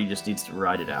 my body just needs to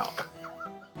ride it out.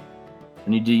 I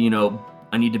need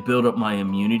to build up my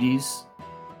immunities.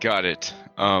 Got it.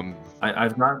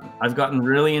 I've gotten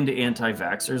really into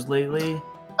anti-vaxxers lately,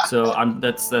 so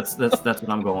that's what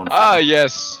I'm going for. Ah,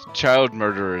 yes, child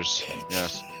murderers.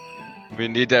 Yes, we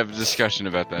need to have a discussion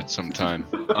about that sometime.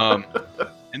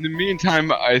 In the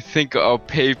meantime, I think I'll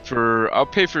pay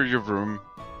for your room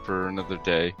for another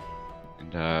day,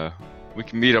 and we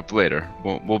can meet up later.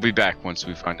 We'll be back once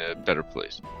we find a better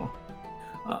place.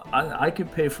 I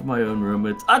could pay for my own room.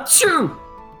 It's achoo!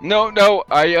 No,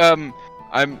 I'm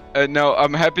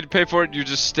happy to pay for it. You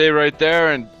just stay right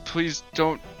there, and please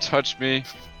don't touch me.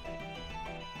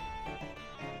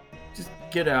 Just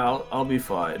get out. I'll be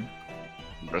fine.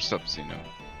 Rest up, Xeno.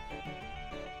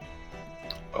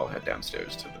 I'll head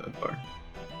downstairs to the bar.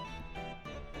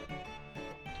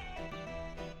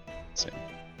 Same.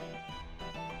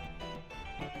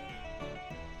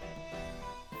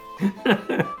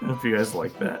 Hope you guys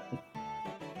like that.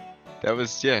 That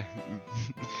was, yeah.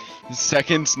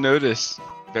 Seconds notice.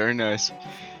 Very nice.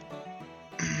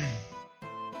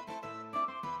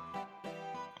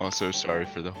 Also, sorry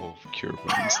for the whole cure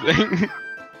wounds thing.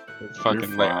 Fucking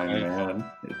You're fine, man.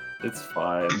 It's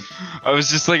fine. I was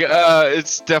just like,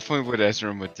 it's definitely what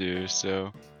Ezra would do,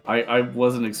 so. I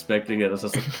wasn't expecting it. I was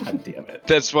just like, God damn it.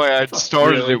 That's why I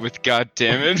started really? it with God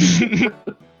damn it.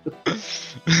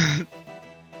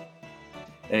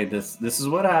 Hey, this is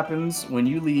what happens when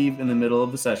you leave in the middle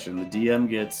of the session. The DM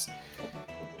gets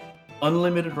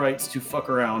unlimited rights to fuck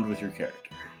around with your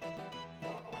character.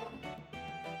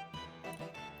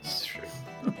 It's true.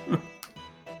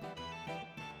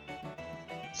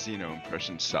 Xeno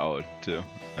impression solid, too.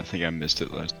 I think I missed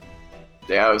it last.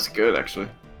 Yeah, it was good actually.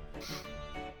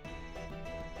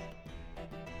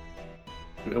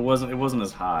 It wasn't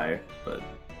as high, but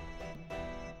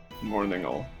Morning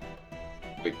all.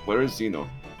 Wait, where is Xeno?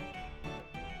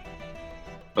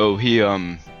 Oh, he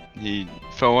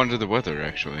fell under the weather,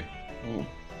 actually. Oh.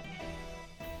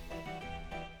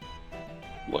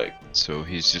 Like, So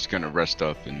he's just gonna rest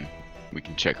up and we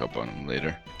can check up on him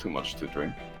later. too much to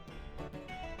drink.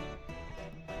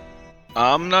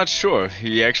 I'm not sure.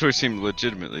 He actually seemed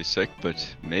legitimately sick,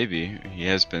 but maybe he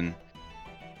has been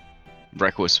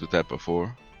reckless with that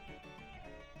before.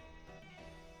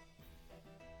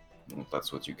 Well,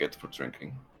 that's what you get for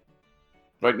drinking.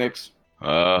 Right, Nix?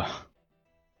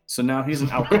 so now he's an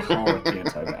alcoholic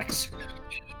anti-vaxxer.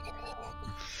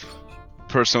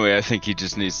 Personally, I think he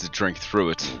just needs to drink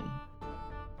through it.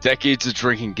 Decades of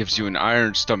drinking gives you an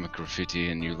iron stomach, Graffiti,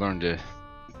 and you learn to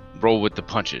roll with the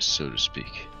punches, so to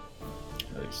speak.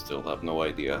 I still have no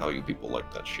idea how you people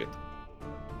like that shit.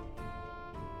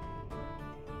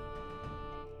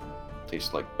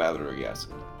 Tastes like battery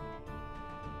acid.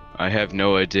 I have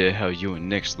no idea how you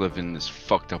and Nyx live in this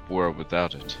fucked up world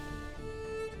without it.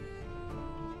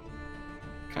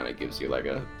 Kinda gives you like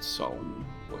a solemn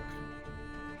look.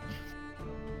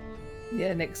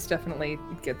 Yeah, Nyx definitely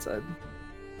gets a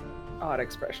odd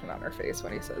expression on her face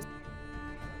when he says,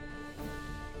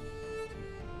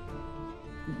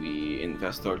 We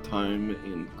invest our time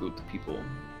in good people.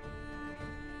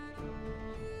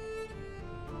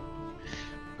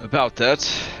 About that,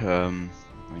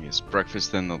 I guess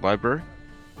breakfast in the library?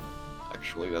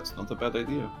 Actually, that's not a bad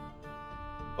idea.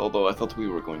 Although I thought we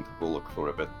were going to go look for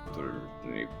a better,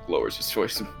 Lower's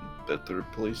choice, better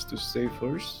place to stay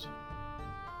first.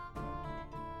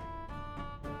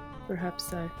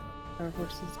 Perhaps our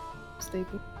horses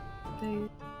stable. They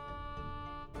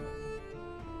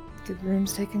get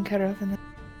rooms taken care of and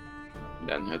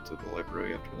Then head to the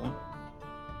library after that.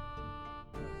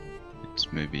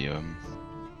 It's maybe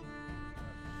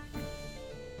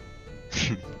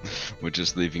we're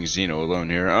just leaving Zeno alone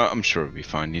here. I'm sure it'll be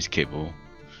fine. He's capable.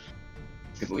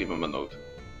 You can leave him a note.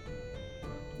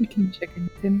 We can check in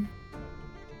with him.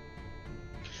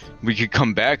 We could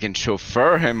come back and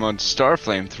chauffeur him on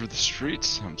Starflame through the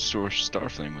streets. I'm sure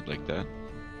Starflame would like that.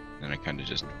 And I kind of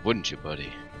just, wouldn't you,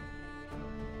 buddy?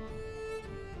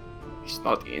 He's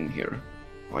not in here.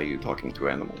 Why are you talking to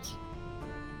animals?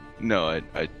 No,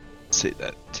 I'd say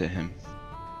that to him.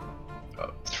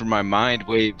 Through my mind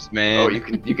waves, man. Oh, you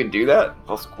can do that?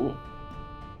 That's cool.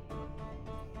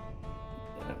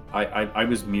 I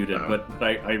was muted, but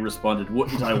I responded,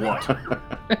 wouldn't I what?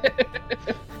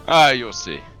 You'll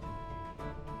see.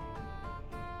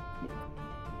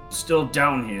 Still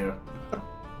down here.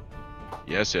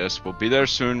 Yes, we'll be there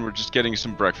soon. We're just getting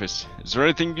some breakfast. Is there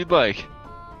anything you'd like?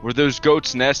 Were those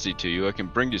goats nasty to you? I can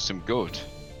bring you some goat.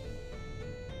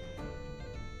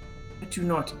 I do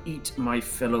not eat my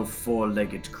fellow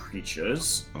four-legged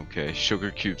creatures. Okay,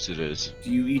 sugar cubes it is.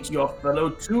 Do you eat your fellow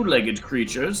two-legged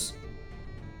creatures?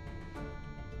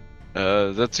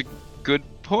 That's a good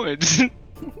point.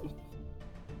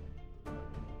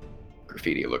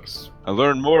 Graffiti looks... I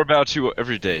learn more about you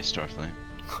every day, Starflame.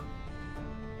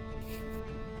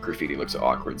 Graffiti looks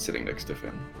awkward sitting next to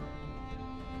Finn.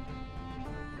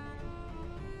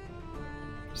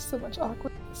 There's so much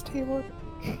awkward at this table.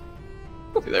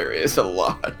 There is a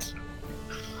lot.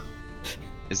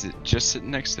 Is it just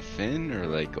sitting next to Finn, or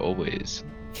like always?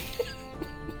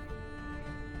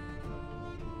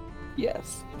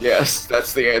 Yes. Yes,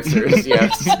 that's the answer. Is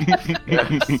yes.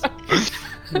 Yes.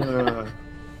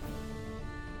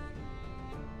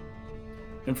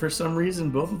 And for some reason,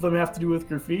 both of them have to do with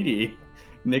graffiti.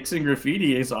 Nyx and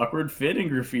graffiti is awkward. Finn and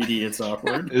graffiti it's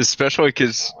awkward. Especially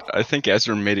because I think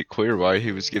Ezra made it clear why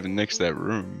he was giving Nyx that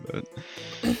room, but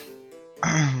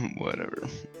whatever.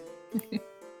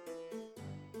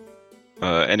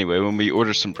 Anyway, when we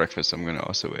order some breakfast, I'm gonna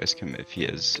also ask him if he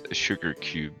has sugar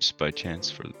cubes by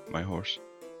chance for my horse.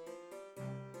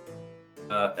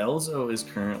 Elzo is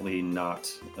currently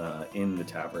not in the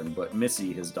tavern, but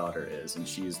Missy, his daughter, is, and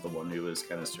she's the one who is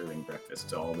kind of serving breakfast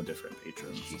to all the different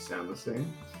patrons. She sound the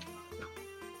same?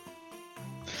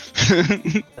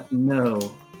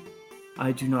 No,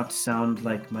 I do not sound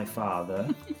like my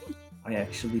father. I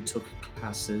actually took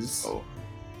classes. Oh.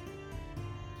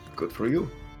 Good for you.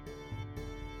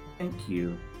 Thank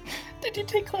you. Did you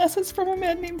take classes from a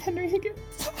man named Henry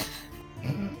Higgins?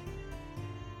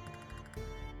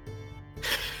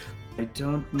 I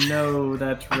don't know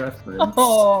that reference.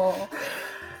 Oh,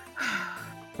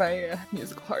 my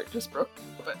musical heart just broke,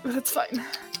 but it's fine.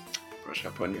 Brush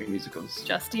up on your musicals.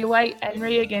 Justy White,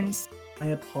 Henry Higgins. My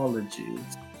apologies.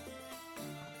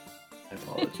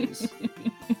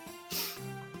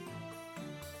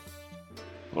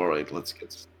 Alright, let's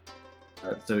get...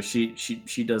 So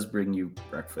she does bring you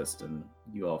breakfast, and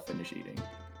you all finish eating.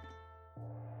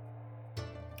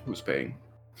 Who's paying?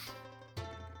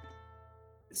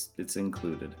 It's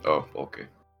included. Oh, okay.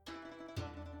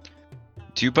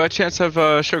 Do you by chance have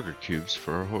sugar cubes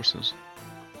for our horses?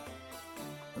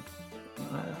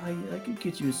 I could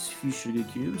get you a few sugar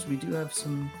cubes. We do have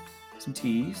some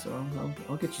tea, so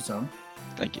I'll get you some.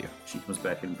 Thank you. She comes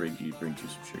back and brings you some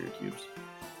sugar cubes.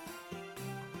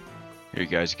 Here you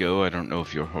guys go. I don't know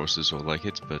if your horses will like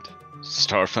it, but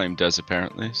Starflame does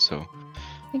apparently, so...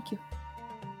 Thank you.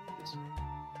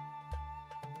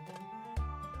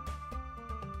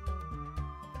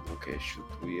 Okay, should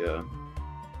we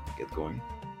get going?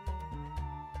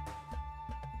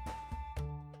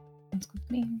 Sounds good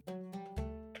to me.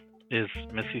 Is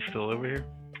Missy still over here?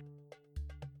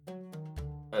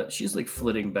 She's like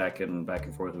flitting back and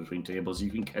forth between tables. You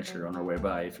can catch her on her way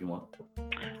by if you want.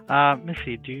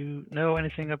 Missy, do you know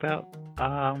anything about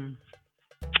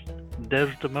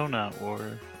Desdemona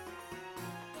or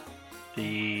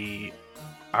the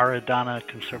Aradana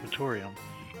Conservatorium?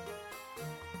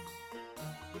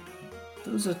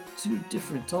 Those are two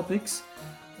different topics.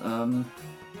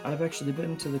 I've actually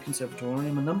been to the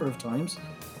conservatorium a number of times.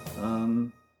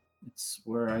 It's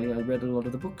where I read a lot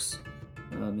of the books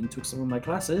and took some of my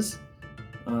classes.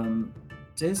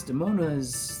 Desdemona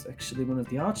is actually one of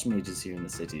the archmages here in the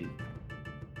city.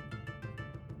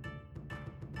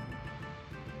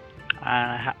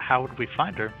 How would we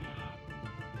find her?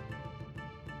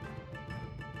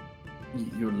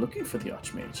 You're looking for the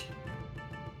archmage?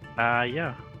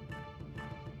 Yeah.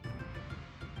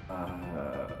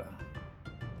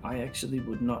 I actually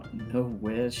would not know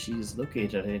where she is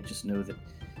located. I just know that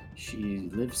she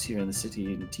lives here in the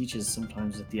city and teaches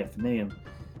sometimes at the Athenaeum.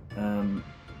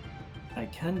 I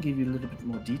can give you a little bit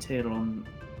more detail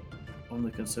on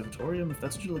the conservatorium, if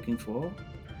that's what you're looking for.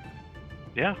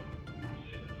 Yeah.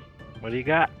 What do you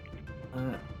got?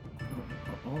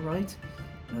 All right.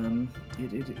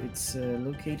 It's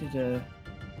located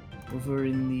over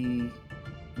in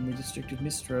the district of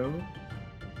Mistro.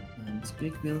 It's a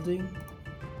big building.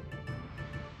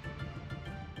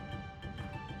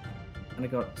 And I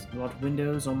got a lot of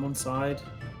windows on one side.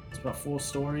 It's about 4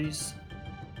 stories.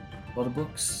 A lot of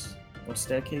books. A lot of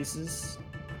staircases.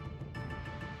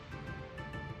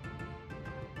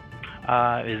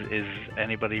 Is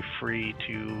anybody free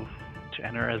to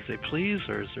enter as they please,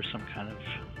 or is there some kind of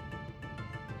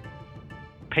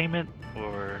payment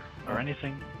or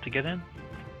anything to get in?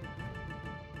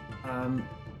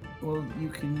 Well, you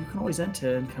can always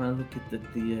enter and kind of look at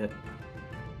the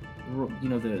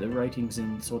writings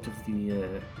in sort of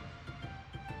the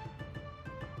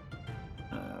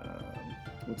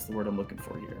what's the word I'm looking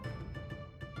for here?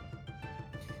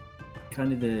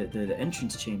 Kind of the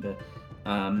entrance chamber.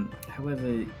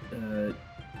 However,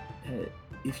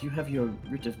 if you have your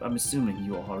writ of, I'm assuming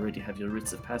you already have your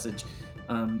writs of passage,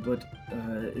 but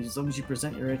as long as you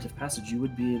present your writ of passage, you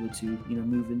would be able to,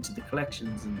 move into the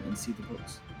collections and see the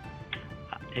books.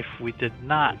 If we did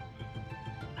not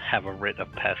have a writ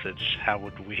of passage, how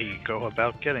would we go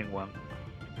about getting one?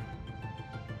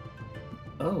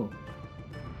 Oh,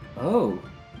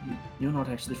 you're not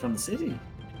actually from the city?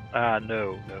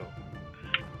 No.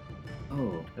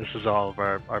 Oh. This is all of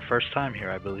our first time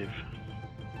here, I believe.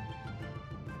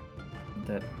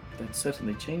 That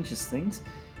certainly changes things.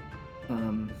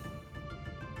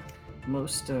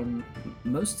 Most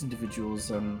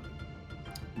individuals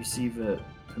receive a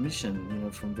permission,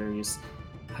 from various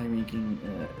high-ranking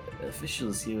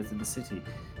officials here within the city.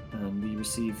 We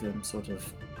receive sort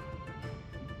of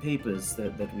papers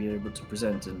that we are able to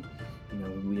present, and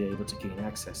we are able to gain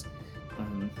access.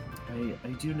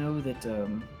 I do know that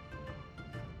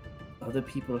other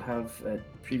people have at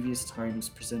previous times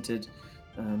presented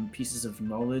pieces of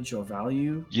knowledge or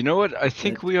value. You know what? I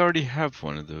think we already have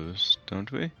one of those,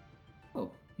 don't we? Oh,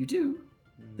 you do?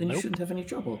 Then Nope. you shouldn't have any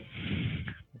trouble.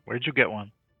 Where'd you get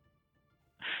one?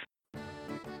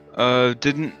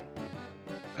 Didn't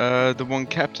the one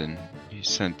captain, he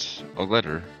sent a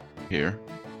letter here.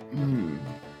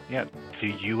 Yeah. Do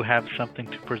you have something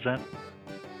to present,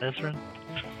 Ezrin?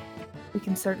 We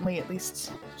can certainly at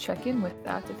least check in with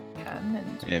that if we can.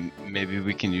 And And maybe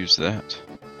we can use that.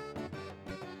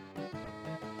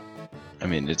 I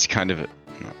mean, it's kind of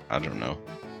I don't know.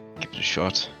 Give it a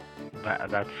shot.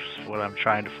 That's what I'm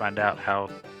trying to find out, how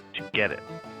to get it.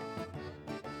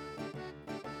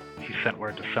 If you sent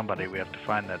word to somebody, we have to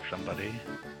find that somebody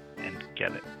and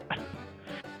get it.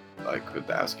 I could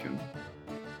ask him.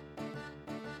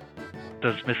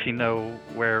 Does Missy know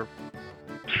where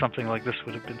something like this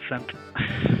would have been sent?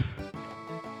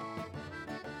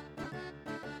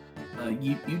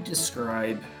 You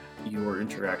describe your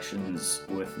interactions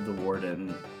with the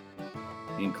warden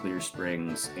in Clear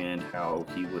Springs and how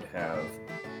he would have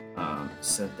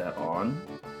sent that on,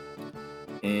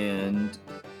 and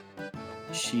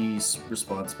she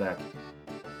responds back.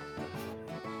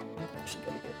 Actually,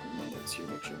 gotta get my notes here,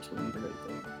 make sure I'm telling you the right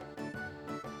thing.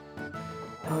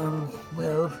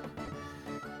 Well,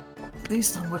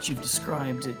 based on what you've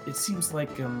described, it seems like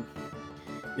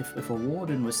if a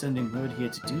warden was sending word here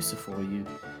to do so for you,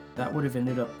 that would have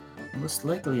ended up most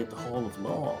likely at the Hall of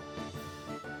Law.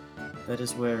 That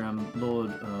is where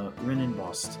Lord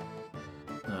Renenbost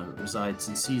resides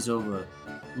and sees over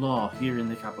law here in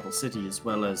the capital city, as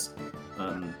well as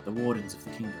the wardens of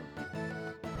the kingdom.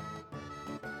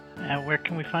 And where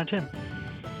can we find him?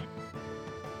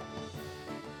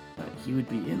 He would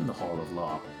be in the Hall of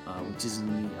Law, which is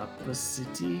in the upper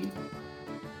city.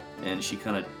 And she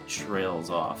kind of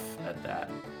trails off at that.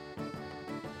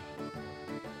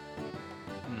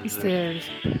 is there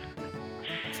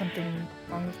something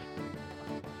wrong with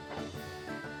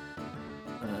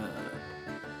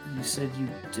You said you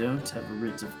don't have a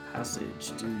writ of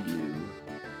passage, do you?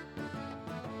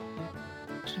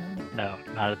 No,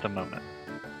 not at the moment.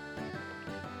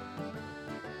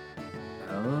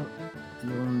 Well,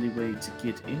 the only way to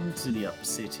get into the upper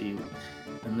city,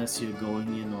 unless you're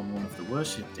going in on one of the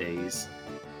worship days,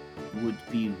 would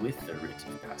be with the writ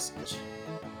of passage.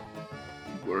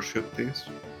 Worship days?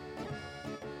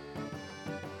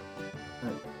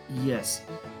 Yes,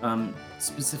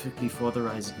 specifically for the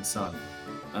rising sun.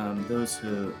 Those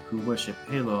who worship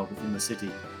Halor within the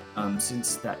city,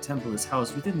 since that temple is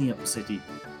housed within the upper city,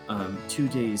 2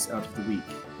 days out of the week,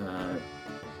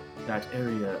 that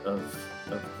area of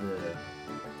the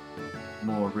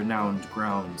more renowned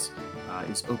grounds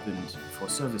is opened for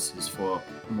services for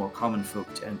more common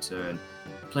folk to enter and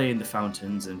play in the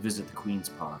fountains and visit the Queen's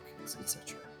Park,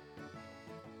 etc.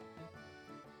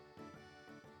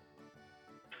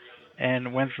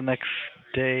 And when's the next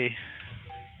day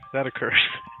that occurs?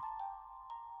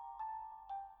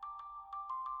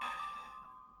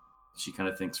 She kind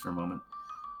of thinks for a moment.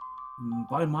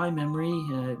 By my memory,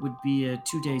 it would be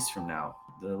 2 days from now.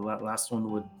 The last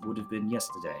one would have been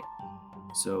yesterday.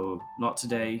 So not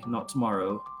today, not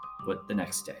tomorrow, but the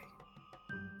next day.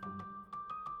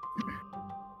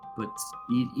 But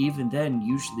even then,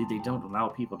 usually they don't allow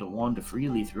people to wander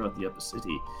freely throughout the upper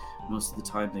city. Most of the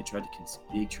time, they try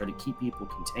to keep people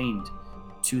contained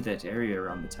to that area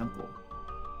around the temple.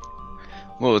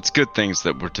 Well, it's good things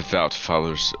that we're devout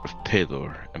followers of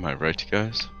Pelor. Am I right,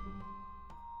 guys?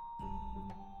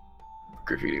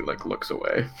 Graffiti looks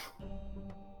away.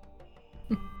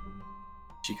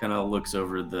 She kind of looks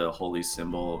over the holy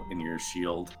symbol in your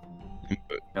shield.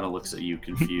 Kind of looks at you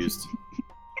confused.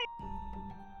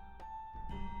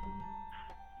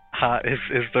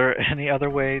 Is there any other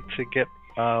way to get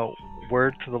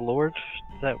word to the Lord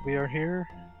that we are here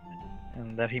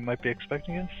and that he might be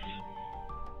expecting us?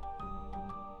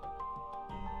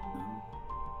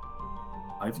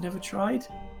 I've never tried.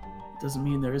 Doesn't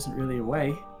mean there isn't really a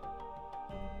way.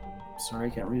 Sorry, I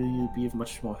can't really be of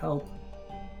much more help.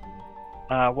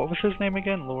 What was his name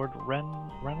again? Lord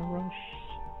Renaros?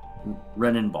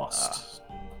 Renenbost.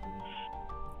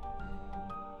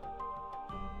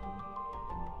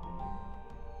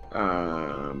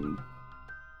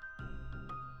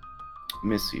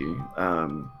 Missy,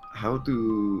 how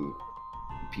do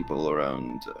people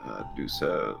around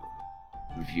Dusa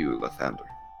view Lathander?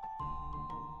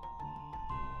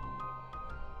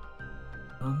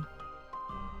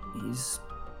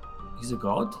 He's a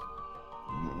god.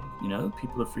 You know,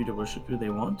 people are free to worship who they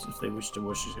want. If they wish to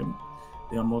worship him,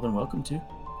 they are more than welcome to.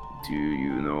 Do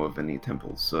you know of any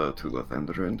temples to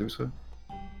Lathander and Dusa?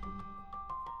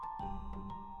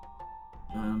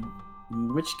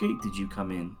 Which gate did you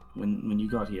come in when you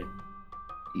got here?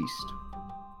 East.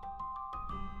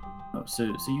 Oh, so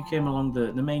you came along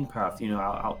the main path, you know,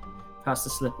 out past the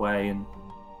slipway and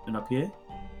up here?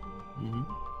 Mm-hmm.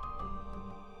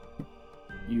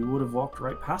 You would have walked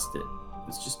right past it.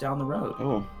 It's just down the road.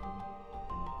 Oh.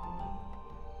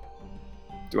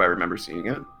 Do I remember seeing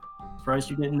it? Surprised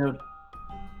you didn't know.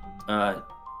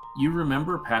 You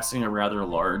remember passing a rather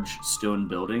large stone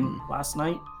building last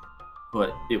night,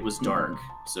 but it was dark,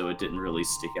 so it didn't really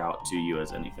stick out to you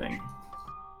as anything.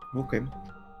 Okay.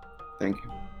 Thank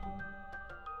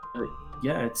you.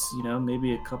 Yeah, it's, you know,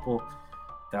 maybe a couple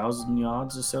thousand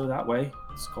yards or so that way.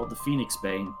 It's called the Phoenix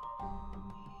Bane.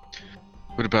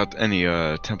 What about any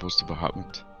temples to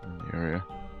Bahamut in the area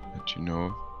that you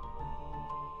know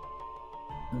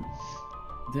of?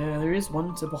 There is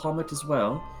one to Bahamut as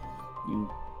well.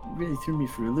 You really threw me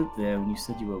for a loop there when you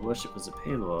said you were worshipped as a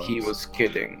Pelor. He was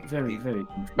kidding. Very, very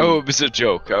confused. Oh, it was a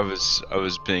joke. I was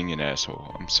being an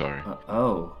asshole. I'm sorry.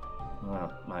 Well,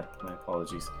 my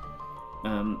apologies.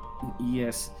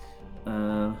 Yes.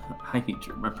 I need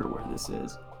to remember where this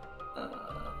is.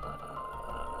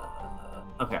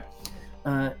 Okay.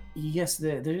 Yes,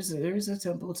 there is a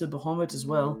temple to Bahamut as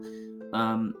well.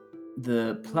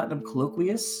 The Platinum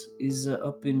Colloquius is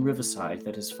up in Riverside,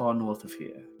 that is far north of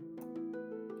here.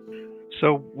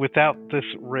 So, without this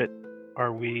writ,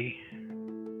 are we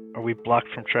blocked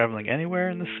from traveling anywhere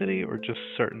in the city, or just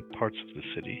certain parts of the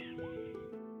city?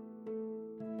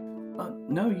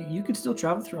 No, you could still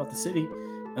travel throughout the city.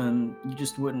 You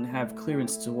just wouldn't have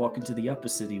clearance to walk into the upper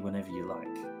city whenever you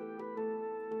like.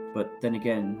 But then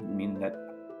again, I mean,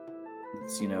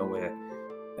 that's, you know, where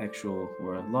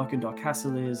Larkendar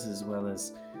Castle is, as well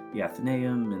as the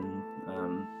Athenaeum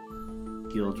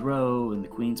and Guild Row and the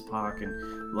Queen's Park, and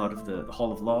a lot of the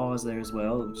Hall of Law is there as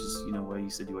well, which is, you know, where you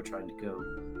said you were trying to go.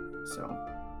 So,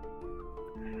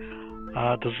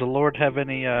 does the Lord have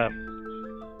any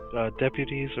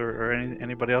deputies or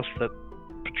anybody else that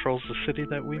patrols the city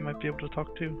that we might be able to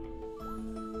talk to?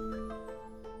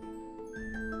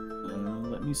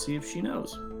 Let me see if she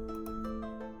knows.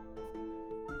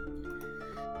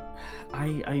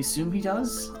 I assume he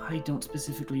does. I don't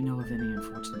specifically know of any,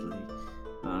 unfortunately.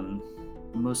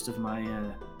 Most of my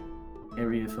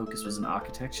area of focus was in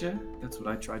architecture. That's what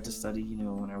I tried to study, you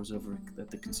know, when I was over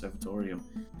at the conservatorium.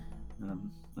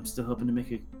 I'm still hoping to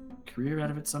make a career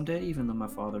out of it someday, even though my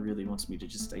father really wants me to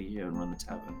just stay here and run the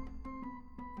tavern.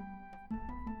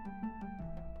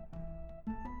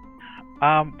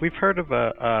 We've heard of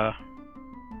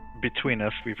between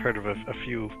us, we've heard of a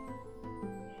few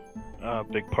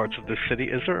big parts of the city.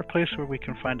 Is there a place where we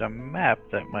can find a map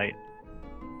that might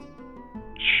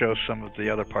show some of the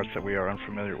other parts that we are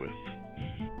unfamiliar with?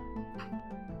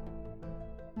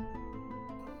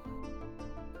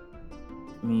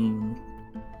 I mean,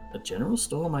 a general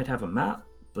store might have a map,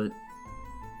 but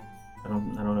I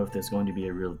don't know if there's going to be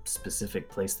a real specific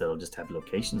place that'll just have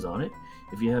locations on it.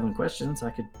 If you have any questions, I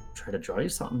could try to draw you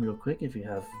something real quick if you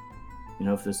have,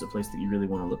 if there's a place that you really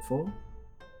want to look for.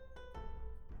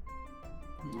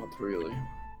 Not really.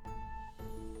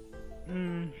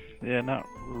 Yeah, not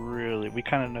really. We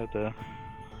kind of know the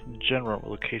general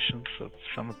locations of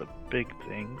some of the big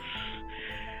things.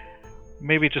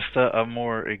 Maybe just a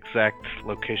more exact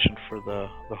location for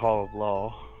the Hall of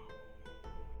Law.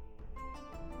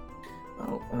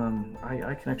 Oh,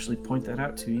 I can actually point that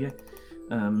out to you.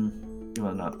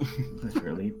 Well, not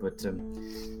literally, but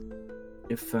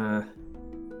if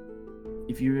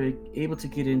you're able to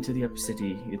get into the upper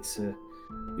city, it's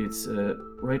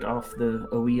right off the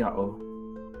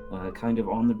Oiao, kind of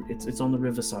on the it's on the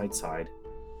riverside side.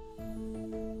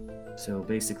 So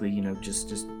basically,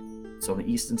 just it's on the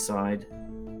eastern side,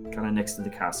 kind of next to the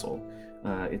castle.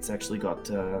 It's actually got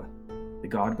the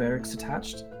guard barracks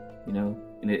attached, and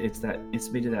it's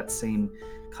made of that same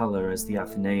color as the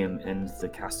Athenaeum and the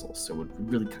castle, so it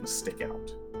would really kind of stick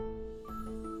out.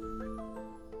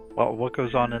 Well, what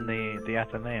goes on in the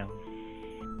Athenaeum?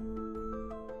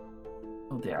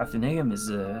 Oh, the Athenaeum is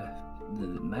the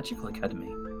magical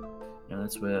academy.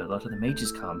 That's where a lot of the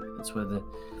mages come. That's where the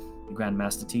Grand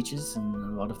Master teaches, and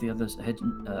a lot of the other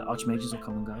archmages will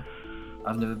come and go.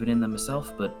 I've never been in them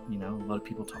myself, but a lot of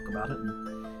people talk about it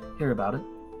and hear about it.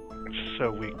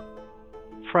 So we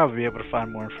probably be able to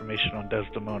find more information on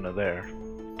Desdemona there,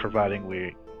 providing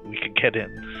we could get in.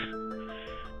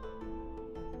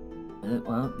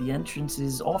 Well, the entrance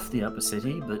is off the upper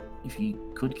city, but if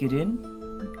you could get in,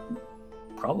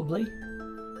 probably.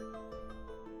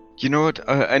 You know what?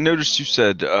 I noticed you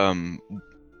said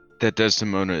that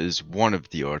Desdemona is one of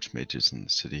the archmages in the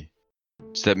city.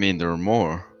 Does that mean there are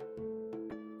more?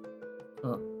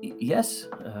 Yes.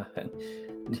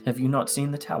 Have you not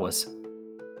seen the towers?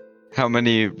 How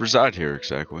many reside here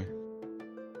exactly?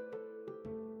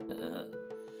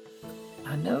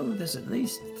 I know there's at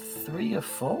least 3 or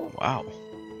 4. Wow.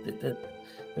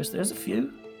 There's a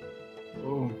few.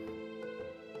 Oh.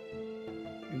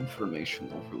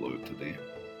 Information overload today.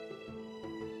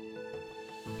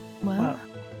 Well,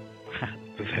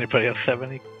 Does anybody else have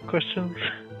any questions?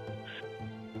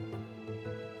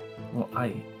 Well,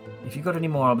 if you got any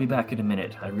more, I'll be back in a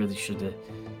minute. I really should,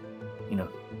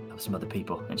 have some other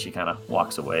people. And she kind of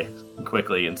walks away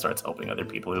quickly and starts helping other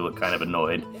people who look kind of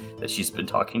annoyed that she's been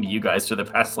talking to you guys for the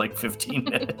past, 15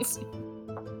 minutes.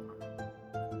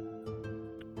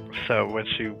 So when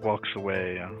she walks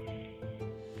away,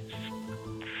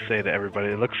 say to everybody,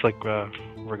 it looks like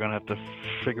we're going to have to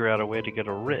figure out a way to get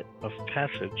a writ of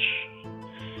passage.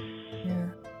 yeah.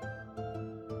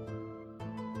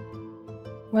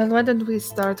 Well, why don't we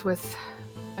start with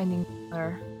finding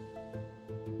somewhere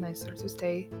nicer to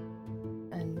stay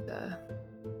and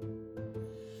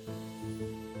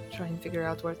try and figure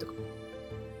out where to go.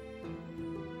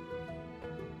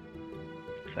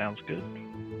 Sounds good.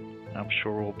 I'm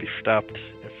sure we'll be stopped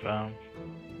if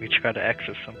we try to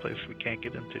access someplace we can't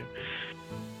get into.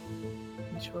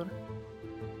 Sure.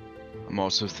 I'm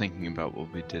also thinking about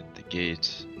what we did at the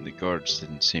gate. The guards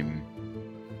didn't seem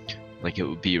like it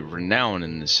would be renowned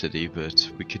in the city, but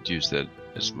we could use that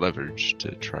as leverage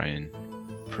to try and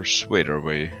persuade our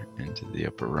way into the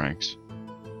upper ranks.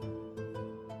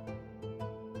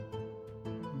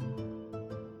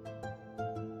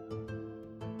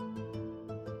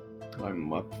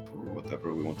 I'm up for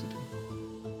whatever we want to do.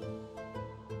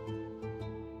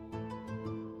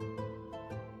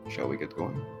 Shall we get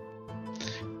going?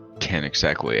 Can't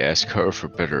exactly ask her for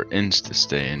better inns to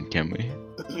stay in, can we?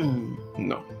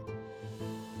 No.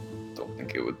 Don't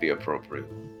think it would be appropriate.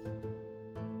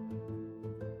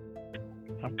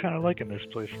 I'm kind of liking this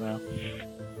place now.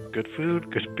 Good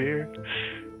food, good beer.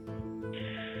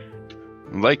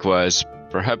 Likewise,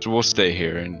 perhaps we'll stay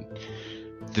here and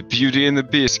the Beauty and the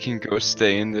Beast can go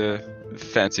stay in the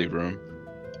fancy room.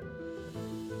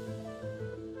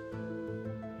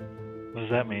 What does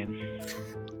that mean?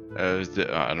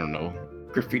 I don't know.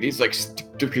 Graffiti's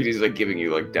giving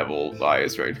you devil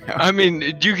eyes right now. I mean,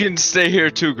 you can stay here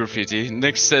too, Graffiti.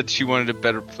 Nick said she wanted a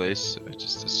better place. I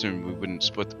just assumed we wouldn't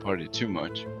split the party too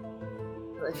much.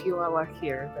 If you all are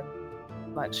here,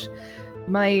 then much.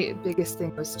 My biggest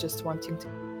thing was just wanting to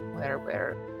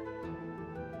where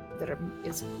there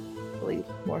is really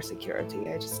more security.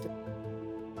 I just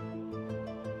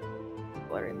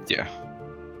Yeah,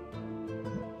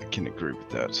 I can agree with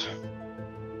that.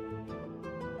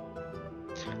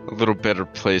 A little better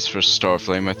place for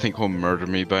Starflame. I think he'll murder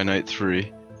me by night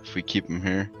 3 if we keep him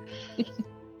here.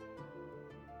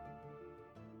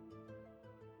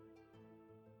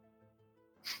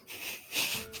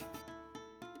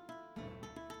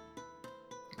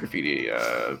 Graffiti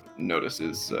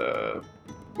notices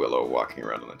Willow walking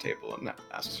around on the table and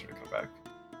asks her to come back.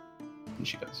 And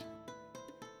she does.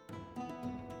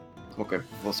 Okay,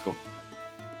 let's go.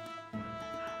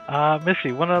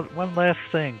 Missy, one last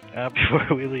thing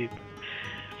before we leave.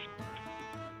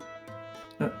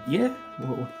 Yeah.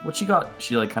 What you got?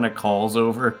 She like kind of calls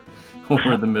over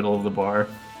the middle of the bar.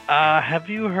 Have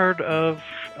you heard of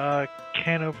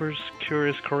Canover's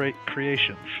Curious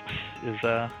Creations?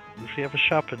 Does he have a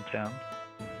shop in town?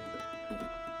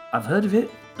 I've heard of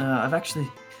it. I've actually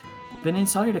been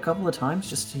inside a couple of times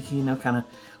just to, kind of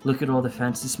look at all the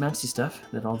fancy smancy stuff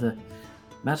that all the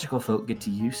magical folk get to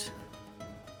use.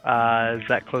 Is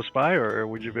that close by, or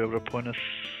would you be able to point us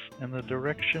in the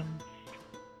direction?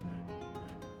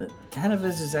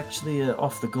 Canover's is actually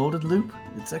off the Golden Loop.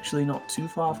 It's actually not too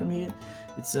far from here.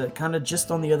 It's kind of just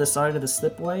on the other side of the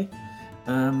slipway,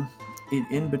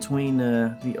 in between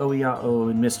the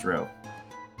Oiao and Mistro.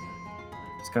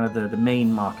 It's kind of the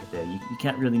main market there. You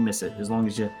can't really miss it as long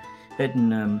as you're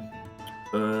heading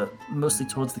mostly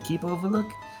towards the Keep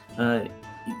Overlook.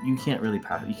 You can't really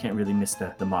pass. You can't really miss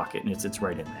the market, and it's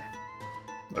right in there.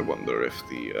 I wonder if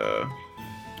the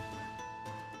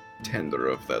tender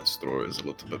of that store is a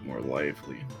little bit more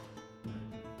lively.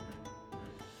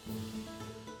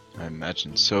 I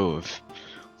imagine so. If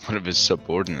one of his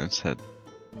subordinates had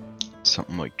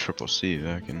something like Triple C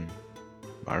back in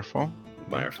Mirefall.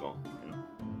 Mirefall,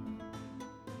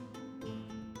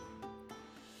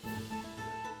 yeah.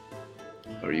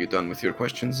 Are you done with your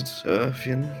questions,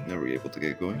 Finn? Are we able to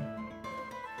get going?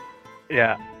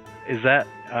 Yeah. Is that,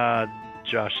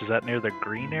 Josh, is that near the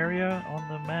green area on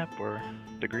the map, or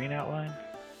the green outline?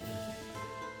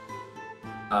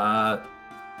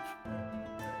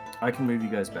 I can move you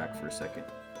guys back for a second.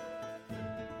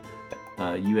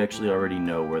 You actually already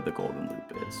know where the Golden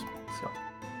Loop is, so.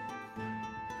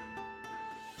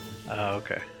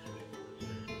 Okay.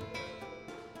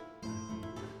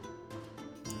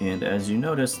 And as you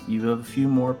notice, you have a few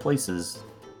more places.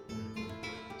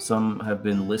 Some have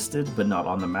been listed, but not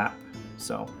on the map,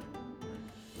 so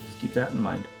just keep that in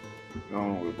mind.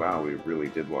 Oh, wow, we really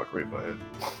did walk right by it.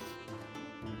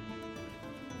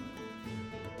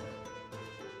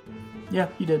 Yeah,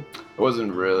 you did. I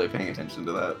wasn't really paying attention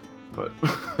to that, but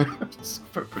it's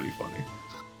pretty funny.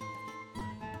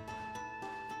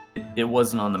 It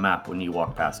wasn't on the map when you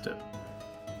walked past it.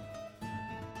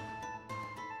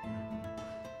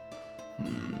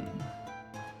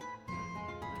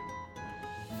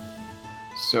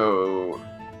 So,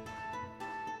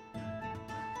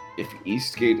 if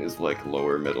Eastgate is like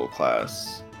lower middle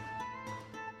class,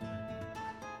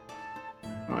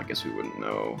 well, I guess we wouldn't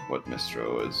know what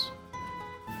Mistro is.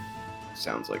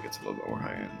 Sounds like it's a little bit more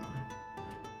high end though.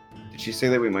 Did she say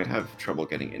that we might have trouble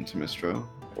getting into Mistro,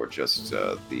 or just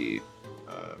the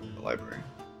library?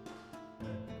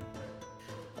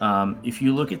 If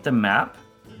you look at the map,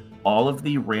 all of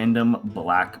the random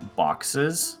black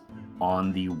boxes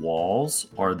on the walls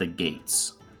are the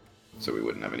gates. So we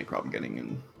wouldn't have any problem getting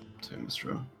into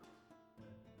Mistro.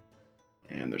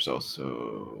 And there's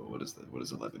also, what is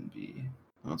 11B?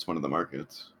 Oh, it's one of the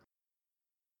markets.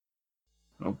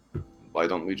 Oh, why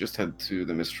don't we just head to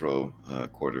the Mistro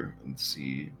quarter and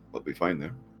see what we find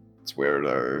there? It's where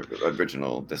our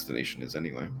original destination is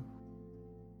anyway.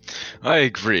 I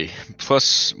agree.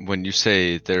 Plus, when you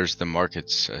say there's the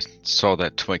markets, I saw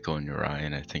that twinkle in your eye,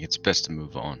 and I think it's best to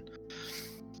move on.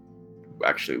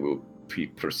 Actually, we'll be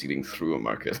proceeding through a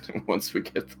market once we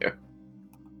get there.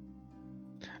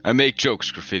 I make jokes,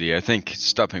 Graffiti. I think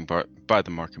stopping by the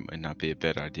market might not be a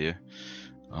bad idea.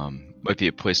 Might be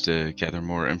a place to gather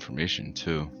more information,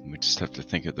 too. We just have to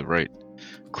think of the right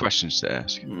questions to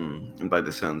ask. And by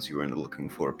the sounds, you were looking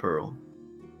for a pearl.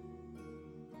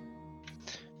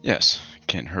 Yes,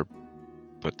 can't hurt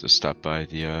but to stop by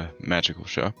the magical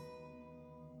shop.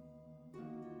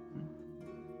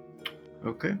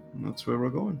 Okay, that's where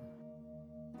we're going.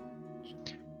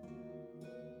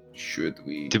 Should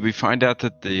we? Did we find out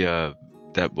that the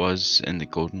that was in the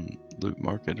Golden Loot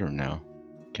Market or no?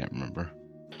 Can't remember.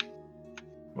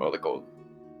 Well, the gold.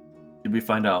 Did we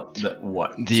find out that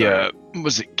what? The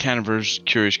was it Canover's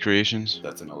Curious Creations?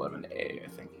 That's an 11A, I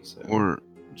think he said. Or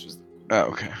which is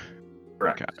okay.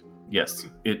 Correct. Okay. Yes,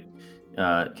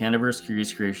 Canover's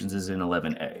Curious Creations is in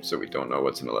 11A. So we don't know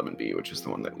what's in 11B, which is the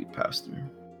one that we passed through.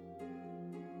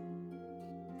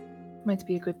 Might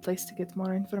be a good place to get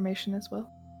more information as well.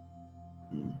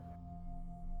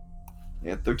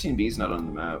 Yeah, 13B is not on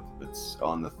the map. It's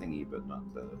on the thingy, but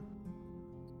not the...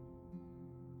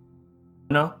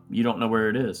 No, you don't know where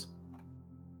it is.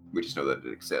 We just know that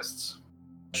it exists.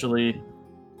 Actually,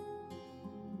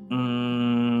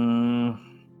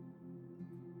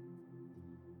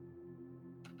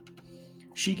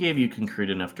 She gave you concrete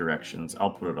enough directions.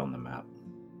 I'll put it on the map.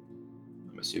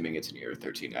 I'm assuming it's near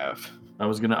 13F. I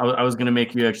was gonna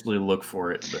make you actually look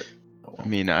for it, but I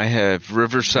mean, I have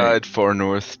Riverside, Far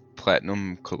North,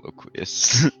 Platinum,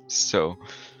 Colloquius. So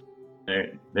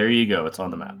there you go. It's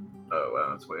on the map. Oh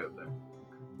wow, it's way up there.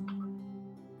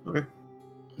 Okay,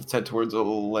 let's head towards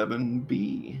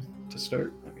 11B to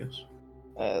start, I guess.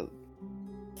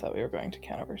 Thought we were going to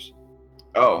Canovers.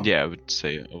 Oh yeah, I would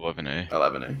say 11A.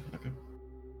 11A. Okay,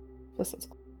 This is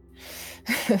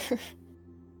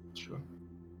sure.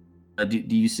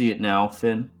 Do you see it now,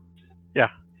 Finn? Yeah.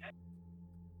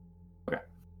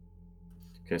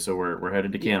 Okay, so we're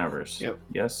headed to Canovers. Yep.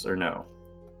 Yes or no?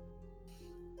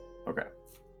 Okay.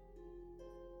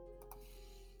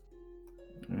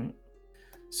 All right.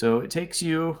 So it takes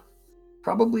you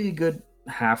probably a good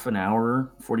half an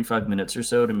hour, 45 minutes or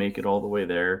so to make it all the way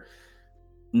there.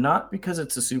 Not because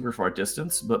it's a super far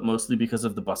distance, but mostly because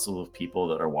of the bustle of people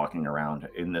that are walking around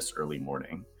in this early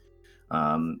morning.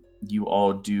 You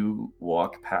all do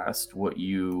walk past what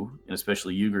you, and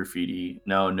especially you, Graffiti,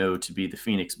 now know to be the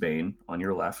Phoenix Bane on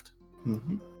your left.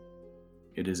 Mm-hmm.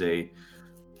 It is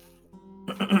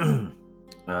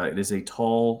a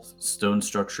tall stone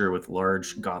structure with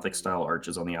large Gothic-style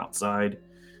arches on the outside.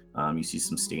 You see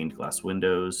some stained glass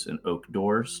windows and oak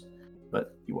doors,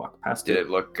 but you walk past Did it. it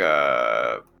look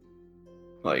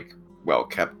like well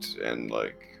kept and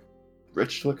like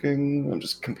rich looking? I'm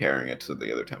just comparing it to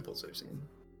the other temples I've seen.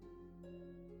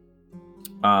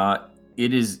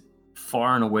 It is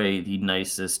far and away the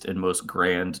nicest and most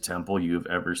grand temple you've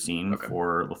ever seen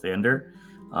for Lathander.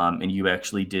 And you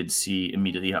actually did see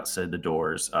immediately outside the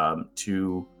doors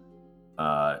two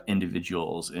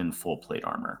individuals in full plate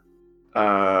armor.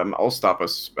 I'll stop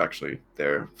us actually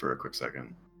there for a quick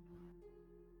second.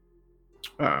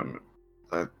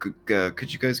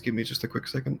 Could you guys give me just a quick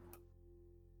second?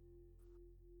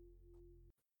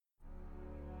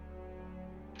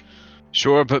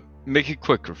 Sure, but make it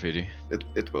quick, Graffiti.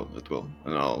 It will,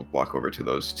 and I'll walk over to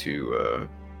those two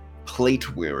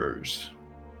plate wearers.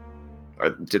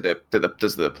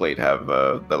 Does the plate have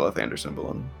the Lathander symbol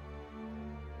on?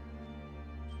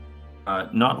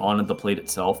 Not on the plate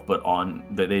itself, but on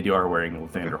they are wearing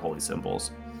Lathander holy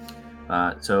symbols.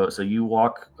 So you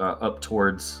walk up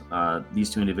towards these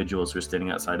two individuals who are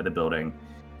standing outside of the building.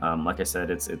 Like I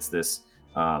said, it's this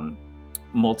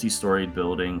multi-storied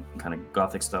building, kind of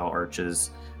Gothic-style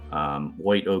arches,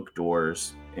 white oak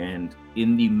doors, and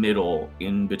in the middle,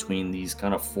 in between these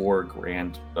kind of four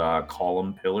grand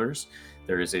column pillars,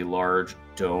 there is a large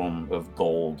dome of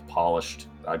gold, polished,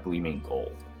 gleaming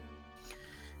gold.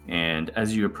 And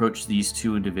as you approach these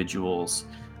two individuals,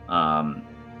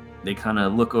 they kind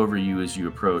of look over you as you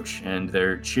approach, and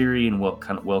their cheery and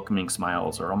kind of welcoming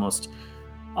smiles are almost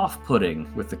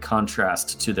off-putting with the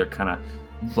contrast to their kind of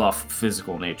buff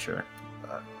physical nature.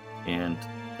 And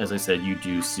as I said, you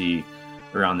do see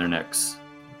around their necks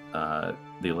the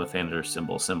Lathander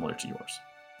symbol similar to yours.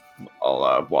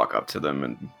 I'll walk up to them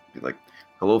and be like,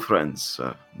 "Hello, friends.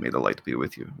 May the light be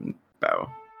with you." And bow.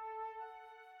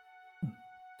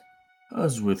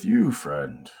 As with you,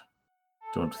 friend.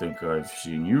 Don't think I've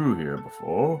seen you here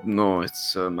before. No,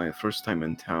 it's my first time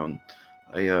in town.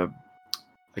 I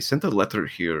sent a letter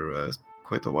here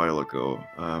quite a while ago.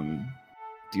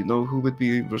 Do you know who would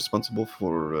be responsible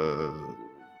for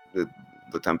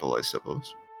the temple, I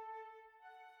suppose?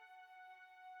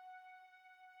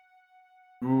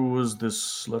 Who was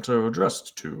this letter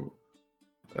addressed to?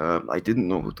 I didn't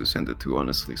know who to send it to,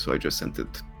 honestly, so I just sent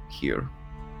it here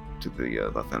to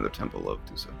the Lathander Temple of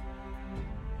Dusa.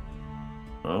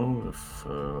 Well, if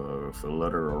the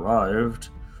letter arrived,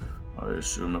 I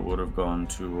assume it would have gone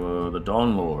to the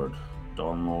Dawn Lord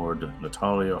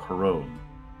Natalia Harone.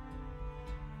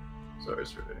 Sorry,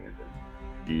 sir.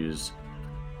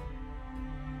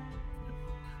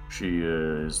 She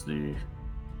is the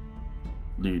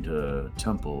lead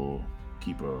temple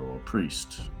keeper or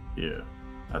priest here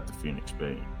at the Phoenix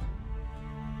Bane.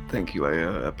 Thank you, I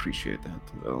appreciate that.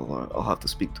 I'll have to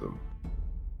speak to him.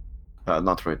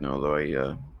 Not right now, though.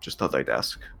 I just thought I'd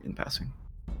ask in passing.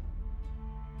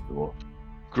 Cool.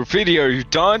 Graffiti, are you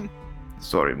done?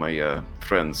 Sorry, my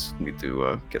friends need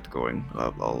to get going.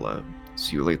 I'll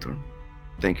see you later.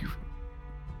 Thank you.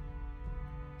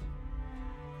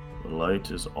 The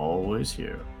light is always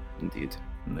here. Indeed.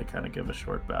 And they kind of give a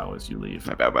short bow as you leave.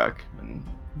 I bow back and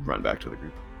run back to the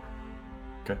group.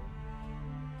 Okay.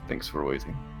 Thanks for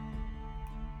waiting.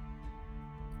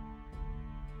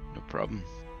 No problem.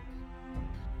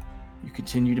 You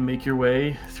continue to make your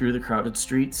way through the crowded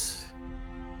streets.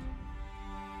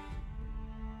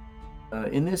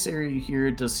 In this area here,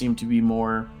 it does seem to be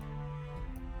more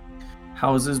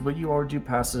houses, but you all do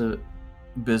pass a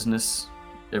business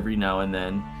every now and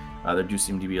then. There do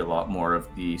seem to be a lot more of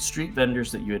the street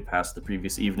vendors that you had passed the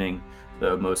previous evening,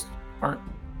 though most aren't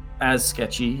as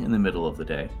sketchy in the middle of the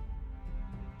day.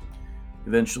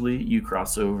 Eventually, you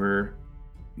cross over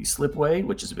the slipway,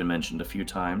 which has been mentioned a few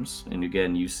times, and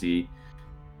again, you see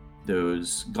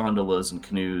those gondolas and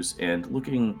canoes, and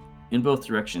looking in both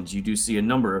directions, you do see a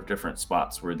number of different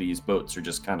spots where these boats are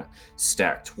just kind of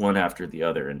stacked one after the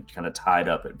other and kind of tied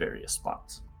up at various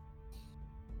spots.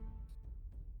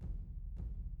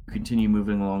 Continue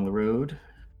moving along the road,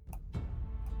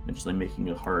 eventually making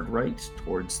a hard right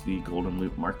towards the Golden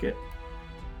Loop Market.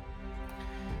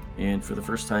 And for the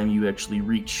first time, you actually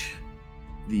reach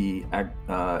the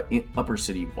upper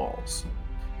city walls.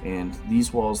 And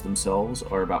these walls themselves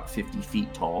are about 50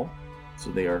 feet tall,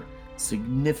 so they are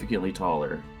significantly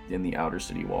taller than the outer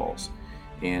city walls.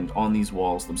 And on these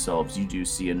walls themselves, you do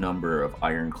see a number of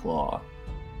Iron Claw,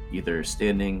 either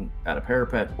standing at a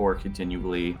parapet or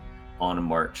continually on a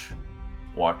march,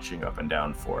 watching up and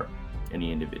down for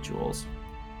any individuals.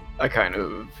 I kind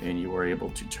of... And you are able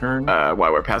to turn.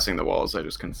 While we're passing the walls, I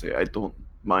just can say I don't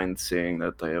mind saying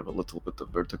that I have a little bit of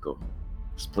vertigo.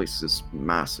 This place is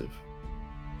massive.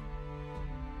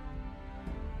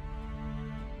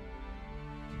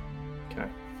 Okay.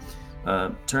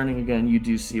 Turning again, you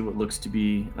do see what looks to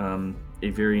be a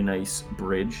very nice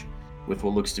bridge with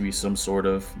what looks to be some sort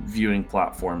of viewing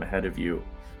platform ahead of you.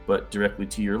 But directly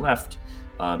to your left,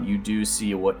 you do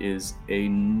see what is a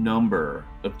number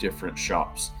of different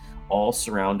shops, all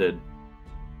surrounded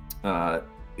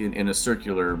in a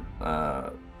circular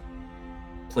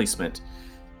placement.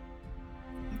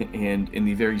 And in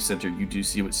the very center, you do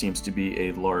see what seems to be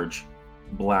a large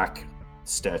black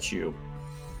statue.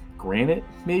 Granite,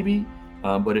 maybe?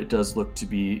 But it does look to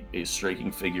be a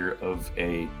striking figure of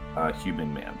a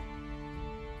human man.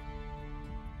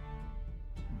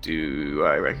 Do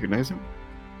I recognize him?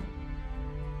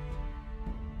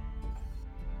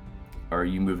 Are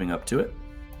you moving up to it?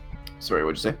 Sorry,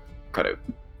 what'd you say? Cut out.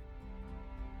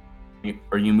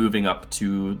 Are you moving up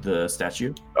to the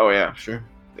statue? Oh, yeah, sure.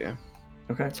 Yeah.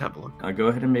 Okay. Let's have a look. Go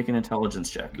ahead and make an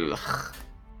intelligence check. Ugh.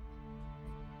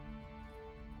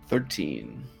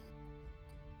 13.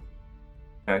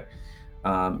 Okay.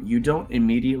 You don't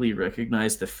immediately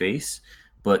recognize the face,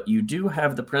 but you do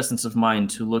have the presence of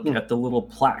mind to look at the little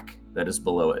plaque that is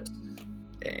below it.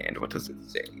 And what does it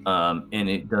say? And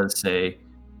it does say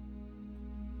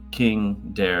King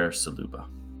Dare Saluba.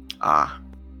 Ah.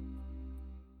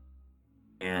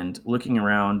 And looking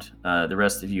around, the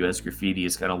rest of you, as Graffiti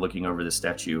is kind of looking over the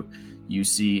statue, you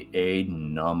see a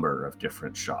number of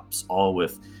different shops, all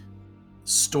with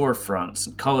storefronts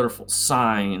and colorful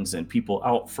signs and people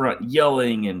out front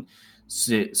yelling and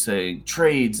saying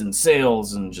trades and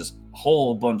sales, and just a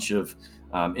whole bunch of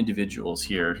individuals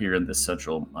here in this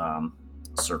central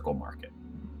circle market.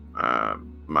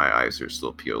 My eyes are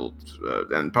still peeled,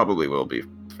 and probably will be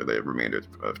for the remainder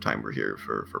of time we're here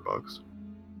for bugs.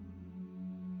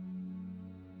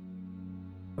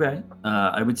 Okay.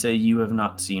 I would say you have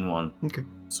not seen one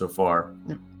so far.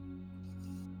 Yeah.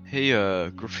 Hey,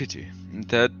 Graffiti,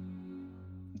 that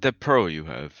pearl you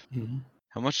have, Mm-hmm.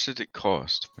 how much did it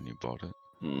cost when you bought it?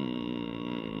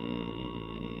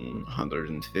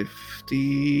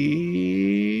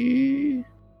 150.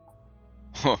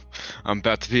 Oh, I'm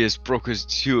about to be as broke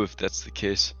as you if that's the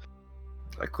case.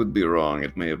 I could be wrong.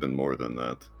 It may have been more than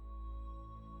that.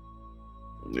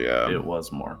 Yeah. It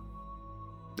was more.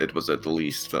 It was at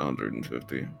least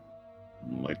 150.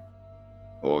 Like,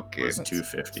 okay. It was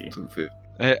 250. 250.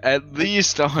 At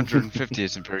least 150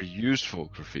 isn't very useful,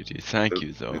 Graffiti. Thank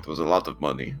you, though. It was a lot of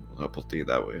money. I'll put it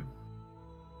that way.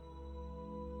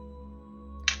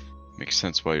 Makes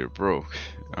sense why you're broke.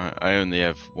 I only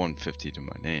have 150 to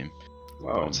my name.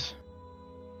 Wow.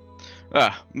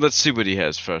 But... let's see what he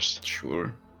has first.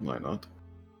 Sure. Why not?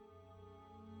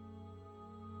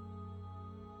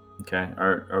 Okay.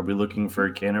 Are we looking for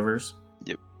canivers?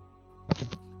 Yep.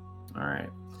 All right.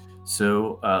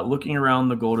 So, looking around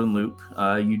the Golden Loop,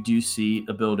 you do see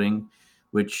a building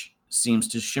which seems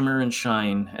to shimmer and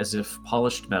shine as if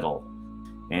polished metal.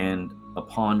 And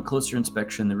upon closer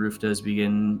inspection, the roof does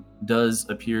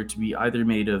appear to be either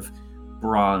made of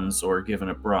bronze or given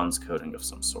a bronze coating of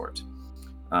some sort.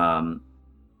 And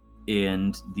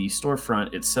the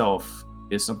storefront itself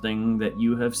is something that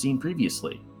you have seen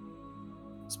previously,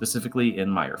 specifically in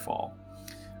Meyerfall.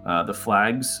 The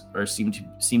flags seem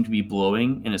to be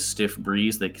blowing in a stiff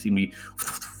breeze. They seem to be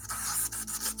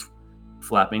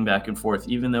flapping back and forth,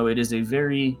 even though it is a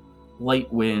very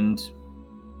light wind,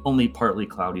 only partly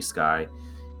cloudy sky.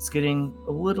 It's getting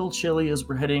a little chilly as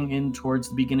we're heading in towards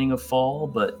the beginning of fall,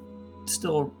 but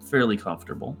still fairly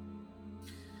comfortable.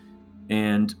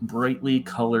 And brightly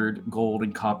colored gold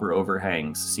and copper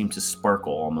overhangs seem to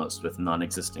sparkle almost with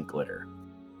non-existent glitter.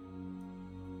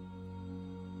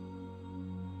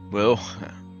 Well,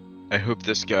 I hope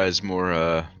this guy's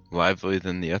more lively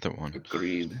than the other one.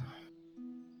 Agreed.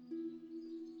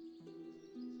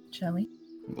 Shall we?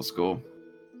 Let's go.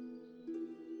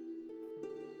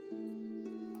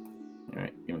 All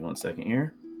right, give me 1 second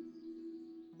here.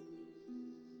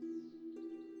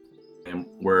 And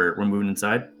we're moving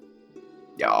inside?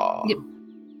 Yeah.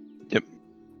 Yep.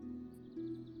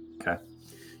 Okay.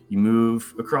 You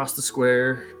move across the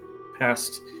square,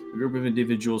 past a group of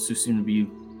individuals who seem to be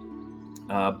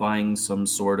buying some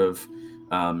sort of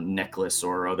necklace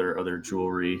or other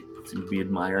jewelry, seem to be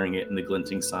admiring it in the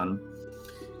glinting sun.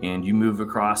 And you move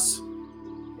across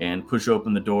and push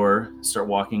open the door, start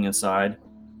walking inside.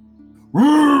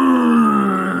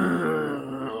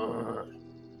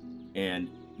 And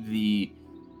the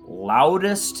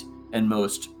loudest and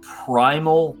most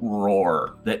primal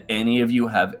roar that any of you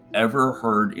have ever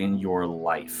heard in your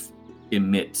life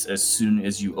emits as soon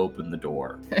as you open the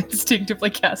door. Instinctively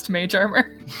cast mage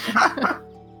armor.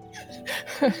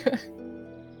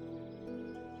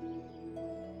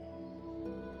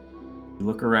 You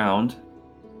look around.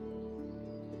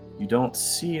 You don't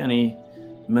see any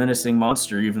menacing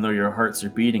monster, even though your hearts are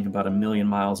beating about 1,000,000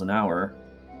 miles an hour.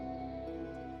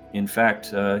 In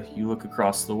fact, you look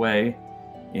across the way,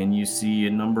 and you see a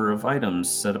number of items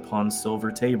set upon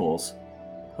silver tables.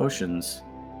 Potions,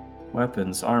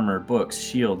 weapons, armor, books,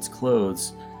 shields,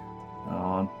 clothes.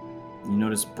 You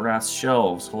notice brass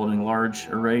shelves holding large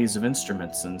arrays of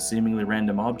instruments and seemingly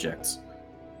random objects.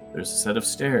 There's a set of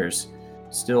stairs.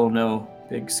 Still no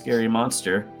big scary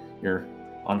monster. You're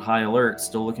on high alert,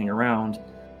 still looking around.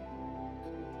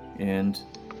 And,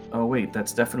 oh wait,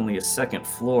 that's definitely a second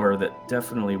floor that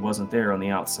definitely wasn't there on the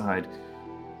outside.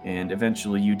 And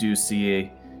eventually you do see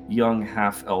a young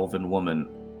half-elven woman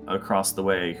across the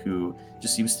way who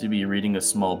just seems to be reading a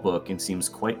small book and seems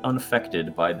quite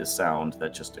unaffected by the sound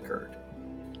that just occurred.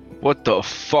 What the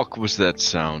fuck was that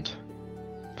sound?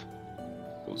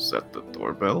 Was that the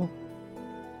doorbell?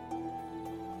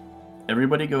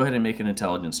 Everybody go ahead and make an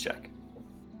intelligence check.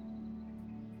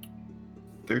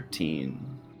 13.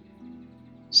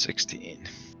 16.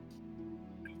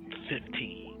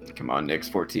 15. Come on, Nick's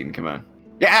 14. Come on.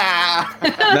 Yeah!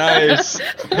 Nice!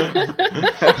 We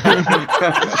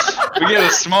get a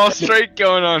small streak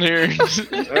going on here.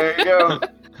 There you go.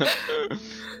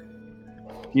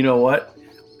 You know what?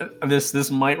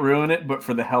 This might ruin it, but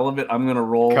for the hell of it, I'm gonna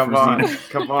roll. Come for on. Xena.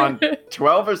 Come on.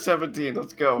 12 or 17.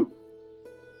 Let's go.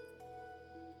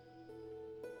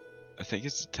 I think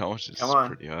its intelligence Come is on.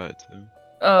 pretty high, too.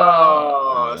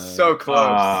 Oh, so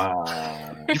close.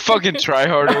 You fucking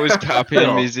tryhard always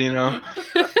copying me, Xeno.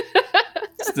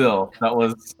 Still, that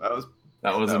was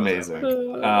that was amazing.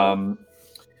 epic.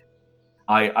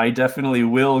 I definitely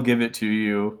will give it to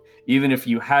you, even if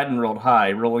you hadn't rolled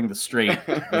high. Rolling the straight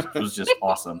was just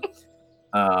awesome.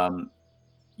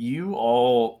 You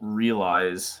all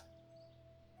realize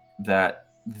that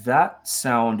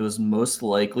sound was most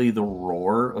likely the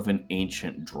roar of an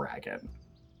ancient dragon.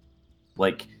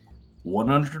 Like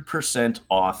 100%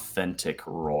 authentic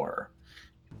roar.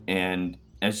 And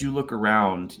as you look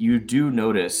around, you do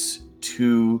notice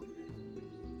two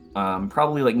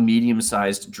probably like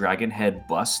medium-sized dragon head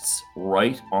busts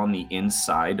right on the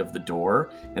inside of the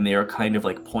door, and they are kind of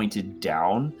like pointed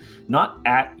down, not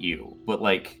at you, but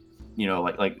like, you know,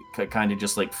 like kind of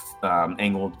just like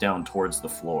angled down towards the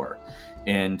floor.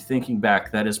 And thinking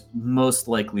back, that is most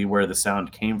likely where the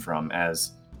sound came from,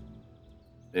 as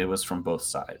it was from both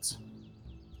sides.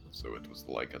 So it was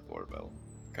like a doorbell.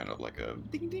 Kind of like a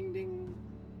ding ding ding.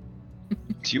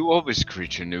 Do you always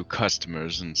greet your new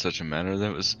customers in such a manner?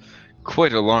 That was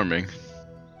quite alarming.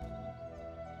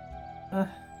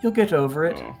 You'll get over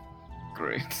it. Oh,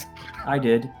 great. I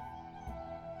did.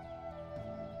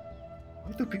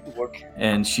 Why do people work?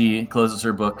 And she closes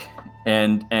her book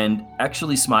and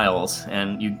actually smiles,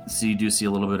 and you do see a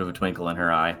little bit of a twinkle in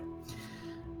her eye.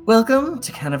 Welcome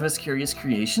to Canava's Curious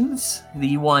Creations,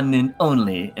 the one and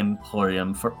only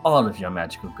emporium for all of your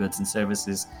magical goods and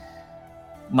services.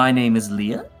 My name is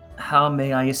Leah. How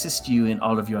may I assist you in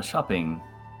all of your shopping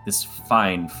this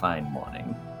fine, fine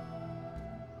morning?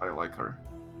 I like her.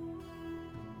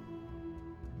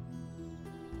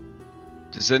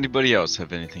 Does anybody else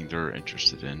have anything they're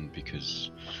interested in?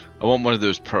 Because I want one of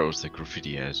those pearls that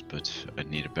Graffiti has, but I'd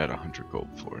need about 100 gold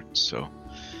for it. So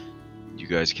you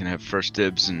guys can have first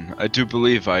dibs, and I do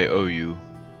believe I owe you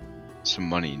some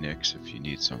money, Nix, if you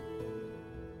need some.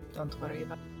 Don't worry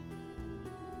about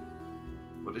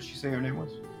What did she say her name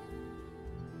was?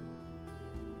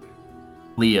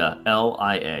 Leah,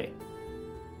 Lia.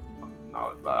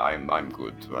 No, I'm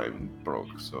good. I'm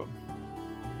broke, so.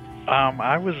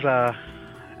 I was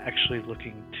actually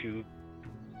looking to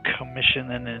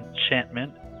commission an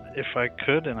enchantment if I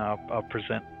could, and I'll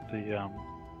present the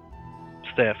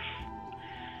staff.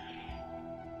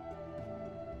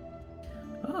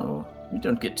 Oh, we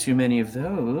don't get too many of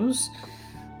those.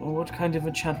 Well, what kind of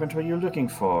enchantment are you looking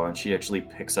for? And she actually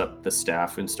picks up the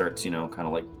staff and starts, kind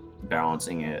of like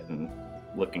balancing it and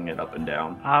looking it up and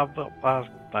down.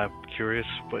 I'm curious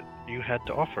what you had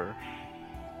to offer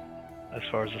as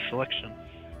far as the selection.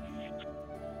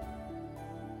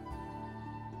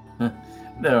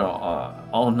 There are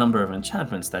all number of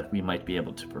enchantments that we might be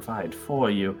able to provide for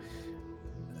you.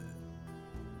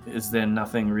 Is there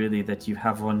nothing really that you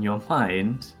have on your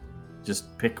mind?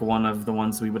 Just pick one of the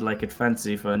ones we would like at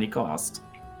fancy for any cost.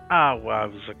 Well, I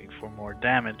was looking for more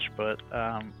damage, but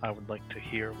I would like to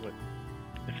hear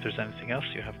if there's anything else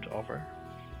you have to offer.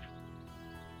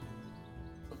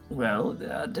 Well,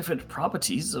 there are different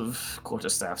properties of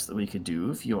quarterstaffs that we could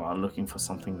do. If you are looking for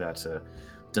something that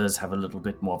does have a little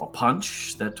bit more of a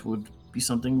punch, that would be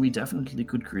something we definitely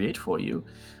could create for you.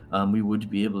 We would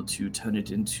be able to turn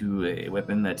it into a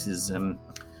weapon that is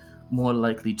more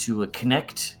likely to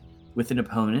connect with an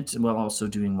opponent while also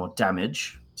doing more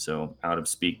damage. So, out of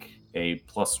speak, a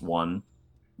 +1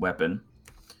 weapon.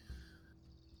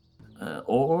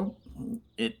 Or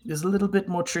it is a little bit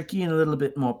more tricky and a little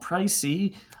bit more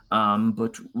pricey,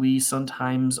 but we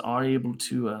sometimes are able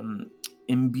to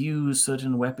imbue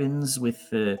certain weapons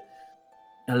with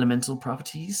elemental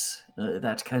properties.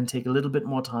 That can take a little bit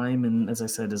more time, and as I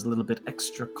said, is a little bit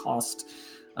extra cost.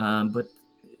 But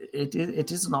it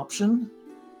is an option.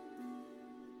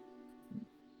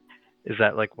 Is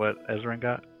that like what Ezrin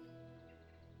got?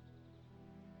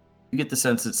 You get the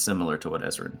sense it's similar to what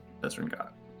Ezrin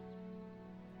got.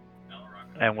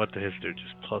 And what did his do?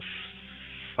 Just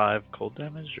 +5 cold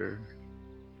damage, or?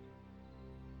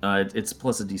 It's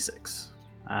plus a d6.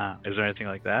 Is there anything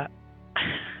like that?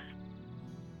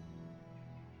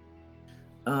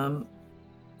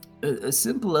 A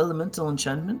simple elemental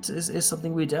enchantment is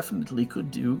something we definitely could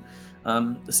do.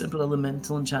 A simple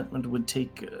elemental enchantment would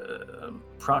take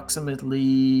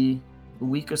approximately a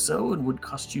week or so and would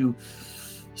cost you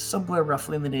somewhere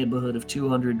roughly in the neighborhood of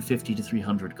 250 to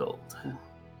 300 gold.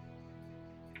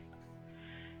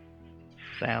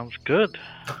 Sounds good.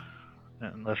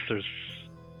 Unless there's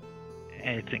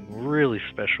anything really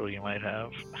special you might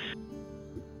have.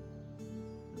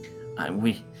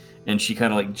 And she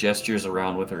kind of like gestures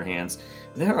around with her hands.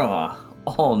 There are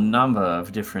all number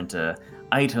of different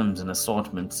items and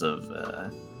assortments of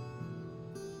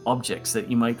objects that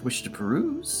you might wish to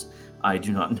peruse. I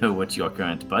do not know what your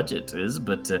current budget is,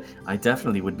 but I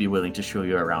definitely would be willing to show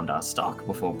you around our stock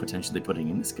before potentially putting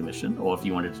in this commission. Or if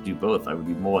you wanted to do both, I would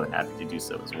be more than happy to do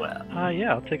so as well.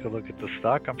 Yeah, I'll take a look at the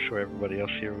stock. I'm sure everybody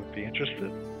else here would be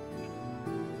interested.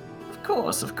 Of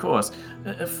course.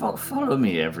 Follow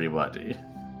me, everybody.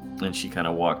 And she kind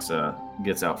of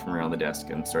gets out from around the desk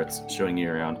and starts showing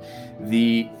you around.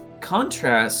 The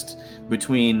contrast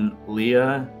between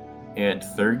Leah and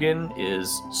Thurgan is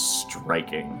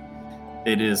striking.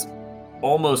 It is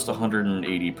almost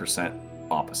 180%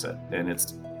 opposite, and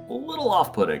it's a little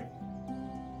off-putting.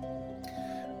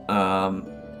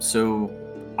 So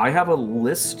I have a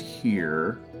list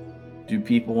here. Do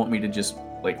people want me to just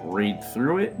like read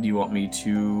through it? Do you want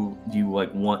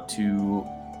to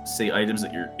say items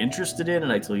that you're interested in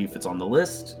and I tell you if it's on the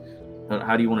list?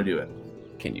 How do you want to do it?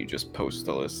 Can you just post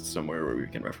the list somewhere where we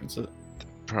can reference it?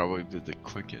 Probably the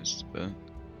quickest, but...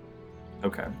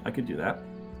 Okay, I could do that.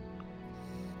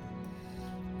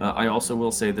 I also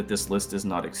will say that this list is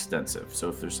not extensive, so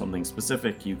if there's something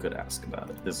specific, you could ask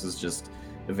about it. This is just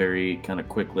a very kind of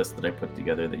quick list that I put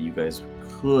together that you guys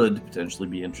could potentially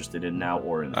be interested in now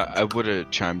or in the future. I would have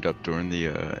chimed up during the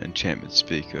enchantment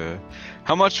speak.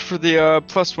 How much for the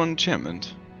 +1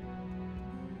 enchantment?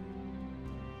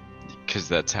 Because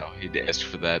that's how he'd ask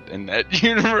for that in that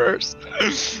universe.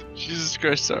 Jesus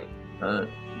Christ, sorry.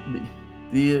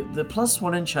 The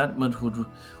 +1 enchantment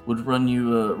would run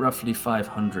you roughly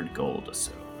 500 gold or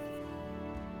so.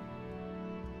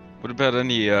 What about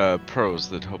any pearls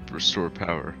that help restore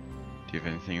power? Do you have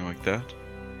anything like that?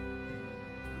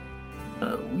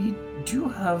 We do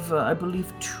have, I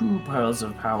believe, 2 pearls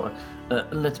of power.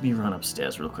 Let me run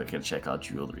upstairs real quick and check our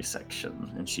jewelry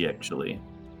section. And she actually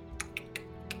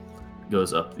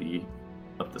goes up the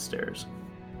stairs.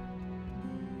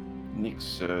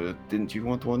 Nix, didn't you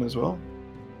want one as well?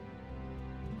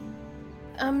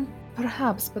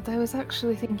 Perhaps, but I was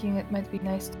actually thinking it might be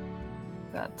nice to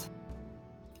that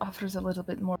offers a little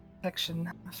bit more protection.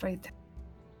 I'm afraid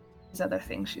these other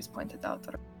things she's pointed out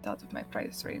are out of my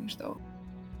price range, though.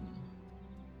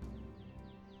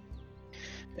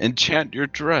 Enchant your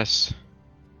dress.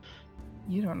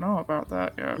 You don't know about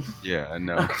that yet. Yeah, I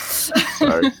know.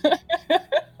 Sorry.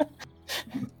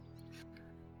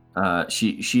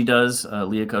 She does.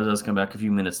 Leoko does come back a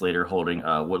few minutes later, holding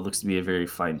what looks to be a very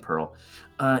fine pearl.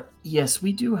 Yes,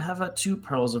 we do have 2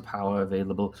 pearls of power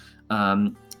available.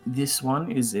 This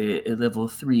one is a level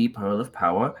 3 pearl of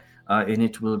power, and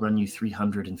it will run you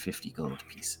 350 gold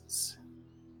pieces.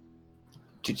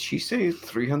 Did she say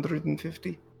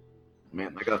 350?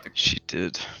 Man, I got the. She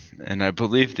did. And I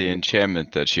believe the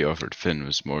enchantment that she offered Finn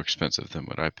was more expensive than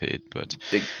what I paid, but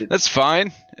that's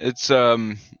fine. It's,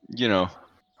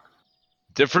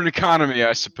 different economy,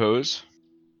 I suppose.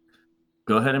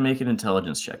 Go ahead and make an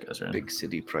intelligence check, Ezra. Big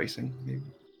city pricing, maybe.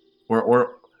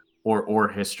 Or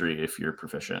history if you're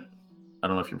proficient. I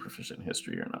don't know if you're proficient in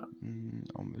history or not.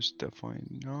 Almost definitely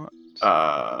not.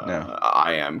 No.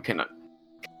 I am. Can I?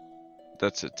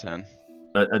 That's a 10.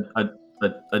 A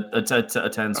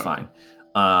 10's fine.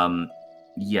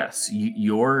 Yes,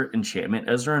 your enchantment,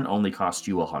 Ezra, only cost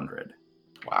you 100.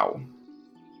 Wow.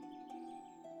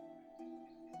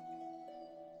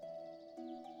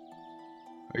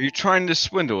 Are you trying to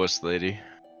swindle us, lady?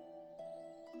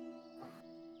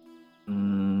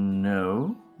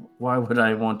 No. Why would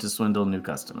I want to swindle new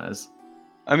customers?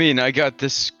 I mean, I got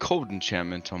this cold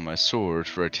enchantment on my sword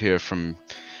right here from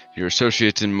your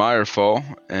associate in Myrefall,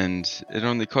 and it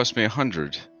only cost me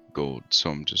 100 gold, so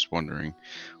I'm just wondering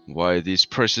why these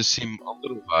prices seem a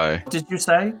little high. What did you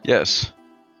say? Yes.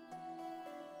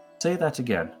 Say that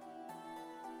again.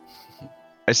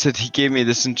 I said he gave me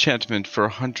this enchantment for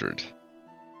 100.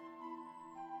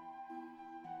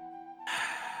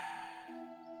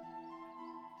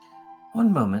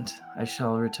 One moment, I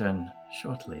shall return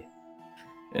shortly.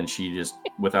 And she just,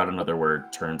 without another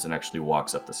word, turns and actually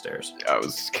walks up the stairs. I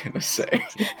was gonna say.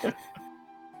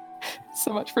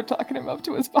 So much for talking him up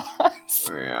to his boss.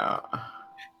 Yeah.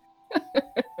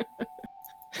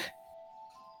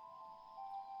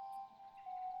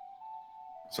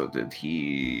 So did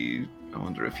he... I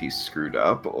wonder if he screwed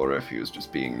up or if he was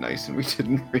just being nice and we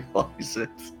didn't realize it.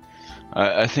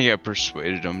 I think I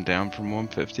persuaded him down from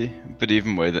 150, but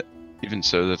even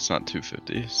so, that's not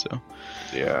 250, so...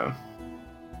 Yeah.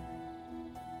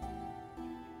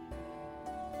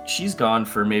 She's gone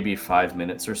for maybe 5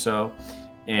 minutes or so,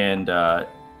 and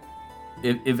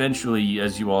eventually,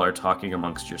 as you all are talking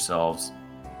amongst yourselves,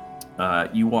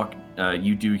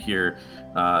 you do hear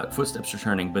footsteps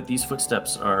returning, but these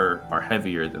footsteps are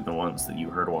heavier than the ones that you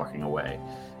heard walking away.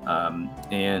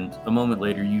 And a moment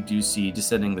later, you do see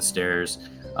descending the stairs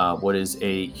what is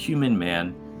a human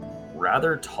man,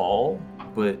 rather tall,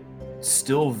 but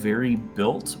still very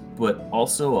built, but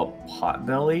also a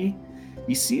potbelly.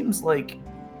 He seems like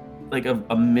a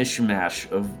mishmash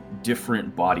of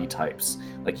different body types.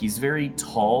 Like, he's very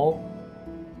tall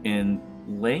and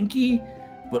lanky,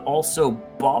 but also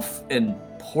buff and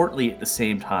portly at the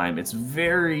same time. It's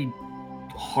very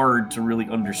hard to really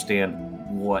understand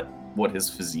what his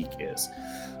physique is.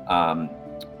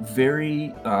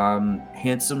 Very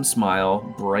handsome smile,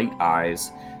 bright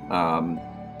eyes,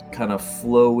 kind of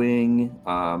flowing,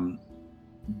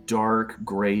 dark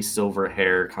gray silver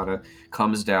hair kind of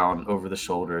comes down over the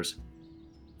shoulders,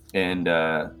 and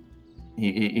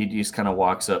he just kind of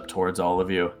walks up towards all of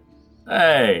you.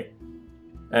 Hey,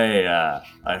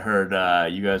 I heard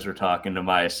you guys were talking to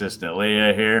my assistant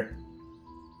Leah here.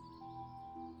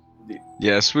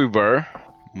 Yes, we were.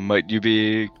 Might you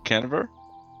be Canover?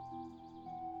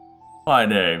 My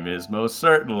name is most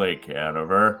certainly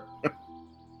Canover.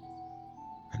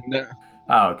 No.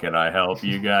 How can I help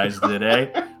you guys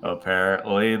today?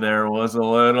 Apparently there was a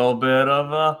little bit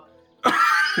of a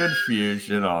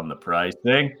confusion on the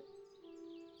pricing.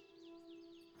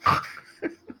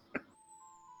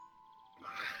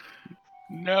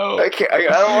 No. I can't. I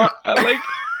don't want.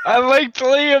 I liked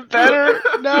Leah better.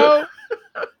 No.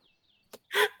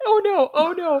 Oh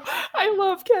no! I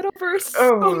love Canover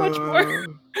so much more.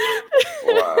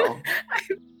 Wow.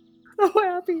 I'm so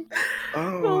happy.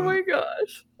 Oh my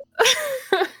gosh.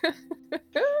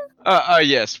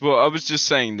 Yes. Well, I was just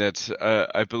saying that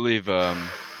I believe I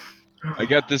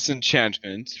got this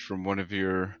enchantment from one of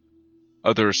your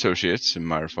other associates in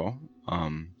Myrefall.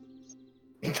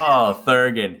 Oh,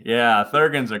 Thurgan. Yeah,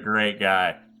 Thurgan's a great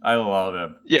guy. I love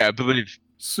him. Yeah, I believe.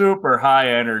 Super high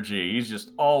energy. He's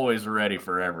just always ready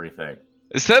for everything.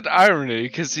 Is that irony?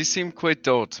 Because he seemed quite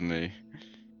dull to me.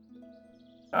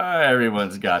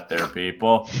 Everyone's got their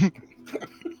people.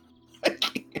 I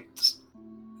can't.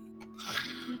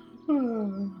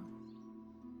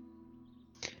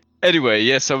 Anyway,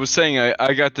 yes, I was saying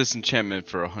I got this enchantment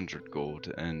for 100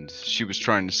 gold, and she was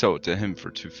trying to sell it to him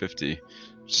for 250.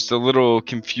 Just a little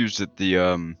confused at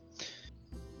the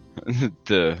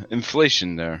the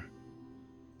inflation there.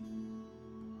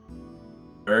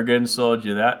 Bergen sold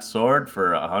you that sword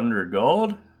for 100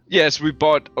 gold? Yes, we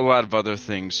bought a lot of other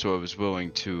things, so I was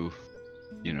willing to,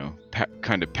 you know,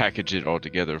 kind of package it all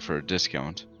together for a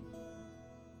discount.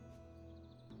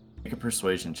 Make a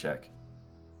persuasion check.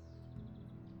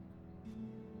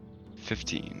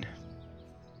 15.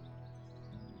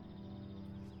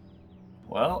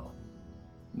 Well,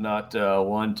 not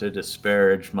one to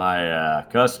disparage my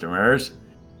customers,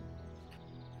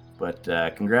 but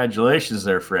congratulations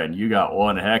there, friend. You got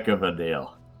one heck of a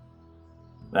deal.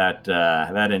 That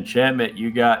enchantment you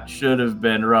got should have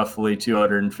been roughly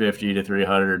 250 to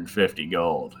 350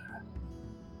 gold.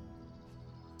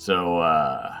 So,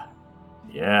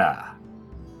 yeah.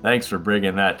 Thanks for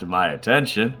bringing that to my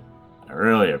attention. I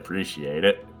really appreciate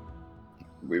it.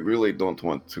 We really don't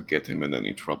want to get him in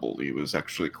any trouble. He was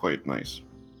actually quite nice.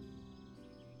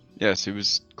 Yes, it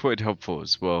was quite helpful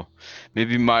as well.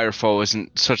 Maybe Meyerfall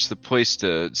isn't such the place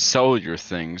to sell your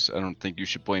things. I don't think you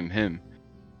should blame him.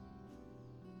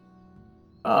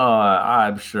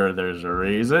 I'm sure there's a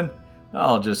reason.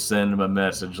 I'll just send him a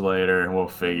message later and we'll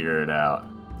figure it out.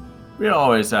 We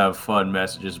always have fun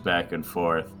messages back and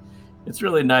forth. It's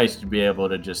really nice to be able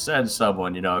to just send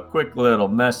someone, a quick little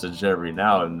message every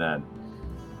now and then.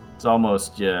 It's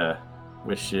almost,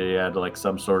 wish you had like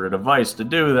some sort of device to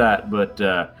do that, but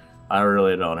I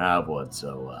really don't have one,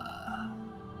 so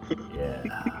yeah,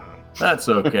 that's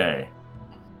okay.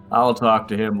 I'll talk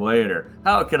to him later.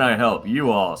 How can I help you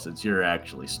all since you're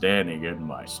actually standing in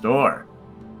my store?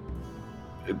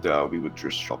 And we were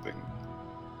just shopping,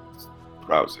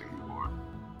 browsing more.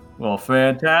 Well,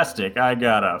 fantastic. I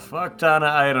got a fuck ton of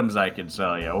items I can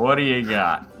sell you. What do you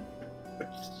got?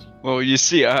 Well, you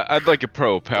see, I'd like a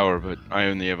pro power, but I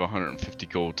only have 150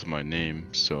 gold to my name,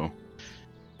 so...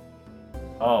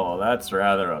 Oh, that's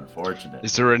rather unfortunate.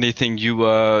 Is there anything you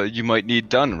might need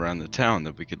done around the town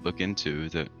that we could look into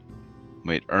that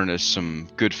might earn us some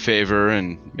good favor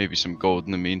and maybe some gold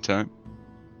in the meantime?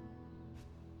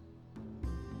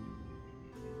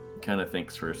 Kind of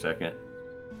thinks for a second.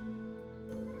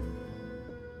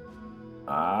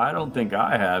 I don't think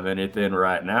I have anything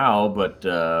right now, but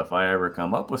if I ever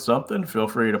come up with something, feel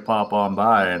free to pop on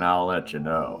by and I'll let you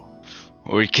know.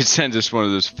 Or you could send us one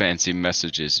of those fancy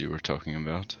messages you were talking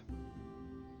about.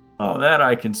 Oh, that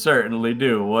I can certainly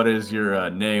do. What is your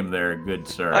name there, good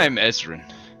sir? I'm Ezrin.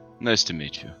 Nice to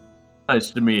meet you.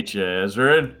 Nice to meet you,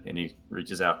 Ezrin. And he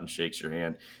reaches out and shakes your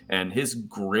hand. And his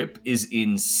grip is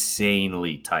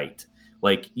insanely tight.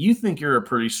 Like, you think you're a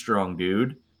pretty strong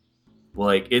dude.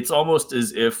 Like, it's almost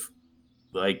as if,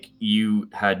 like, you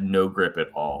had no grip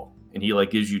at all. And he, like,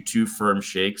 gives you 2 firm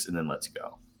shakes and then lets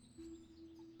go.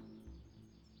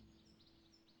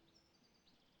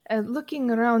 Looking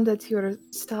around at your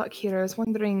stock here, I was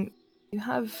wondering, you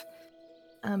have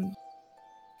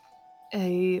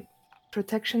a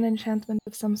protection enchantment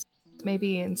of some sort?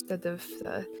 Maybe instead of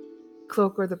the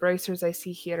cloak or the bracers I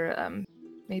see here,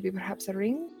 maybe perhaps a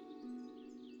ring?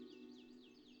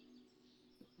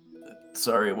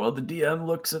 Sorry, well, the DM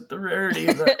looks at the rarity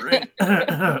of that ring.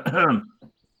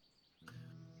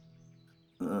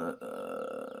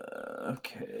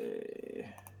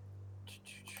 Okay.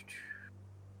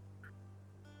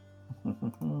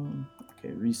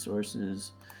 Okay,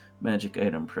 resources, magic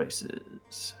item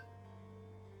prices.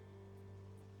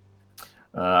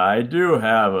 I do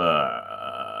have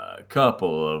a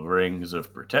couple of rings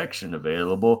of protection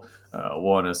available.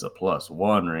 One is a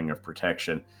 +1 ring of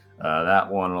protection. That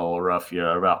one will rough you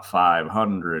about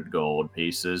 500 gold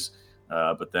pieces.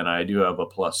 But then I do have a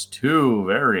 +2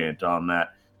 variant on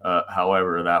that.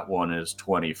 However, that one is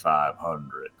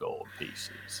 2,500 gold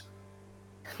pieces.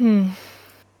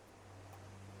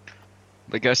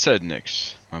 Like I said,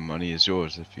 Nix, my money is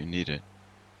yours if you need it.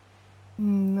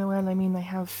 Well, I mean, I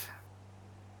have...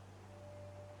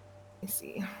 Let me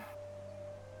see.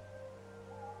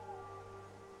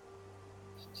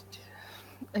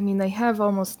 I mean, I have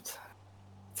almost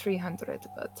 300,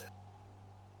 but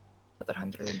another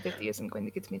 150 isn't going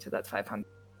to get me to that 500.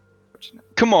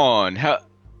 Come on,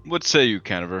 what say you,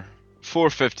 Canover?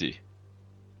 450.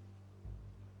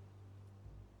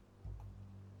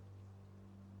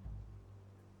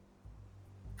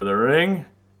 For the ring,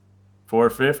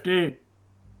 450.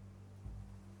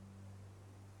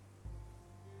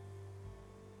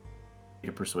 Make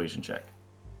a persuasion check.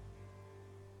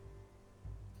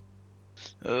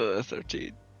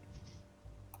 13.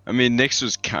 I mean, Nyx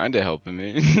was kind of helping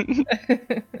me.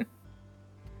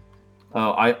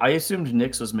 Oh, I assumed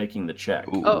Nyx was making the check.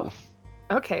 Ooh. Oh.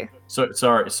 Okay. So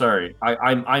sorry.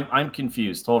 I'm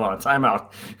confused. Hold on, time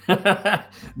out.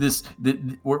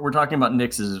 We're talking about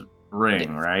Nyx's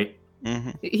ring, right?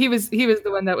 Mm-hmm. He was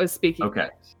the one that was speaking. Okay.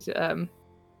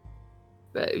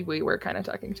 But we were kind of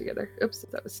talking together. Oops,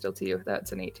 that was still to you.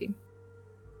 That's an 18.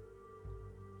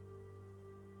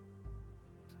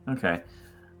 Okay.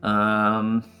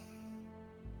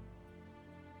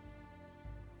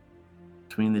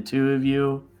 Between the two of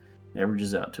you,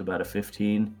 averages out to about a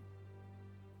 15.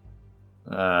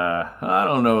 I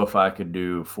don't know if I could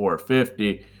do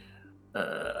 450.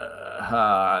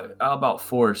 How about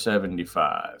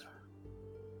 475?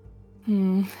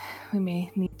 We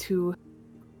may need to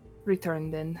return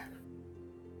then.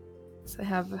 So I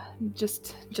have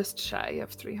just shy of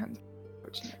 300.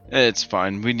 Unfortunately. It's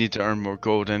fine. We need to earn more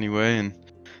gold anyway, and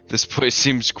this place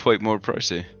seems quite more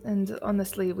pricey. And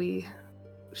honestly, we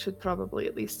should probably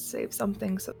at least save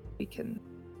something so we can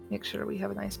make sure we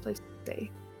have a nice place to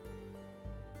stay.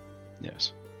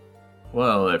 Yes.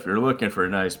 Well, if you're looking for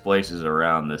nice places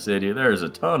around the city, there's a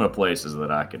ton of places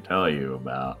that I can tell you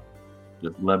about.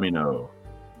 Just let me know.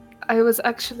 I was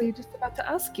actually just about to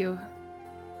ask you.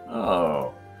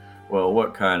 Oh, well,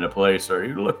 what kind of place are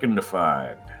you looking to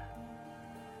find?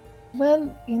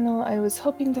 Well, I was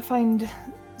hoping to find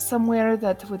somewhere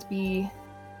that would be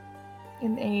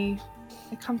in a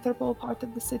comfortable part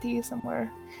of the city,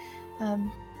 somewhere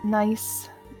nice,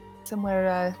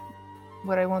 somewhere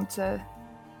where I won't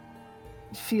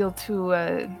feel too,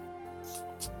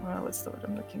 what's the word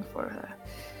I'm looking for?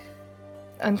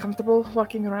 Uncomfortable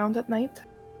walking around at night.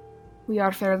 We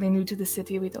are fairly new to the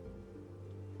city. We don't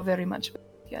know very much about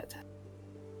it yet.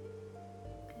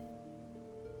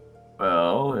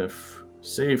 Well, if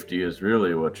safety is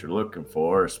really what you're looking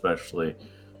for, especially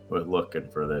with looking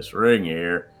for this ring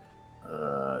here,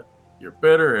 your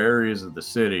better areas of the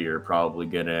city are probably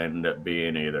going to end up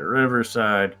being either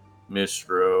Riverside,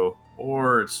 Mistro,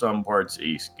 or some parts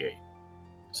Eastgate.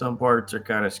 Some parts are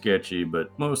kind of sketchy,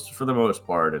 but for the most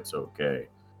part, it's okay.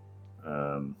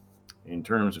 In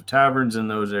terms of taverns in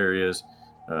those areas,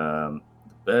 the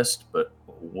best but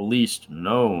least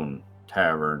known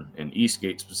tavern in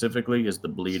Eastgate specifically is the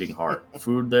Bleeding Heart.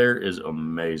 Food there is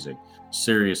amazing.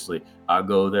 Seriously, I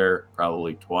go there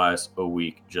probably twice a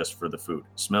week just for the food.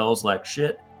 Smells like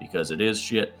shit because it is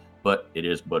shit, but it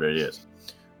is what it is.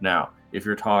 Now, if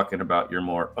you're talking about your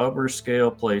more upper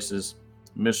scale places,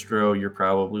 Mistro, you're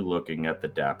probably looking at the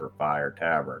Dapper Fire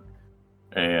Tavern.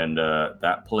 And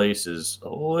that place is a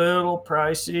little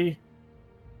pricey.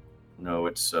 No,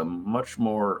 it's much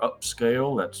more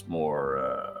upscale. That's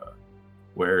more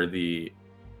where the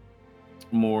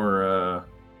more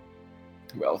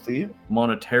wealthy,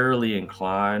 monetarily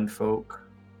inclined folk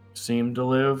seem to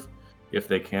live if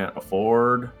they can't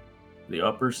afford the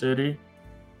upper city.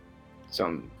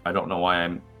 I don't know why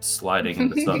I'm sliding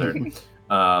into southern.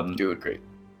 Doing great.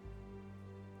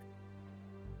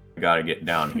 I gotta get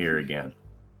down here again.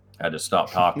 I had to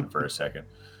stop talking for a second.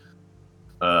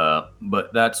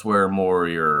 But that's where more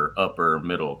your upper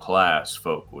middle class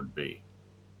folk would be.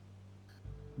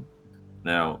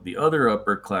 Now, the other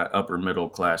upper middle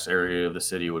class area of the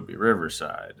city would be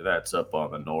Riverside. That's up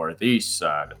on the northeast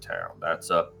side of town.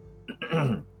 That's up.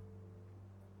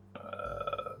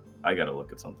 I gotta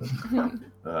look at something.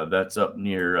 That's up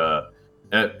near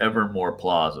Evermore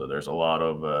Plaza. There's a lot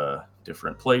of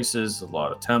different places. A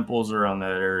lot of temples around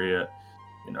that area.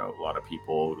 A lot of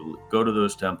people who go to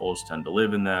those temples tend to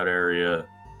live in that area.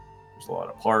 There's a lot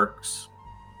of parks.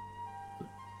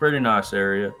 Pretty nice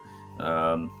area.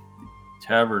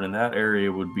 Tavern in that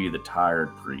area would be the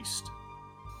Tired Priest.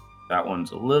 That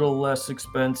one's a little less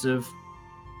expensive,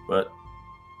 but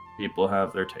people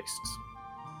have their tastes.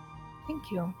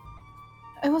 Thank you.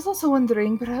 I was also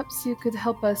wondering, perhaps you could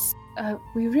help us.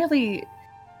 We really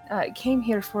came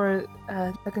here for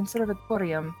the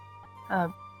conservatorium,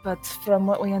 but from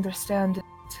what we understand,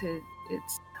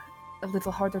 it's a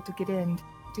little harder to get in.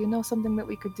 Do you know something that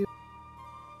we could do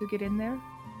to get in there?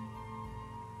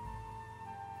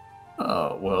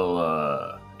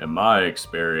 Well, in my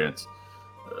experience,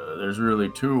 there's really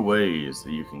two ways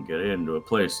that you can get into a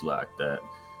place like that.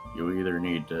 You either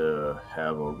need to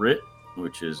have a writ,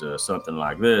 which is something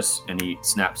like this, and he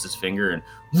snaps his finger, and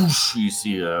whoosh, you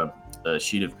see a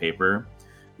sheet of paper,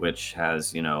 which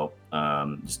has,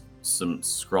 just some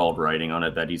scrawled writing on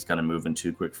it that he's kind of moving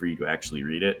too quick for you to actually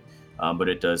read it. But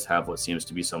it does have what seems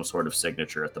to be some sort of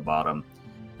signature at the bottom.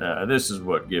 This is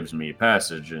what gives me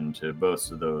passage into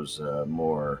both of those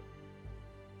more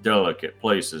delicate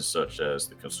places such as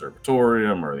the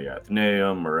Conservatorium or the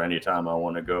Athenaeum, or anytime I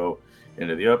want to go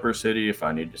into the upper city, if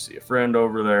I need to see a friend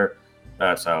over there,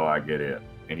 that's how I get in.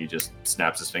 And he just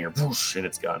snaps his finger, whoosh, and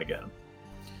it's gone again.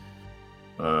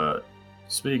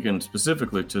 Speaking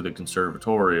specifically to the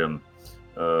Conservatorium,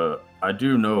 I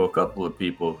do know a couple of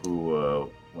people who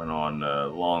went on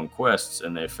long quests,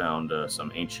 and they found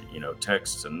some ancient,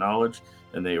 texts and knowledge,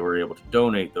 and they were able to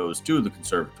donate those to the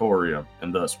Conservatorium,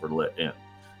 and thus were let in.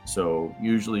 So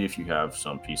usually if you have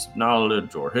some piece of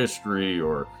knowledge or history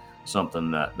or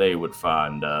something that they would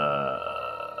find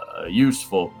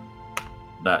useful,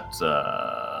 that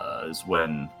is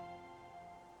when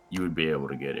you would be able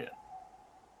to get in.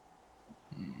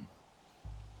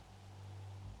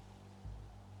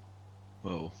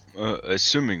 Well,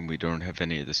 assuming we don't have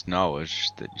any of this knowledge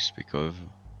that you speak of,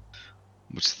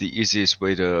 what's the easiest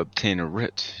way to obtain a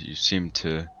writ? You seem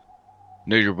to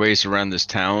know your ways around this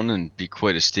town and be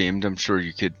quite esteemed. I'm sure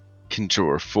you could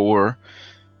conjure 4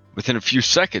 within a few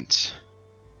seconds.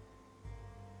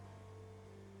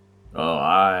 Oh,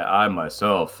 I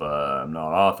myself am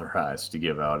not authorized to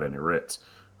give out any writs.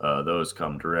 Those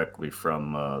come directly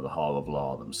from the Hall of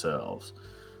Law themselves.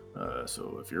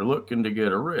 So if you're looking to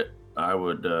get a writ, I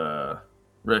would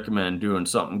recommend doing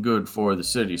something good for the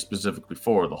city, specifically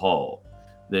for the Hall.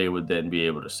 They would then be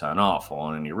able to sign off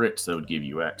on any writs that would give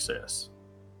you access.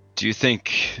 Do you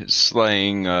think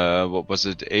slaying,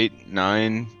 8,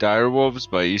 9 direwolves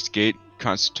by Eastgate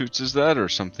constitutes as that, or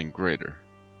something greater?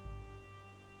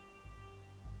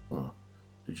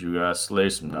 Did you guys slay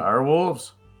some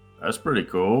direwolves? That's pretty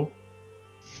cool.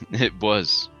 It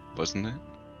was, wasn't it?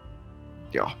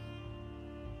 Yeah.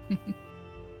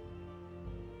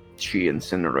 She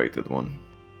incinerated one.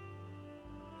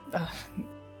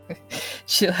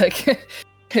 She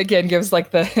again gives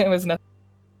it was nothing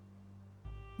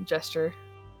gesture.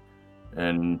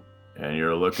 And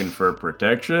you're looking for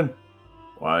protection?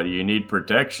 Why do you need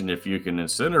protection if you can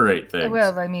incinerate things?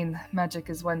 Well, I mean, magic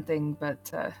is one thing,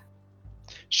 but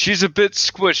She's a bit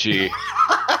squishy,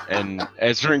 and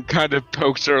Ezrin kind of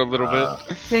pokes her a little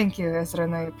bit. Thank you,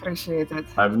 Ezrin. I appreciate it.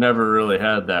 I've never really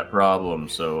had that problem,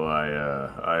 so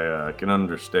I can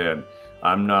understand.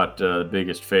 I'm not the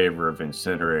biggest favor of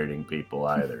incinerating people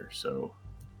either, so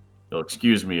you'll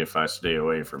excuse me if I stay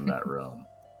away from that realm.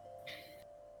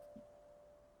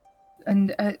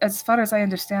 And as far as I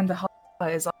understand, the Hall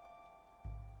is,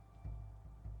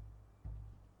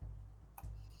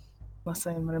 unless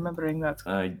I'm remembering that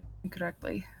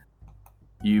correctly.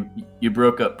 You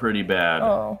broke up pretty bad.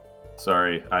 Oh.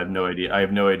 Sorry, I have no idea. I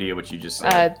have no idea what you just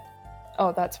said.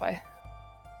 Oh, that's why.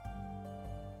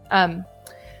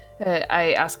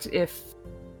 I asked if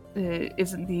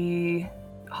isn't the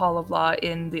Hall of Law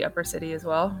in the Upper City as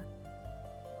well?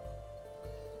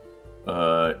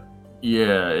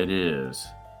 Yeah, it is.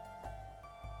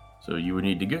 So you would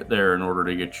need to get there in order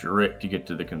to get your writ to get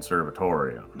to the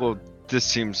Conservatorium. Well, this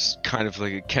seems kind of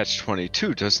like a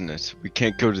catch-22, doesn't it? We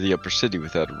can't go to the Upper City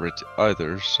without a writ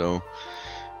either, so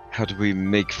how do we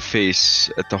make face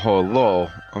at the Hall of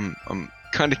Law? I'm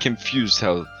kind of confused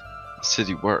how the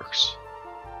city works.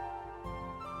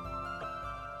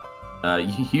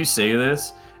 You say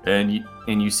this, and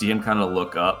you see him kind of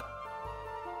look up,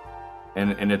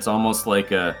 and it's almost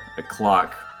like a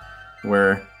clock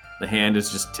where the hand is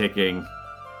just ticking,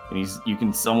 and you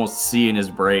can almost see in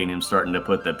his brain him starting to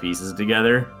put the pieces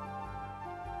together.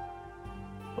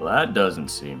 Well, that doesn't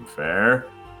seem fair.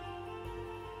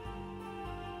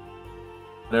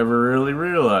 Never really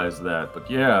realized that, but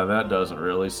yeah, that doesn't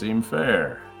really seem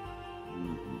fair.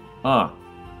 Huh.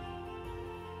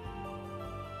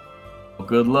 Well,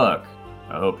 good luck.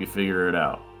 I hope you figure it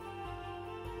out.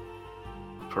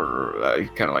 He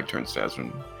kind of turns to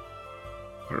Ezrin.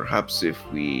 Perhaps if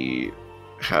we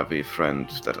have a friend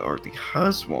that already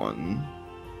has one.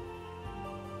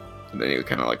 And then he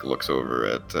kind of looks over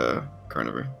at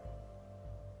Carniver.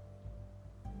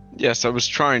 Yes, I was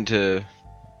trying to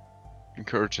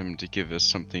encourage him to give us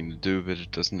something to do, but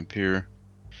it doesn't appear.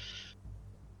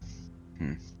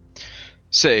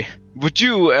 Say, would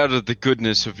you, out of the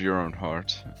goodness of your own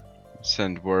heart,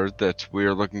 send word that we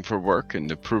are looking for work and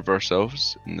to prove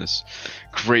ourselves in this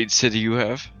great city you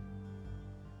have?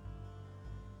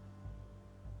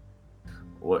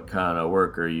 What kind of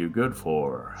work are you good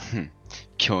for?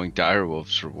 Killing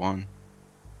direwolves, for one.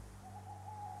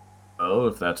 Oh,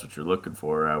 if that's what you're looking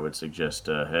for, I would suggest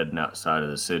heading outside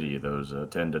of the city. Those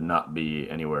tend to not be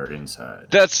anywhere inside.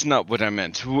 That's not what I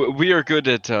meant. We are good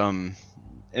at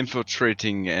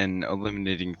infiltrating and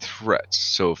eliminating threats.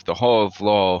 So if the Hall of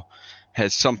Law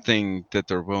has something that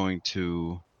they're willing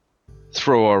to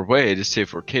throw our way to see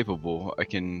if we're capable, I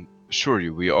can assure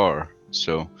you we are.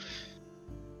 So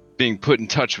being put in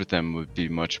touch with them would be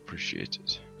much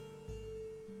appreciated.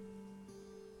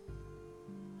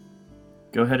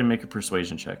 Go ahead and make a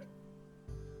persuasion check.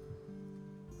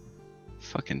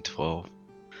 Fucking 12.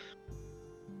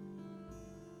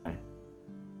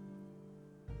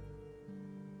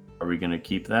 Are we going to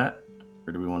keep that?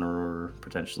 Or do we want to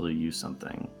potentially use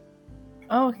something?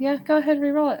 Oh, yeah, go ahead and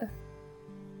reroll it.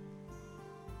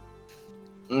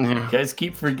 You guys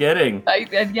keep forgetting. I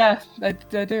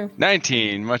do.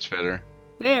 19, much better.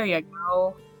 There you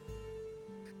go.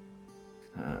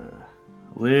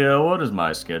 Leo, what does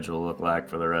my schedule look like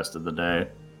for the rest of the day?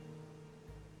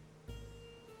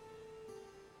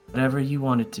 Whatever you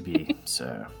want it to be,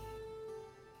 sir.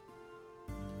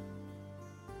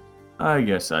 I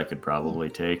guess I could probably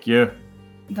take you.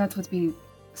 That would be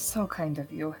so kind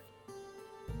of you.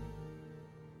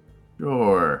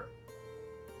 Sure.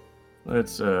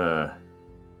 Let's,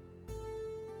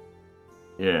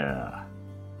 yeah.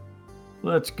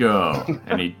 Let's go.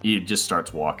 And he just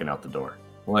starts walking out the door.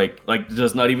 Like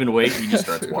does not even wait, he just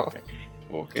starts walking.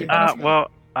 Okay.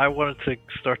 Well, I wanted to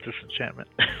start this enchantment.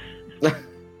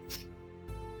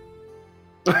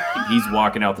 He's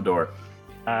walking out the door.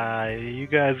 You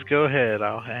guys go ahead.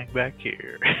 I'll hang back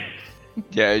here.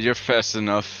 Yeah, you're fast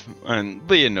enough, and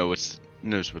Leah knows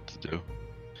what to do.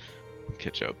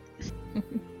 Catch up.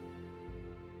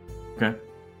 Okay.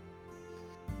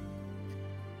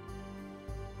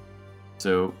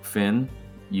 So, Finn,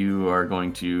 you are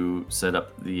going to set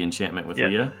up the enchantment with Yes.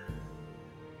 Leah.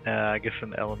 I guess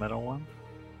an elemental one.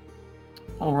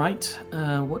 All right.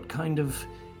 What kind of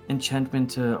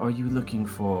enchantment are you looking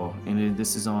for? And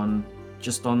this is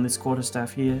just on this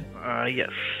quarterstaff here?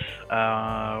 Yes.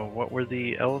 What were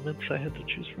the elements I had to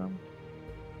choose from?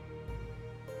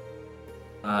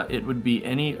 It would be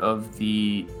any of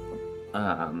the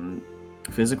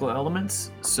physical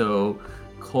elements. So,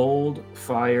 cold,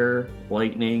 fire,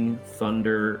 lightning,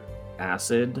 thunder,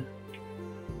 acid.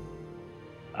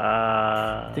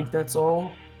 I think that's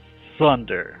all.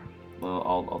 Thunder. Well,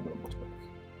 I'll double check.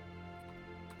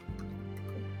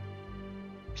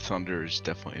 Thunder is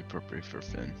definitely appropriate for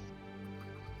Finn.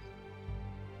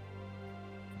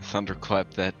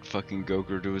 Thunderclap that fucking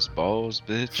Gogurt to his balls,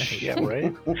 bitch. Yeah,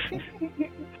 right?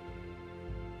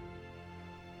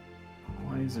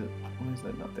 Why is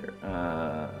that not there?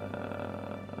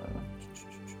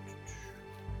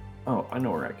 Oh, I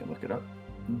know where I can look it up.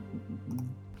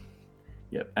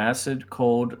 Yep, acid,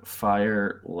 cold,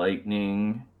 fire,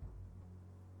 lightning,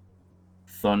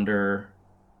 thunder.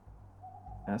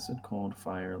 Acid, cold,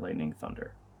 fire, lightning,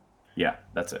 thunder. Yeah,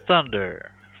 that's it.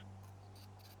 Thunder.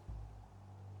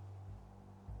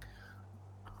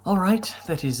 All right,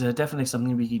 that is definitely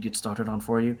something we could get started on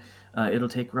for you. It'll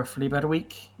take roughly about a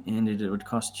week, and it would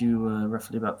cost you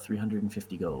roughly about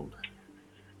 350 gold.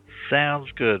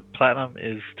 Sounds good. Platinum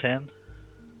is 10,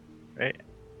 right?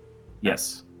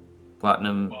 Yes.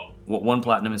 Platinum. One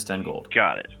platinum is 10 gold.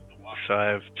 Got it. So I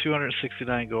have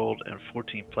 269 gold and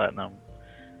 14 platinum.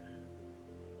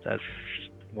 That's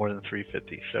more than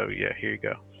 350. So yeah, here you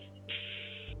go.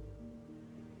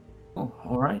 Oh,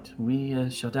 all right. We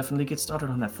shall definitely get started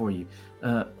on that for you.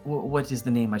 What is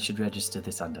the name I should register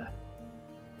this under?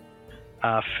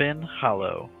 Finn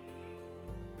Hollow.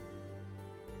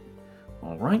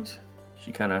 All right.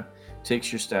 She kind of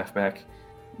takes your staff back.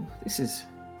 This is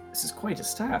quite a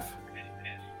staff.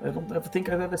 I don't ever think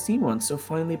I've ever seen one so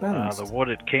finely balanced. The wood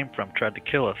it came from tried to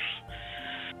kill us.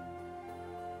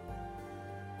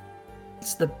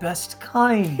 It's the best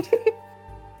kind.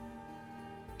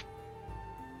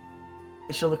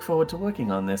 I shall look forward to working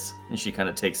on this. And she kind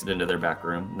of takes it into their back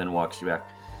room and then walks you back.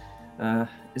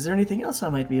 Is there anything else I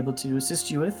might be able to assist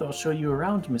you with? I'll show you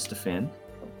around, Mr. Finn.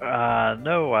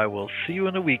 No, I will see you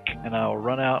in a week, and I'll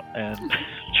run out and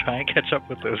try and catch up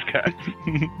with those guys.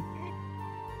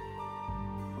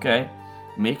 Okay.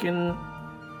 Make an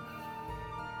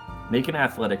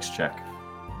athletics check.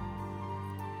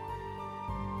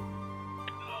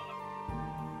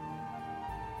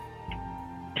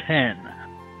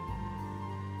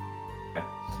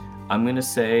 I'm gonna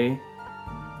say.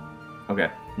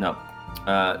 Okay, no.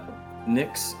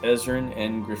 Nyx, Ezrin,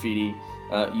 and Graffiti,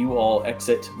 you all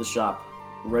exit the shop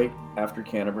right after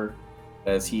Canterbury,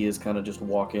 as he is kind of just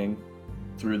walking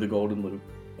through the Golden Loop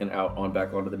and out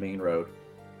back onto the main road.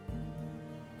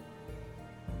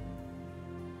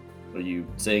 Are you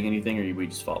saying anything, or are we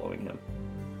just following him?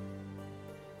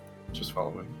 Just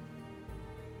following.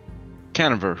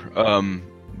 Canover,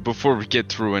 before we get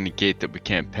through any gate that we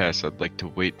can't pass, I'd like to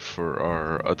wait for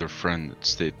our other friend that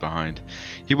stayed behind.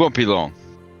 He won't be long.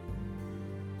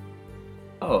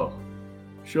 Oh,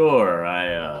 sure.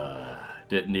 I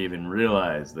didn't even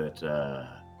realize that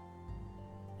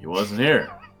he wasn't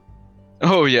here.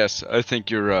 Oh yes, I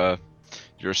think your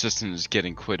assistant is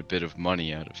getting quite a bit of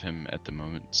money out of him at the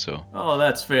moment. So Oh,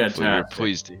 that's hopefully you're fantastic.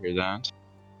 pleased to hear that.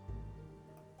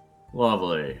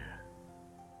 Lovely.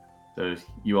 So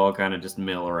you all kind of just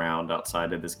mill around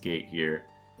outside of this gate here,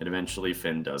 and eventually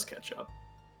Finn does catch up.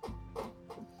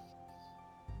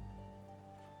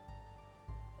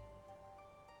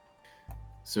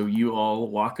 So you all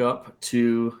walk up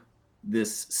to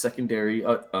this secondary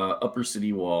upper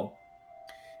city wall,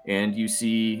 and you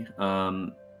see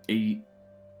a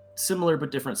similar but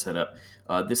different setup.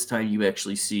 This time you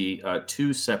actually see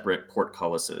two separate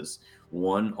portcullises,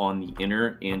 one on the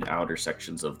inner and outer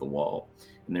sections of the wall.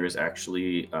 And there is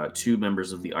actually two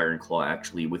members of the Iron Claw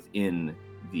actually within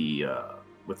the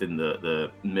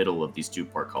middle of these two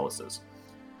portcullises.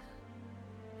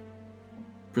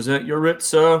 Present your writ,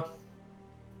 sir.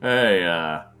 Hey,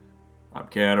 I'm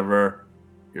Canover.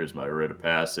 Here's my writ of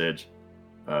passage.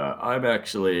 I'm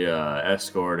actually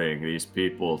escorting these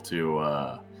people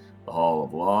to the Hall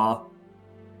of Law.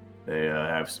 They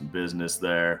have some business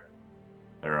there.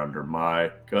 They're under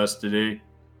my custody.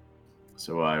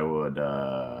 So I would,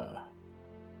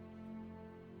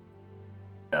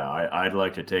 I'd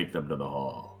like to take them to the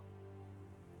hall.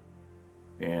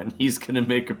 And he's going to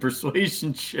make a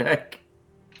persuasion check.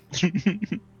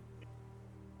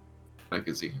 I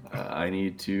can see. I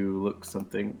need to look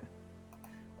something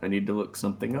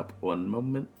up. One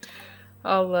moment.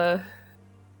 I'll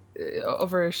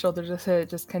over his shoulder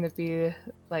just kind of be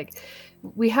like,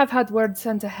 we have had word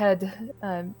sent ahead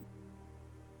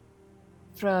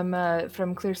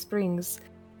from Clear Springs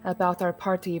about our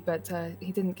party, but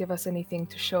he didn't give us anything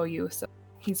to show you, so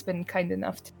he's been kind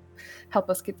enough to help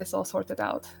us get this all sorted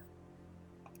out.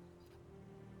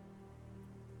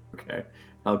 Okay.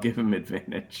 I'll give him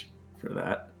advantage for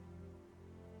that.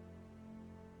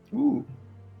 Ooh.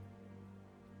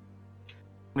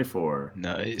 24.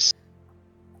 Nice.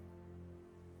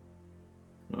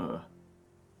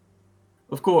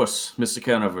 Of course, Mr.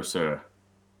 Canover, sir.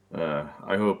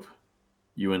 I hope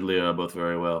you and Leah are both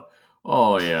very well.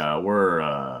 Oh yeah,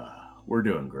 we're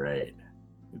doing great.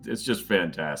 It's just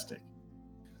fantastic.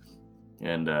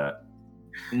 And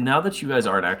now that you guys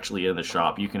aren't actually in the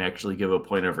shop, you can actually give a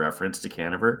point of reference to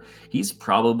Canover. He's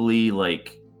probably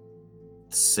like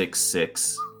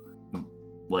 6'6".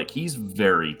 Like he's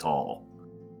very tall.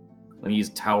 And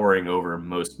he's towering over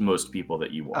most people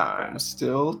that you walk I'm past.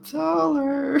 still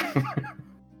taller.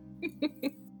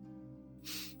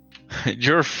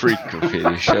 You're a freak,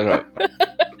 Graffiti. Shut up.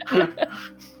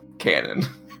 Canon.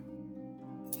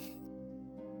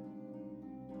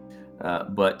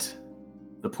 But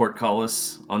the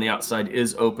portcullis on the outside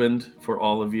is opened for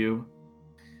all of you.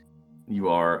 You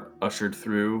are ushered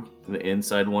through. The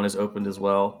inside one is opened as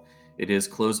well. It is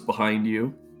closed behind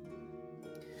you.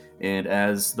 And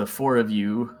as the four of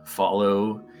you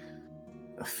follow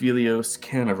Aphelios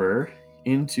Canover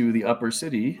into the upper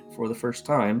city for the first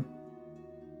time,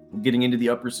 getting into the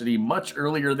upper city much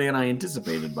earlier than I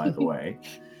anticipated, by the way,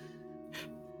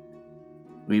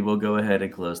 we will go ahead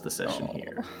and close the session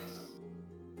here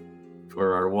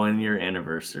for our 1-year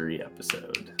anniversary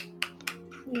episode.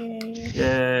 Yay.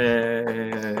 Yay!